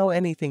don't know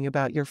anything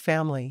about your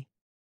family.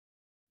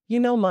 You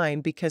know mine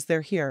because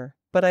they're here,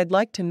 but I'd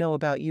like to know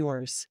about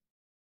yours.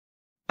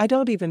 I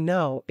don't even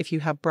know if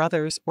you have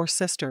brothers or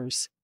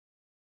sisters."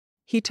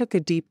 He took a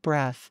deep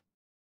breath.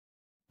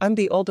 "I'm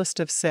the oldest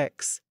of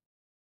 6.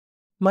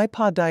 My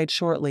pa died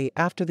shortly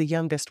after the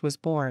youngest was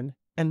born,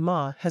 and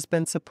Ma has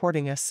been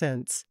supporting us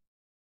since.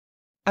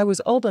 I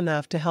was old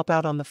enough to help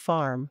out on the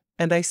farm,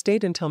 and I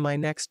stayed until my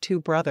next 2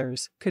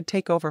 brothers could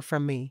take over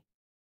from me.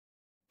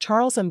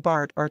 Charles and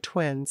Bart are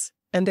twins,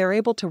 and they're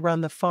able to run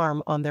the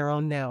farm on their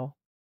own now.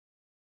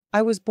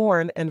 I was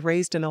born and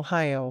raised in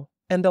Ohio,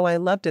 and though I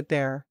loved it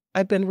there,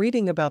 I've been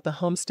reading about the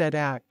Homestead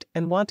Act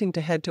and wanting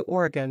to head to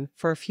Oregon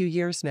for a few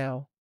years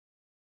now.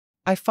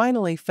 I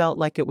finally felt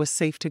like it was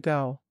safe to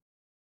go."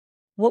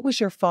 "What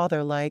was your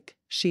father like?"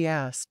 she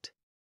asked.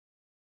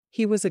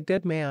 "He was a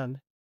good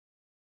man.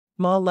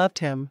 Ma loved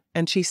him,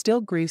 and she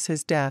still grieves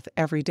his death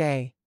every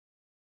day.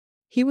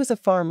 He was a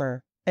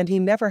farmer, and he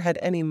never had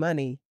any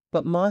money,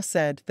 but Ma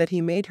said that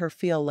he made her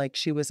feel like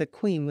she was a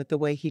queen with the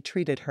way he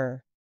treated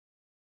her.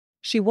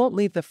 She won't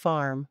leave the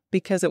farm,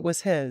 because it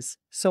was his,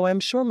 so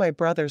I'm sure my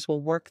brothers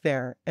will work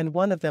there and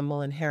one of them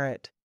will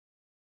inherit.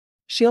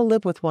 She'll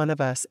live with one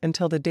of us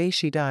until the day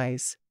she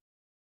dies.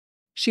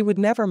 She would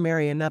never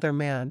marry another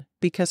man,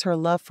 because her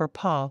love for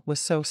Pa was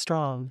so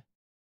strong.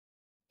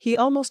 He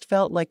almost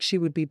felt like she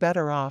would be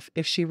better off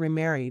if she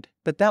remarried,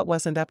 but that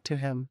wasn't up to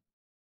him."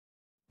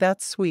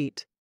 "That's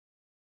sweet."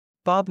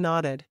 Bob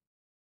nodded.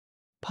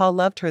 "Pa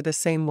loved her the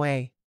same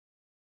way.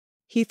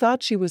 He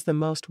thought she was the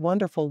most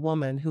wonderful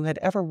woman who had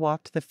ever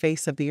walked the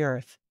face of the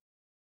earth."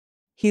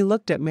 He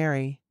looked at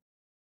Mary.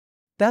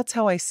 "That's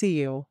how I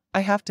see you, I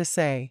have to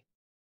say."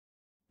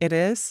 "It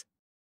is?"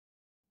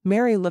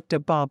 Mary looked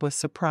at Bob with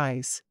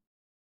surprise.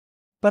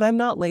 "But I'm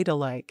not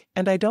ladylike,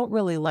 and I don't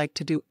really like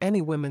to do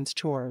any women's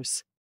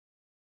chores.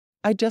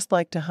 I just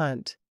like to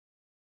hunt."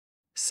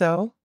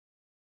 "So?"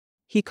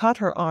 He caught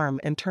her arm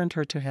and turned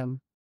her to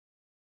him.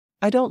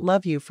 "I don't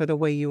love you for the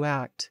way you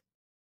act.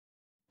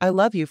 I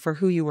love you for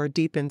who you are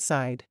deep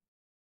inside.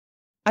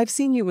 I've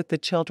seen you with the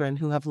children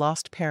who have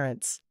lost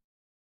parents.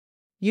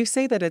 You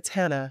say that it's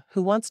Hannah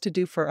who wants to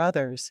do for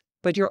others,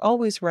 but you're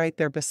always right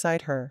there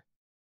beside her."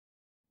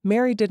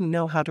 Mary didn't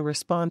know how to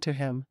respond to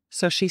him,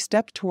 so she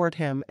stepped toward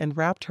him and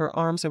wrapped her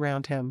arms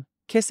around him,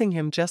 kissing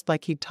him just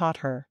like he'd taught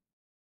her.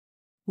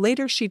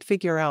 Later she'd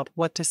figure out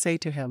what to say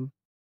to him.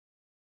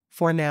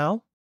 For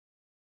now?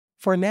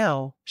 For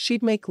now,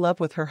 she'd make love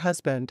with her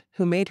husband,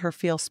 who made her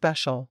feel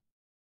special.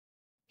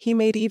 He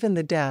made even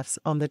the deaths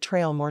on the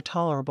trail more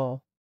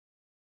tolerable.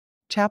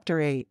 Chapter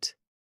 8.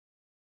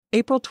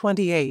 April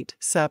 28,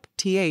 Sup.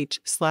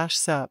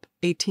 th/Sup.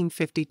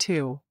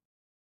 1852.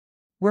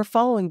 We're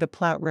following the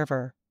Platte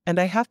River, and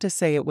I have to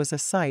say it was a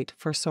sight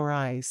for sore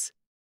eyes.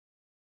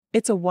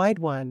 It's a wide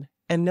one,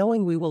 and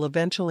knowing we will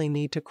eventually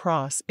need to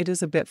cross it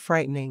is a bit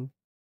frightening.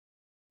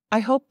 I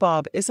hope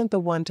Bob isn't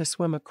the one to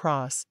swim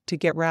across to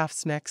get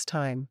rafts next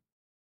time.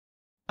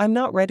 I'm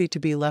not ready to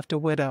be left a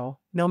widow,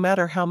 no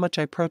matter how much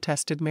I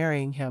protested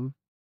marrying him.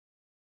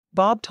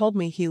 Bob told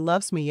me he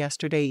loves me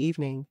yesterday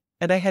evening,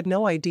 and I had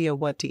no idea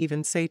what to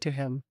even say to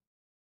him.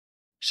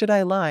 Should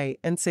I lie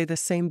and say the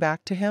same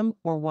back to him,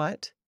 or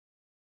what?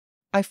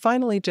 I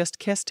finally just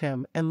kissed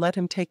him and let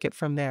him take it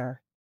from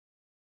there.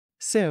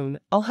 Soon,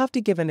 I'll have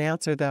to give an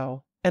answer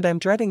though, and I'm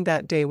dreading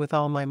that day with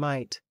all my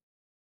might.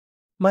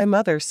 My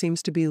mother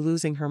seems to be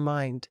losing her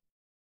mind.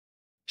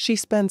 She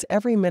spends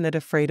every minute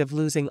afraid of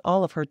losing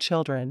all of her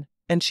children,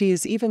 and she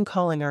is even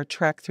calling our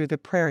trek through the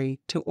prairie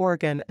to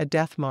Oregon a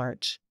death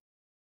march.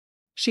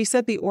 She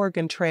said the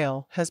Oregon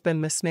Trail has been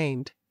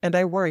misnamed, and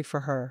I worry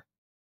for her.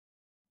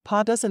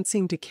 Pa doesn't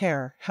seem to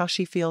care how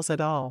she feels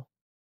at all.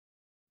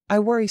 I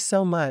worry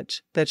so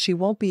much that she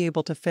won't be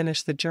able to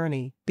finish the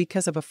journey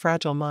because of a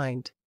fragile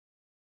mind.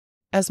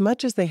 As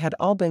much as they had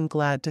all been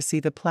glad to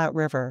see the Platte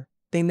River,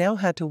 they now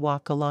had to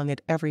walk along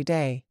it every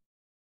day.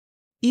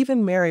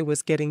 Even Mary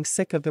was getting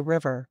sick of the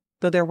river,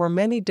 though there were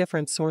many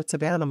different sorts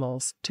of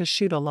animals to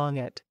shoot along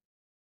it.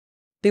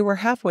 They were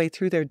halfway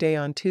through their day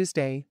on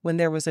Tuesday when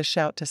there was a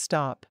shout to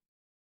stop.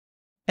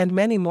 And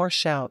many more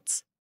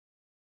shouts.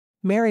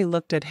 Mary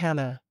looked at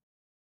Hannah.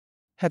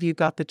 Have you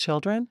got the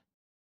children?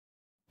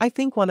 I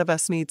think one of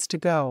us needs to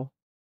go.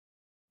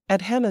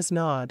 At Hannah's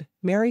nod,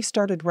 Mary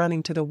started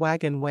running to the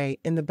wagon way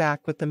in the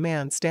back with the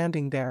man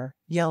standing there,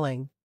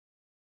 yelling.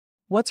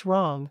 What's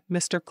wrong,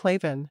 Mr.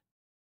 Clavin?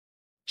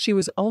 She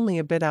was only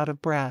a bit out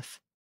of breath.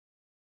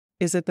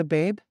 Is it the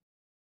babe?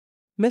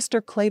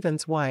 Mr.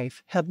 Clavin's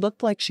wife had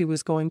looked like she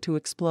was going to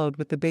explode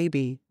with the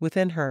baby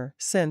within her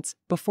since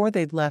before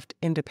they'd left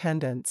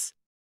Independence.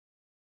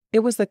 It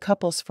was the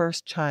couple's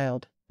first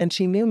child, and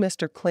she knew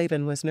Mr.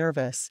 Clavin was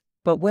nervous,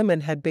 but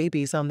women had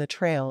babies on the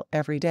trail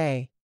every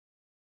day.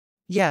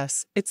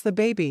 Yes, it's the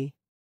baby.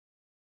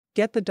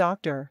 Get the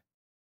doctor.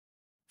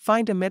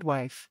 Find a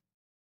midwife.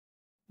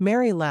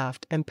 Mary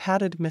laughed and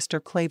patted Mr.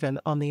 Clavin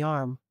on the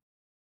arm.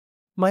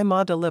 My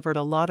ma delivered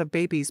a lot of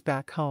babies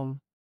back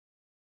home.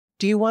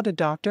 Do you want a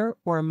doctor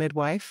or a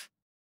midwife?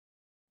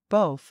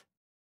 Both.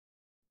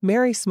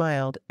 Mary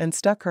smiled and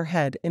stuck her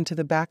head into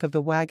the back of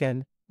the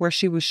wagon, where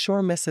she was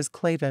sure Mrs.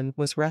 Clavin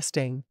was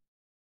resting.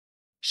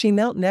 She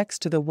knelt next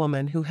to the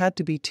woman who had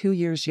to be 2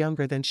 years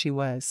younger than she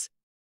was.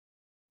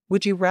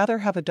 Would you rather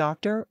have a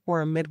doctor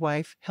or a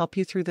midwife help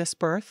you through this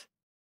birth?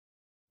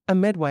 A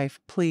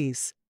midwife,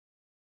 please.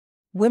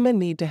 Women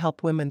need to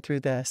help women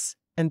through this,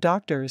 and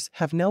doctors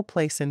have no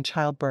place in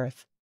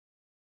childbirth.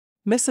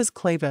 Mrs.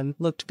 Clavin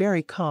looked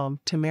very calm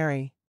to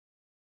Mary.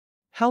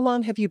 How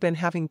long have you been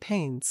having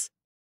pains?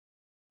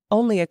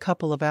 Only a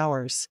couple of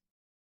hours.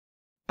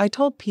 I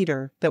told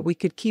Peter that we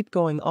could keep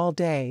going all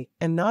day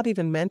and not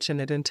even mention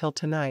it until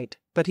tonight,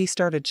 but he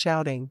started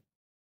shouting.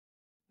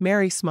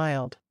 Mary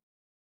smiled.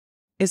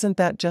 Isn't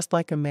that just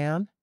like a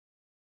man?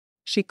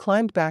 She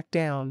climbed back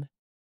down.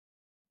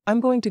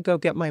 I'm going to go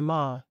get my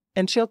ma,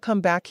 and she'll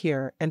come back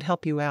here and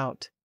help you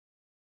out.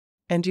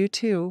 And you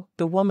too?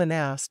 The woman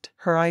asked,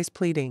 her eyes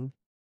pleading.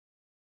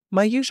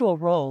 My usual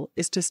role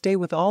is to stay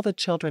with all the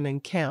children in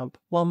camp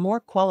while more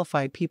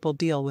qualified people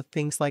deal with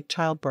things like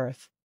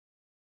childbirth.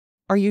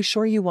 Are you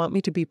sure you want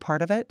me to be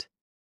part of it?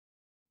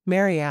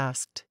 Mary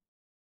asked.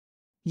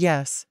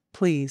 Yes,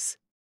 please.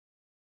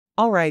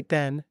 All right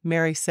then,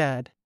 Mary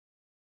said.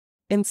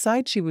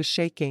 Inside she was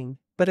shaking,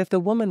 but if the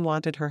woman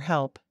wanted her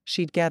help,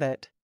 she'd get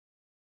it.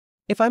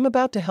 If I'm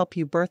about to help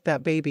you birth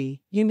that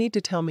baby, you need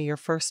to tell me your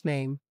first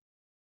name.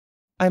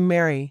 I'm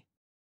Mary.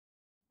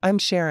 I'm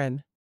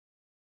Sharon.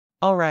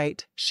 All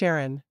right,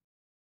 Sharon.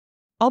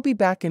 I'll be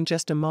back in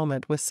just a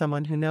moment with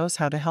someone who knows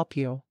how to help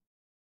you.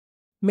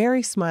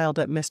 Mary smiled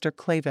at Mr.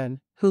 Clavin,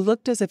 who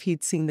looked as if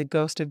he'd seen the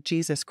ghost of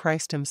Jesus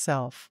Christ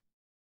himself.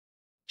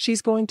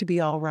 She's going to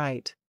be all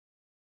right.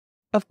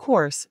 Of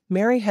course,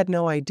 Mary had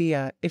no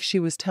idea if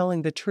she was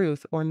telling the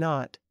truth or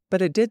not,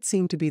 but it did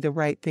seem to be the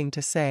right thing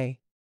to say.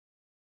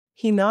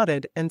 He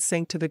nodded and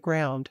sank to the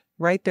ground,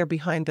 right there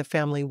behind the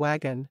family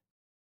wagon.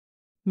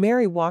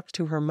 Mary walked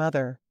to her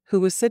mother, who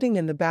was sitting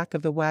in the back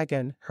of the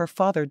wagon her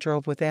father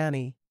drove with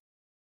Annie.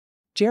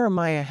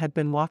 Jeremiah had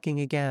been walking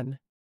again.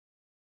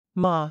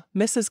 Ma,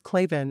 Mrs.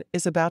 Clavin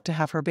is about to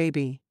have her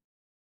baby.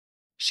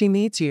 She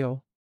needs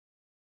you.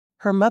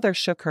 Her mother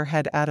shook her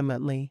head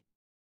adamantly.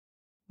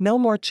 No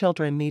more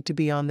children need to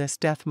be on this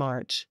death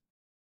march.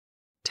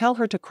 Tell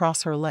her to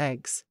cross her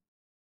legs.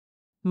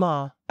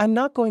 Ma, I'm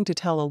not going to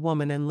tell a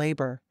woman in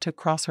labor to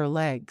cross her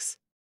legs.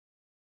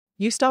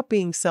 You stop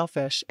being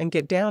selfish and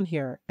get down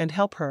here and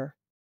help her.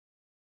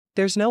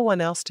 There's no one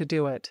else to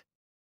do it.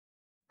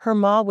 Her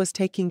ma was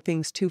taking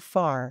things too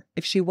far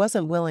if she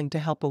wasn't willing to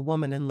help a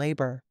woman in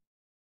labor.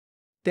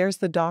 There's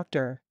the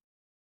doctor.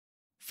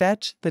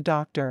 Fetch the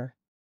doctor.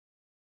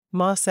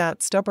 Ma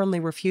sat stubbornly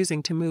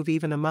refusing to move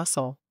even a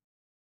muscle.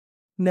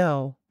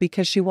 No,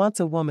 because she wants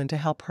a woman to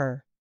help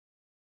her.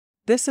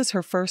 This is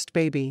her first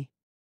baby.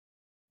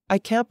 I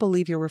can't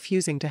believe you're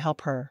refusing to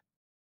help her.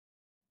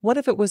 What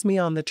if it was me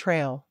on the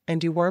trail,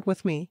 and you weren't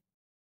with me?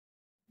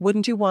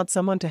 Wouldn't you want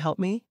someone to help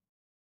me?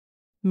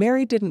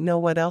 Mary didn't know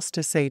what else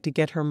to say to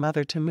get her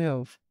mother to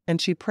move, and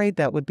she prayed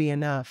that would be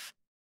enough.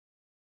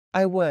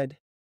 I would.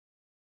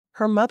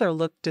 Her mother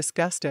looked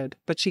disgusted,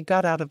 but she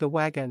got out of the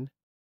wagon.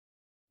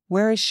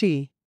 Where is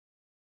she?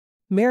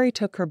 Mary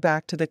took her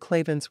back to the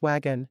Clavens'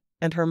 wagon,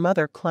 and her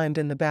mother climbed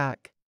in the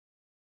back.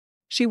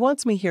 She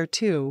wants me here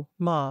too,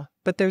 Ma,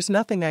 but there's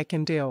nothing I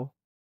can do.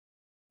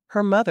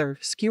 Her mother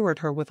skewered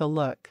her with a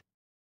look.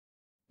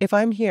 If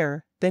I'm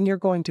here, then you're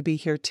going to be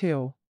here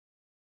too.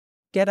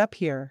 Get up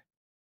here.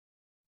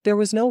 There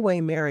was no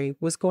way Mary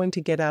was going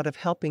to get out of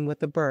helping with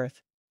the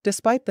birth,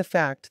 despite the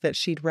fact that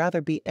she'd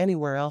rather be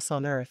anywhere else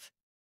on earth.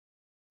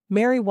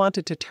 Mary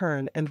wanted to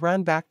turn and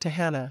run back to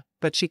Hannah,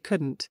 but she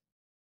couldn't.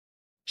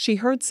 She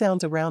heard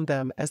sounds around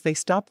them as they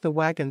stopped the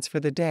wagons for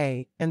the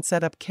day and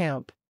set up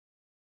camp.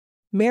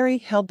 Mary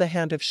held the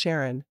hand of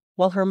Sharon,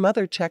 while her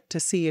mother checked to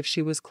see if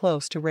she was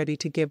close to ready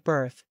to give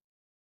birth.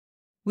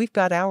 We've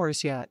got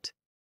hours yet.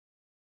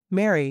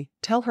 Mary,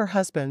 tell her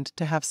husband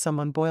to have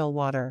someone boil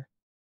water.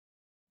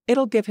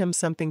 It'll give him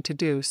something to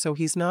do so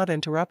he's not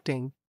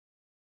interrupting.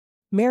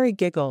 Mary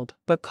giggled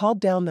but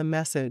called down the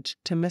message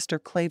to Mr.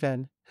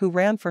 Claven, who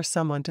ran for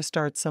someone to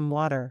start some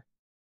water.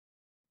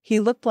 He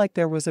looked like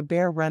there was a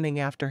bear running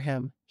after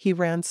him, he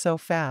ran so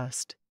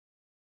fast.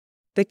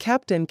 The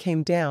captain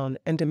came down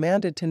and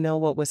demanded to know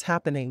what was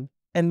happening,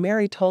 and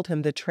Mary told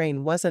him the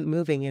train wasn't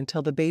moving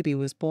until the baby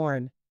was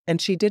born, and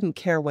she didn't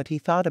care what he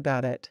thought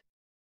about it.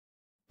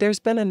 There's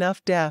been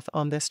enough death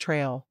on this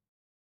trail.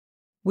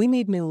 We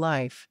need new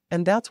life,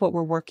 and that's what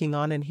we're working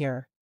on in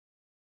here.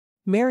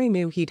 Mary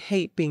knew he'd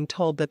hate being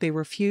told that they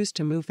refused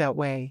to move that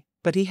way,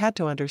 but he had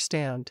to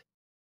understand.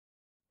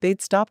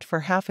 They'd stopped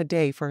for half a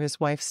day for his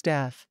wife's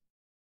death.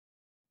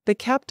 The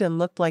captain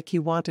looked like he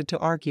wanted to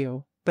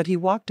argue, but he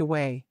walked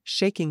away,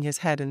 shaking his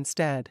head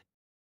instead.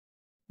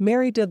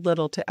 Mary did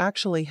little to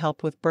actually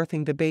help with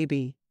birthing the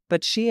baby,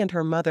 but she and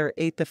her mother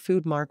ate the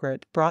food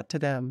Margaret brought to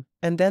them,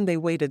 and then they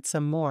waited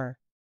some more.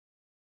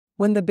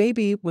 When the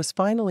baby was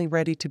finally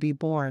ready to be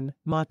born,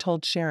 Ma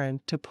told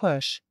Sharon to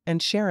push,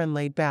 and Sharon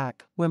laid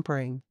back,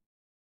 whimpering.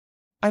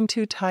 I'm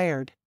too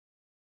tired.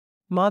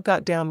 Ma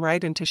got down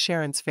right into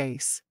Sharon's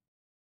face.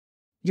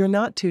 You're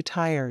not too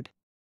tired.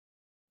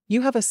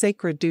 You have a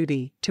sacred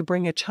duty to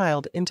bring a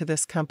child into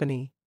this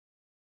company.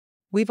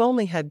 We've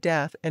only had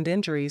death and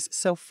injuries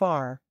so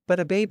far, but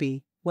a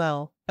baby,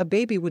 well, a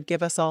baby would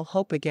give us all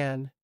hope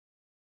again.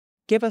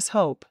 Give us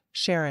hope,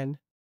 Sharon.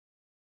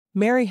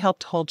 Mary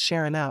helped hold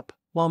Sharon up,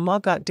 while Ma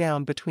got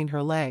down between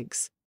her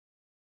legs.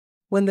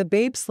 When the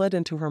babe slid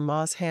into her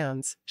Ma's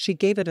hands, she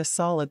gave it a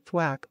solid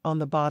thwack on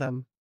the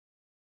bottom.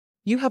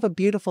 You have a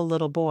beautiful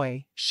little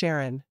boy,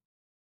 Sharon.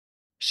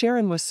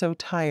 Sharon was so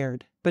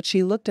tired, but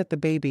she looked at the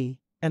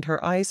baby, and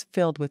her eyes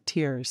filled with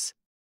tears.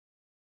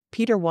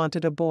 Peter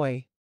wanted a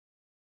boy.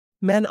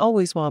 Men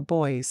always want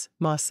boys,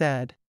 Ma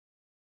said.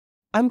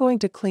 I'm going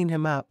to clean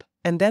him up,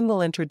 and then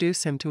we'll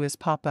introduce him to his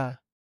papa.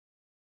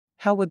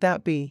 How would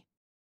that be?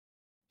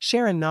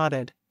 Sharon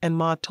nodded, and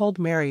Ma told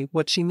Mary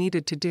what she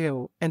needed to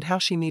do and how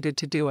she needed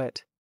to do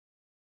it.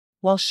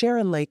 While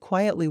Sharon lay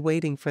quietly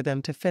waiting for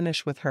them to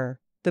finish with her,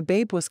 the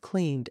babe was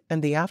cleaned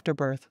and the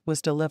afterbirth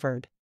was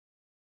delivered.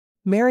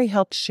 Mary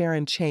helped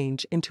Sharon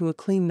change into a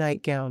clean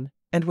nightgown,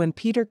 and when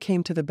Peter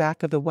came to the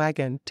back of the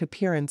wagon to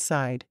peer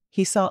inside,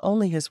 he saw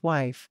only his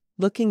wife,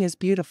 looking as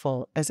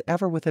beautiful as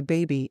ever with a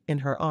baby in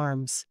her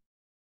arms.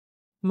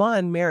 Ma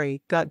and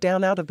Mary got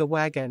down out of the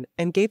wagon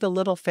and gave the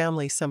little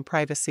family some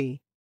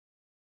privacy.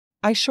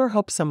 I sure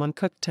hope someone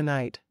cooked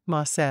tonight,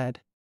 Ma said.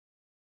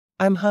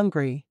 I'm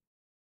hungry.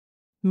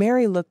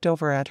 Mary looked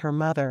over at her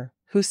mother,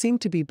 who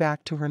seemed to be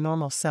back to her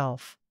normal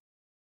self.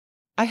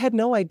 I had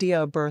no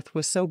idea a birth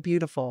was so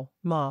beautiful,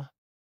 Ma.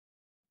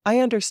 I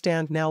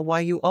understand now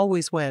why you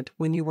always went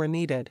when you were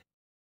needed.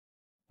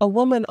 A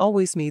woman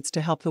always needs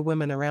to help the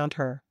women around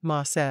her,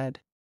 Ma said.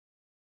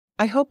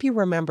 I hope you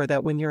remember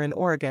that when you're in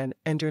Oregon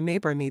and your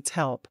neighbor needs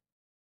help.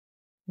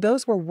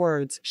 Those were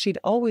words she'd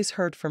always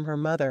heard from her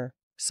mother,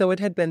 so it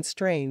had been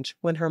strange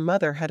when her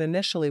mother had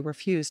initially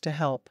refused to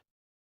help.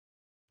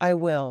 I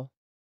will.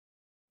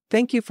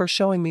 Thank you for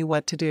showing me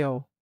what to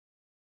do.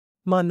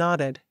 Ma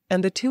nodded,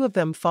 and the two of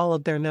them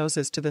followed their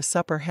noses to the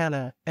supper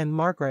Hannah and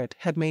Margaret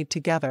had made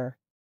together.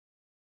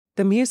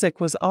 The music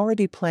was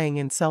already playing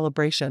in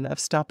celebration of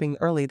stopping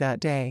early that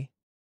day.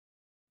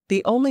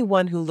 The only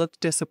one who looked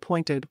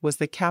disappointed was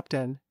the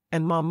captain,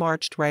 and Ma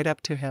marched right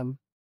up to him.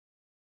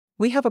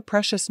 We have a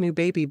precious new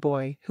baby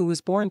boy who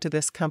was born to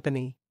this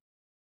company.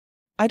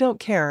 I don't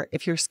care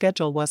if your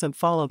schedule wasn't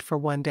followed for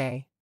one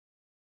day.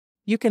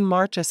 You can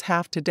march us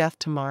half to death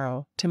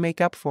tomorrow to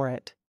make up for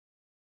it.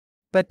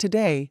 But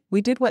today,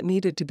 we did what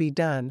needed to be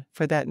done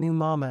for that new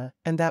mama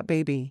and that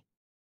baby.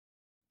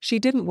 She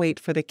didn't wait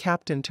for the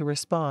captain to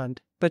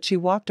respond, but she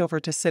walked over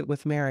to sit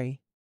with Mary.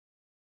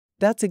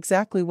 "That's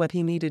exactly what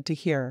he needed to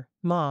hear,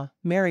 Ma,"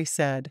 Mary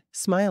said,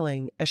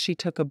 smiling as she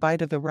took a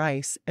bite of the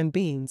rice and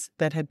beans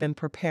that had been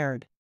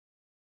prepared.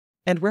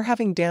 "And we're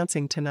having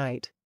dancing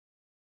tonight.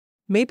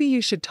 Maybe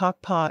you should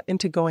talk Pa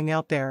into going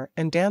out there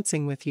and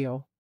dancing with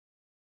you.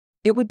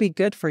 It would be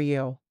good for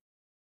you."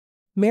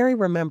 Mary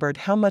remembered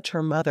how much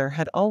her mother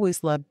had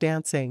always loved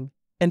dancing,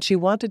 and she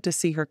wanted to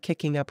see her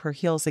kicking up her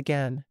heels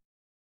again.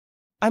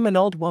 "I'm an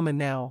old woman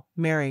now,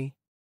 Mary.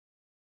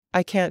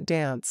 I can't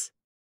dance."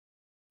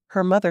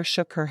 Her mother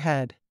shook her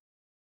head.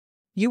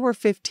 "You were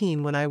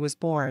 15 when I was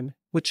born,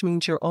 which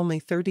means you're only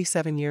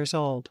 37 years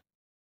old.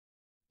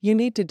 You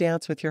need to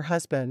dance with your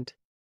husband."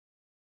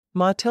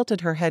 Ma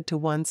tilted her head to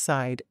one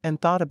side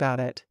and thought about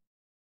it.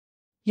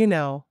 "You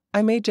know,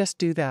 I may just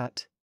do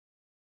that."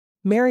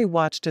 Mary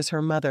watched as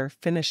her mother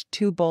finished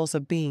 2 bowls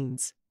of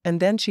beans, and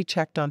then she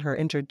checked on her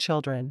injured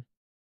children.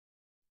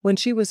 When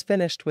she was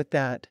finished with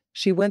that,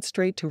 she went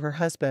straight to her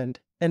husband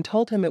and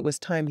told him it was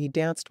time he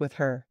danced with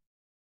her.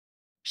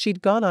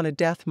 She'd gone on a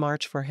death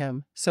march for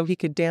him, so he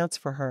could dance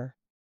for her.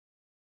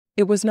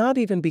 It was not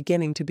even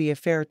beginning to be a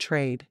fair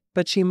trade,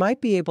 but she might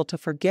be able to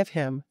forgive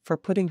him for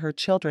putting her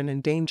children in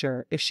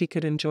danger if she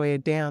could enjoy a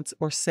dance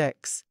or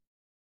 6.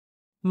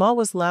 Ma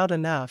was loud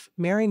enough.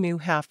 Mary knew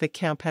half the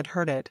camp had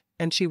heard it,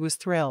 and she was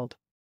thrilled.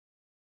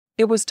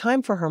 It was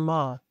time for her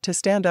Ma to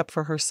stand up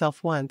for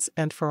herself once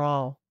and for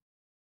all.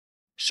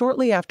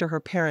 Shortly after her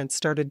parents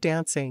started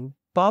dancing,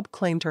 Bob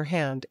claimed her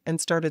hand and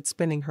started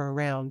spinning her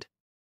around.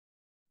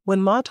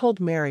 When Ma told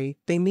Mary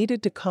they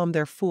needed to calm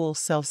their fool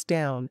selves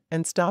down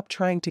and stop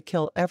trying to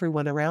kill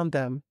everyone around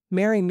them,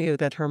 Mary knew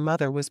that her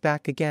mother was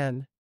back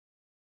again.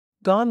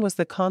 Gone was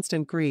the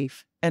constant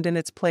grief, and in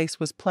its place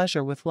was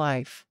pleasure with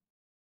life.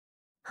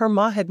 Her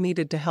Ma had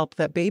needed to help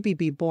that baby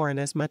be born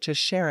as much as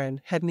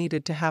Sharon had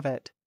needed to have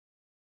it.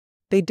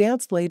 They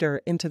danced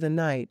later into the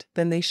night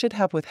than they should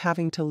have, with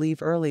having to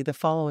leave early the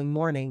following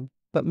morning,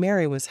 but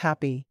Mary was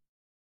happy.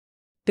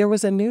 There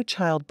was a new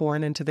child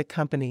born into the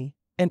company,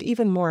 and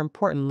even more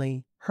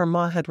importantly, her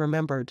Ma had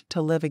remembered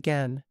to live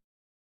again.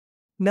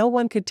 No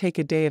one could take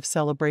a day of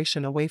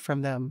celebration away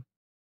from them.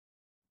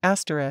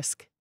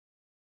 Asterisk.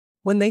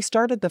 When they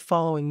started the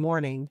following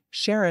morning,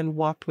 Sharon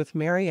walked with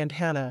Mary and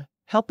Hannah,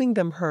 helping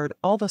them herd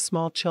all the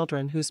small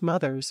children whose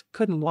mothers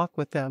couldn't walk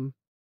with them.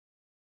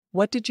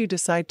 "What did you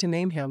decide to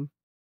name him?"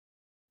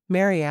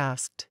 Mary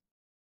asked.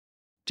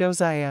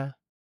 "Josiah."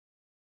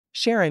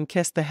 Sharon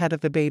kissed the head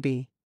of the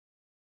baby.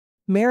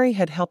 Mary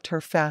had helped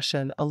her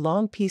fashion a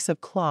long piece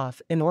of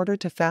cloth in order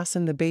to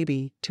fasten the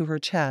baby to her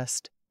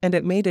chest, and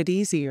it made it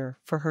easier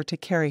for her to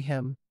carry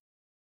him.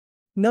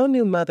 No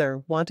new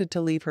mother wanted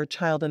to leave her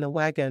child in a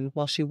wagon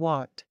while she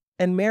walked,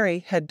 and Mary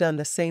had done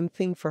the same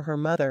thing for her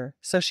mother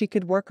so she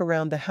could work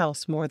around the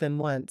house more than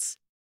once.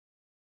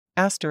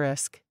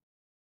 Asterisk.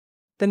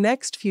 The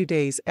next few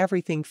days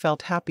everything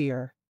felt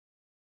happier.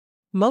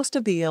 Most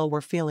of the ill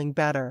were feeling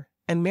better,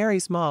 and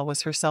Mary's Ma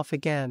was herself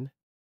again.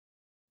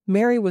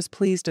 Mary was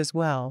pleased as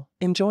well,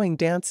 enjoying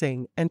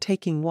dancing and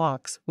taking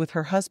walks with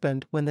her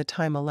husband when the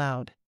time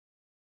allowed.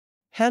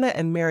 Hannah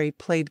and Mary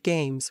played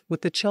games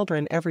with the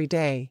children every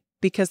day,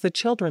 because the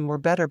children were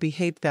better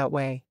behaved that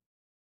way.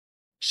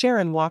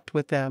 Sharon walked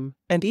with them,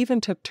 and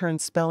even took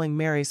turns spelling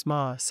Mary's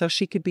Ma so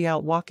she could be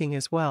out walking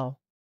as well.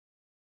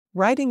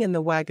 Riding in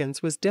the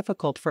wagons was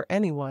difficult for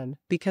anyone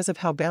because of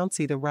how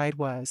bouncy the ride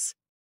was.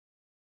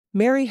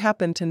 Mary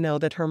happened to know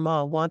that her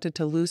Ma wanted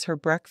to lose her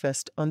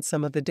breakfast on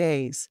some of the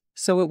days,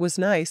 so it was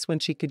nice when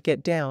she could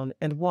get down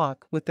and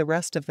walk with the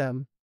rest of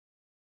them.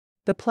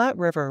 The Platte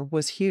River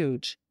was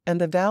huge,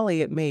 and the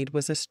valley it made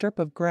was a strip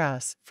of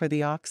grass for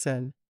the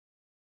oxen.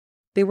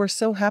 They were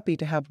so happy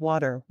to have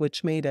water,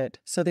 which made it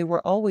so they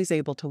were always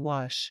able to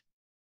wash.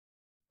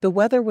 The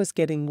weather was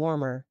getting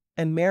warmer,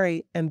 and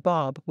Mary and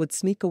Bob would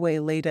sneak away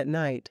late at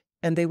night,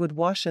 and they would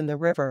wash in the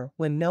river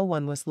when no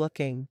one was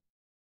looking.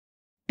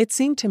 It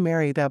seemed to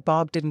Mary that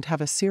Bob didn't have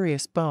a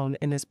serious bone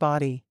in his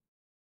body.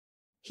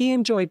 He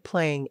enjoyed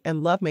playing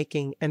and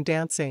lovemaking and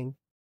dancing.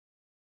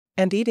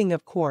 And eating,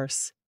 of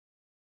course.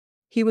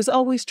 He was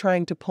always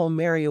trying to pull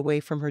Mary away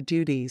from her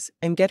duties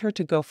and get her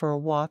to go for a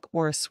walk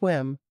or a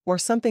swim, or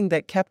something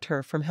that kept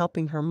her from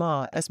helping her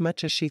Ma as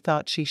much as she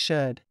thought she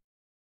should.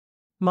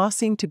 Ma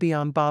seemed to be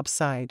on Bob's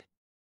side.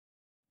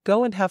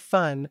 "Go and have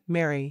fun,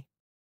 Mary.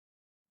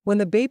 When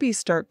the babies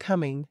start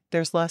coming,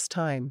 there's less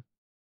time.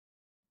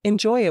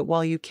 Enjoy it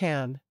while you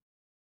can."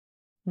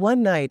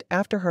 One night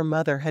after her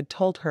mother had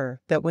told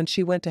her that when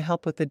she went to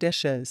help with the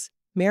dishes,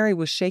 Mary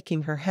was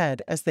shaking her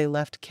head as they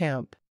left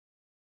camp.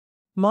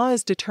 "Ma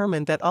is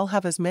determined that I'll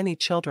have as many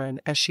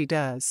children as she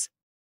does.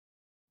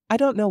 I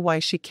don't know why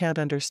she can't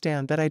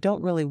understand that I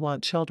don't really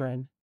want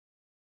children."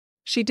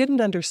 She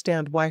didn't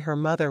understand why her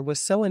mother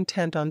was so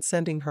intent on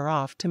sending her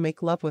off to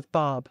make love with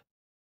Bob.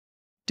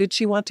 Did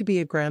she want to be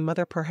a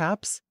grandmother,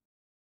 perhaps?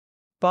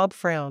 Bob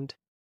frowned.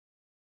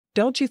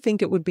 "Don't you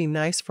think it would be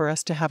nice for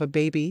us to have a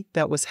baby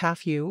that was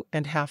half you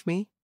and half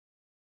me?"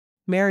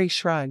 Mary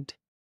shrugged.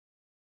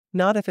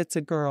 "Not if it's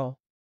a girl."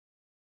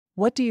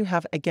 What do you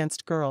have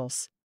against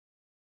girls?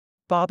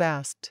 Bob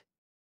asked.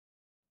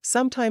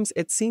 Sometimes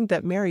it seemed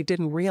that Mary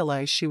didn't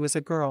realize she was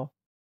a girl.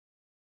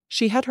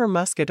 She had her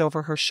musket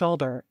over her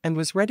shoulder and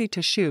was ready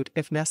to shoot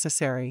if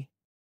necessary.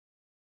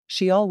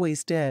 She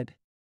always did.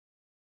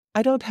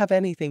 I don't have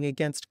anything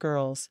against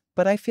girls,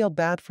 but I feel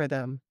bad for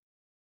them.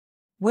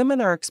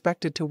 Women are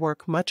expected to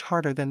work much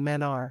harder than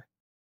men are.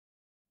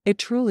 It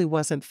truly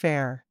wasn't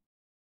fair.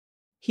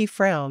 He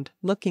frowned,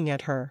 looking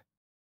at her.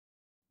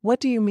 What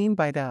do you mean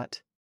by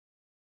that?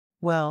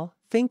 Well,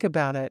 think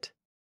about it.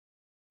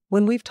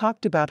 When we've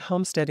talked about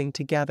homesteading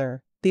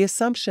together, the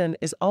assumption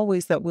is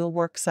always that we'll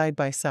work side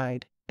by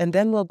side, and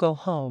then we'll go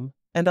home,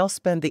 and I'll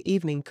spend the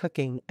evening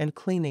cooking and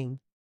cleaning.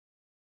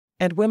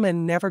 And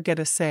women never get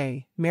a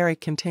say, Mary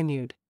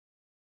continued.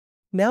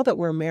 Now that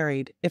we're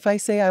married, if I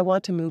say I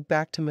want to move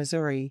back to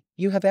Missouri,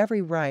 you have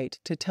every right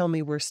to tell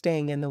me we're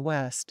staying in the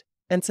West,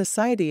 and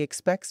society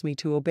expects me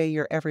to obey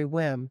your every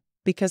whim,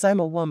 because I'm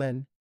a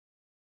woman.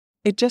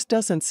 It just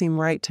doesn't seem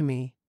right to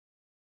me.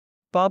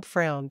 Bob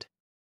frowned.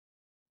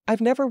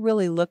 I've never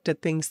really looked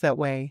at things that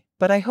way,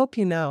 but I hope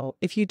you know,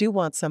 if you do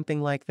want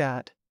something like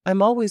that,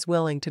 I'm always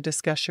willing to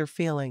discuss your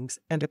feelings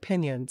and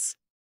opinions.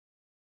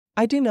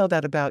 I do know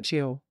that about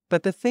you,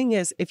 but the thing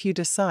is, if you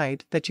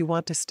decide that you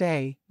want to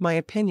stay, my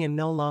opinion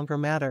no longer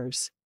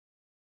matters.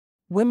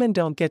 Women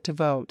don't get to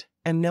vote,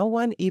 and no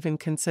one even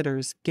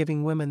considers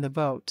giving women the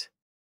vote.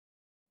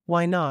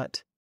 Why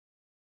not?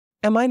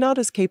 Am I not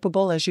as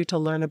capable as you to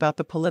learn about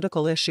the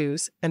political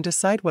issues and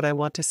decide what I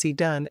want to see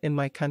done in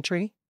my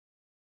country?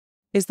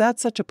 Is that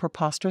such a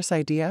preposterous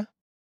idea?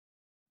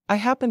 I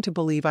happen to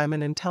believe I'm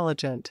an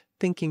intelligent,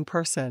 thinking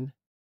person.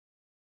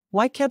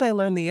 Why can't I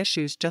learn the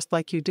issues just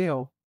like you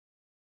do?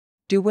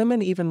 Do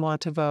women even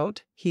want to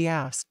vote? He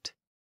asked.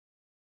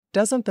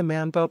 Doesn't the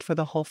man vote for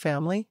the whole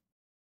family?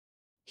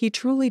 He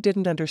truly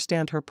didn't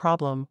understand her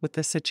problem with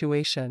the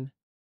situation.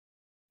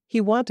 He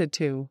wanted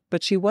to,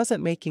 but she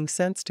wasn't making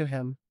sense to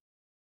him.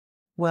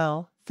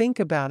 Well, think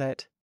about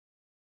it.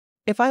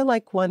 If I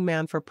like one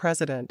man for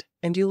president,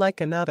 and you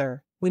like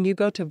another, when you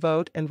go to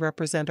vote and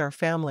represent our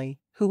family,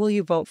 who will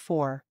you vote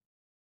for?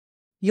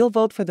 You'll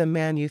vote for the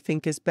man you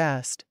think is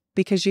best,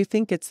 because you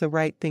think it's the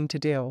right thing to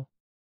do.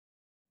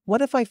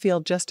 What if I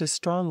feel just as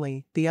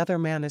strongly the other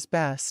man is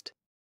best?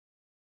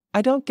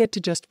 I don't get to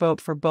just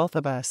vote for both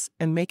of us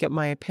and make it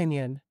my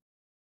opinion.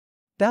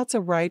 That's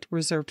a right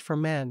reserved for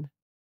men.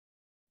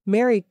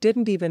 Mary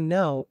didn't even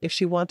know if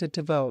she wanted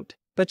to vote,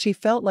 but she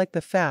felt like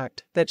the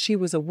fact that she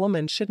was a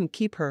woman shouldn't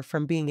keep her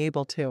from being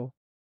able to.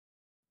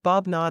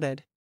 Bob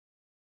nodded.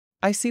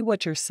 I see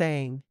what you're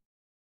saying.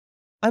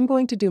 I'm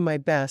going to do my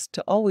best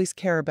to always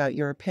care about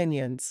your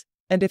opinions,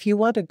 and if you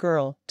want a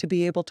girl to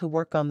be able to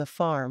work on the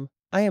farm,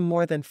 I am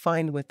more than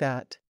fine with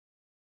that.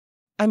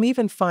 I'm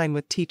even fine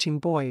with teaching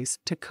boys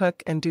to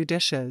cook and do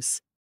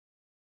dishes.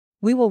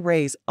 We will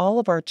raise all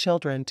of our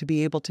children to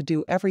be able to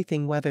do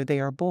everything, whether they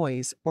are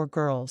boys or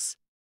girls.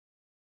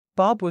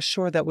 Bob was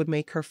sure that would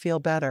make her feel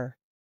better.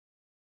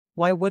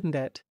 Why wouldn't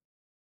it?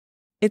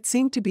 It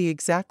seemed to be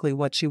exactly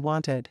what she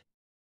wanted.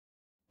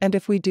 And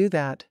if we do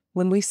that,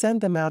 when we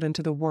send them out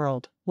into the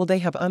world, will they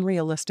have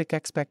unrealistic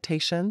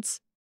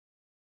expectations?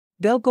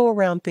 They'll go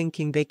around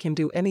thinking they can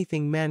do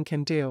anything men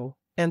can do,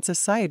 and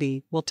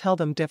society will tell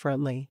them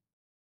differently.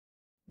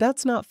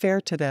 That's not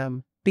fair to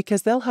them,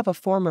 because they'll have a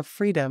form of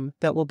freedom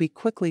that will be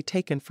quickly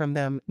taken from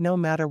them no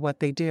matter what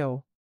they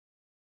do.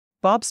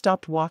 Bob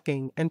stopped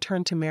walking and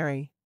turned to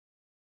Mary.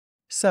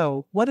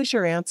 So, what is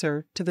your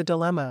answer to the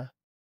dilemma?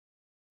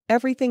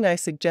 Everything I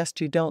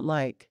suggest you don't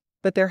like,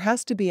 but there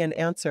has to be an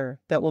answer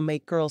that will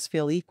make girls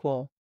feel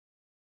equal.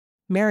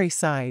 Mary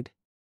sighed.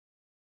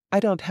 I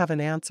don't have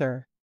an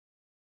answer.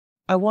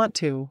 I want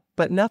to,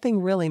 but nothing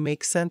really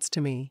makes sense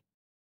to me.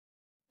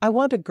 I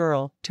want a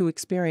girl to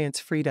experience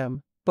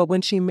freedom, but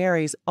when she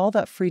marries, all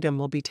that freedom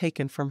will be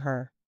taken from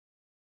her.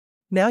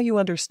 Now you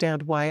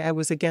understand why I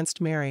was against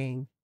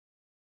marrying.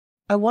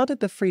 I wanted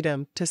the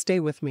freedom to stay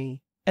with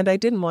me, and I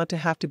didn't want to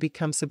have to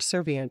become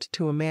subservient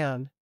to a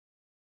man.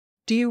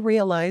 Do you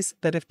realize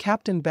that if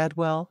Captain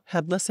Bedwell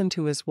had listened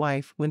to his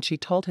wife when she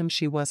told him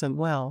she wasn't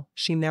well,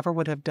 she never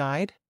would have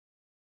died?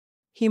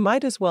 He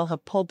might as well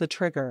have pulled the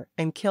trigger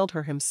and killed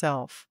her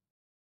himself.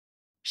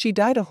 She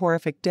died a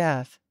horrific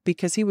death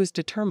because he was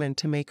determined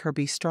to make her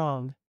be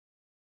strong.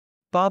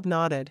 Bob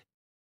nodded.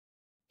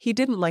 He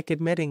didn't like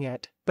admitting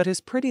it, but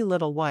his pretty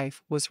little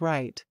wife was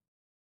right.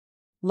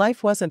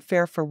 Life wasn't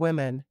fair for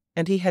women,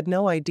 and he had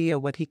no idea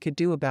what he could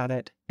do about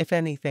it, if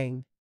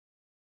anything.